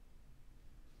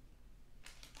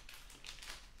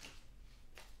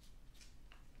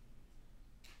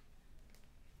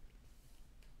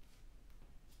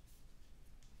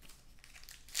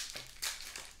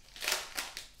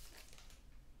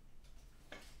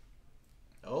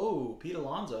 Oh, Pete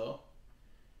Alonso.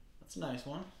 That's a nice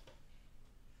one.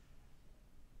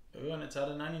 Oh, and it's out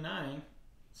of 99.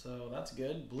 So that's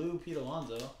good. Blue Pete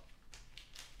Alonso.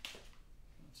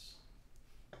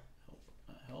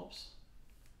 That helps.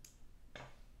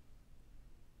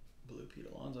 Blue Pete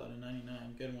Alonso out of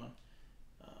 99. Good one.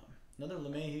 Another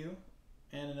LeMahieu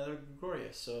and another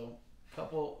Gregorius. So a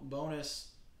couple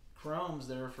bonus chromes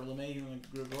there for LeMahieu and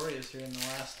Gregorius here in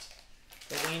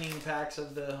the waning packs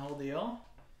of the whole deal.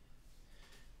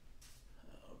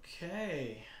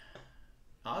 Okay.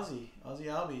 Ozzy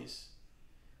Albies,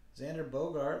 Xander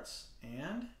Bogaerts,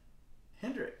 and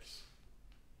Hendricks.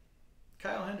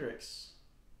 Kyle Hendricks.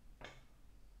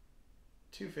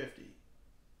 250.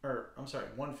 Or, I'm sorry,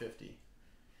 150.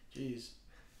 Jeez.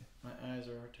 My eyes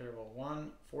are terrible.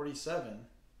 147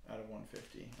 out of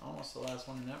 150. Almost the last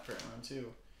one in that print run,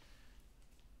 too.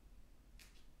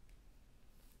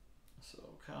 So,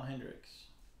 Kyle Hendricks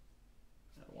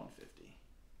out of 150.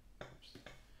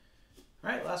 All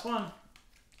right, last one.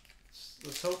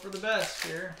 Let's hope for the best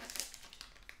here.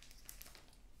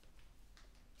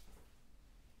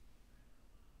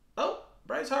 Oh,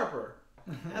 Bryce Harper.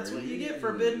 That's what you get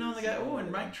for bidding on the guy. Oh,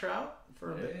 and Mike Trout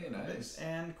for nice.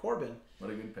 And Corbin.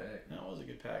 What a good pack. That was a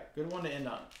good pack. Good one to end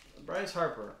on. Bryce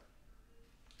Harper.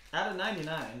 Out of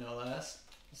 99, no less.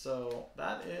 So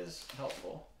that is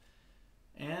helpful.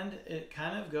 And it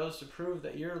kind of goes to prove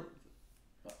that your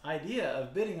idea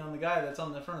of bidding on the guy that's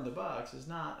on the front of the box is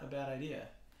not a bad idea.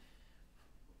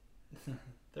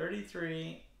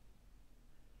 33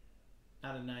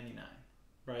 out of 99.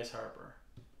 Bryce Harper.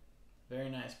 Very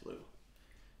nice blue.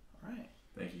 All right.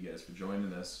 Thank you guys for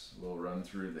joining us. We'll run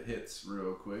through the hits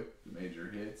real quick, the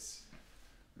major hits.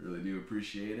 Really do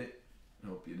appreciate it.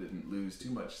 Hope you didn't lose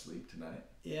too much sleep tonight.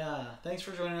 Yeah. Thanks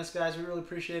for joining us, guys. We really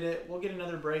appreciate it. We'll get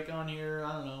another break on here,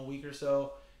 I don't know, a week or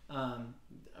so.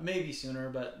 Maybe sooner,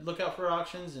 but look out for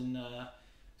auctions and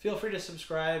feel free to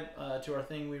subscribe to our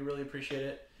thing. We really appreciate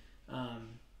it.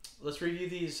 Let's review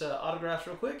these autographs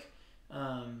real quick,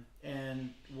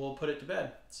 and we'll put it to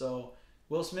bed. So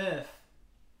Will Smith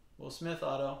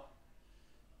auto.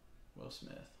 Will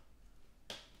Smith.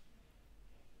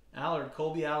 Allard,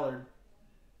 Colby Allard.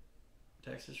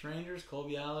 Texas Rangers,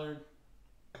 Colby Allard,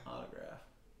 autograph.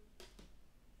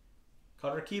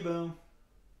 Carter Keyboom.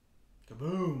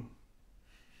 Kaboom.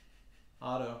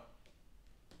 Auto.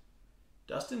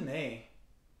 Dustin May.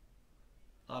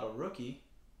 Auto rookie.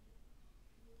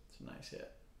 It's a nice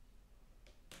hit.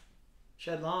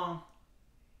 Shed Long.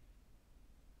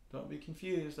 Don't be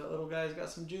confused. That little guy's got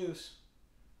some juice.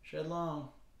 Shed Long.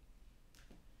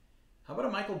 How about a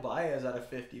Michael Baez out of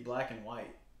 50, black and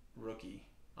white, rookie,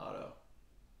 auto?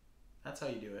 That's how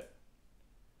you do it.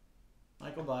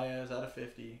 Michael Baez out of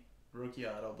 50, rookie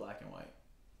auto, black and white.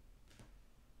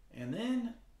 And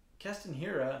then Keston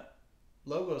Hiura,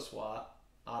 logo swap,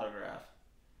 autograph,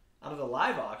 out of the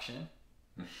live auction,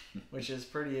 which is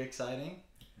pretty exciting.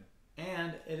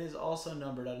 And it is also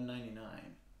numbered out of 99.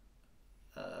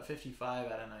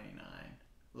 55 out of 99.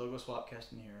 Logo swap,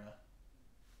 Keston Hiura.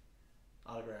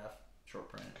 Autograph, short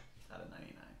print, out of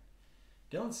 99.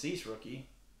 Dylan Cease, rookie.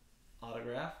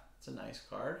 Autograph. It's a nice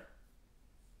card.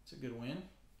 It's a good win.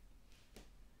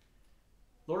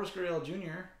 Lourdes Gurriel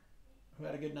Jr., who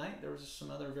had a good night. There was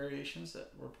some other variations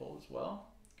that were pulled as well.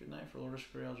 Good night for Lourdes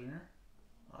Gurriel Jr.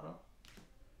 Auto.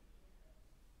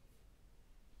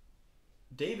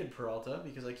 David Peralta,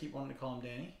 because I keep wanting to call him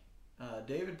Danny.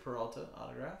 David Peralta,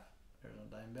 autograph. Arizona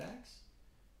Diamondbacks.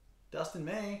 Dustin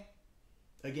May,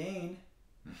 again.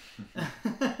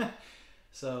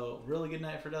 So, really good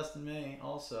night for Dustin May,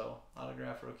 also.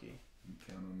 Autograph rookie.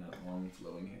 Count on that long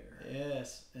flowing hair.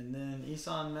 Yes. And then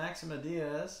Isan Maxima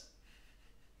Diaz,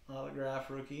 autograph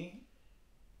rookie.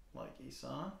 Like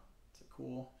Isan. It's a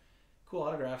cool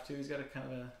autograph, too. He's got a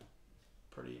kind of a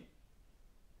pretty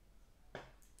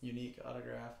unique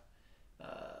autograph.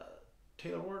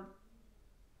 Taylor Ward?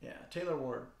 Yeah, Taylor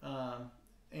Ward.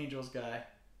 Angels guy.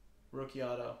 Rookie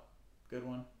auto. Good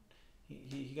one.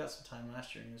 He got some time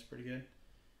last year and he was pretty good.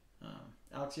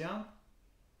 Alex Young.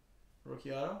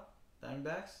 Rookie auto.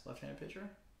 Diamondbacks. Left-handed pitcher.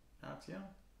 Alex Young.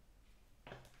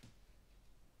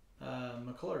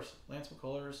 McCullers. Lance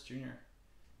McCullers Jr.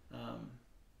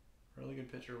 Really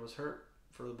good pitcher. Was hurt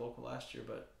for the bulk of last year,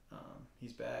 but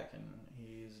he's back and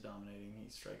he's dominating. He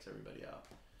strikes everybody out.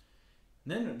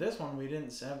 And then this one we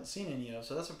haven't seen any of,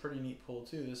 so that's a pretty neat pull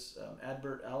too. This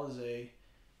Adbert Alizé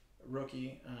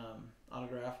rookie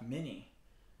autograph mini.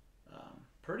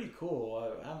 Pretty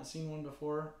cool. I haven't seen one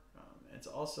before.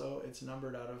 It's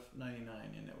numbered out of 99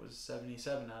 and it was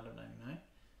 77 out of 99.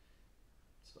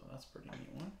 So that's a pretty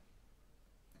neat one.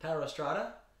 Tyro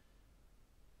Estrada.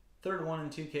 Third one in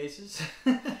 2 cases.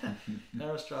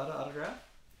 Tyro Estrada autograph.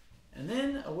 And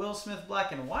then a Will Smith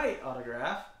black and white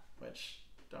autograph, which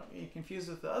don't get confused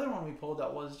with the other one we pulled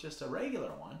that was just a regular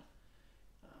one.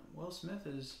 Will Smith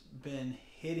has been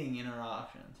hitting in our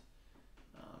auctions.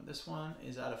 This one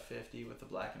is out of 50 with the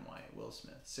black and white. Will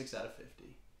Smith, 6 out of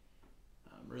 50.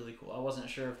 Really cool. I wasn't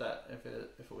sure if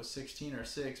it was 16 or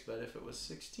 6, but if it was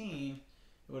 16,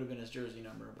 it would have been his jersey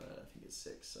number, but I think it's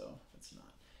 6, so it's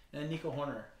not. And Nico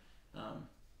Horner,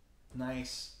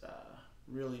 nice,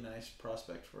 really nice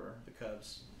prospect for the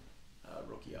Cubs,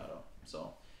 rookie auto.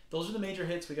 So those are the major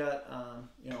hits we got.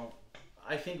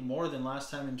 I think more than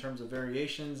last time in terms of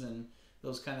variations and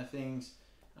those kind of things.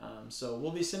 So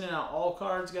we'll be sending out all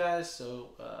cards, guys. So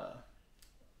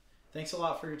thanks a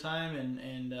lot for your time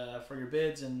and for your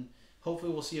bids, and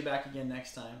hopefully we'll see you back again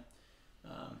next time.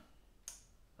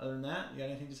 Other than that, you got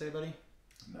anything to say, buddy?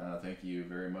 No, thank you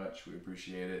very much. We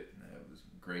appreciate it. It was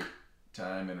a great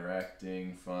time,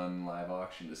 interacting, fun live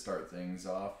auction to start things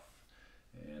off,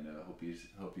 and hope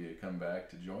you come back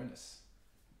to join us.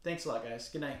 Thanks a lot, guys.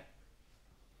 Good night.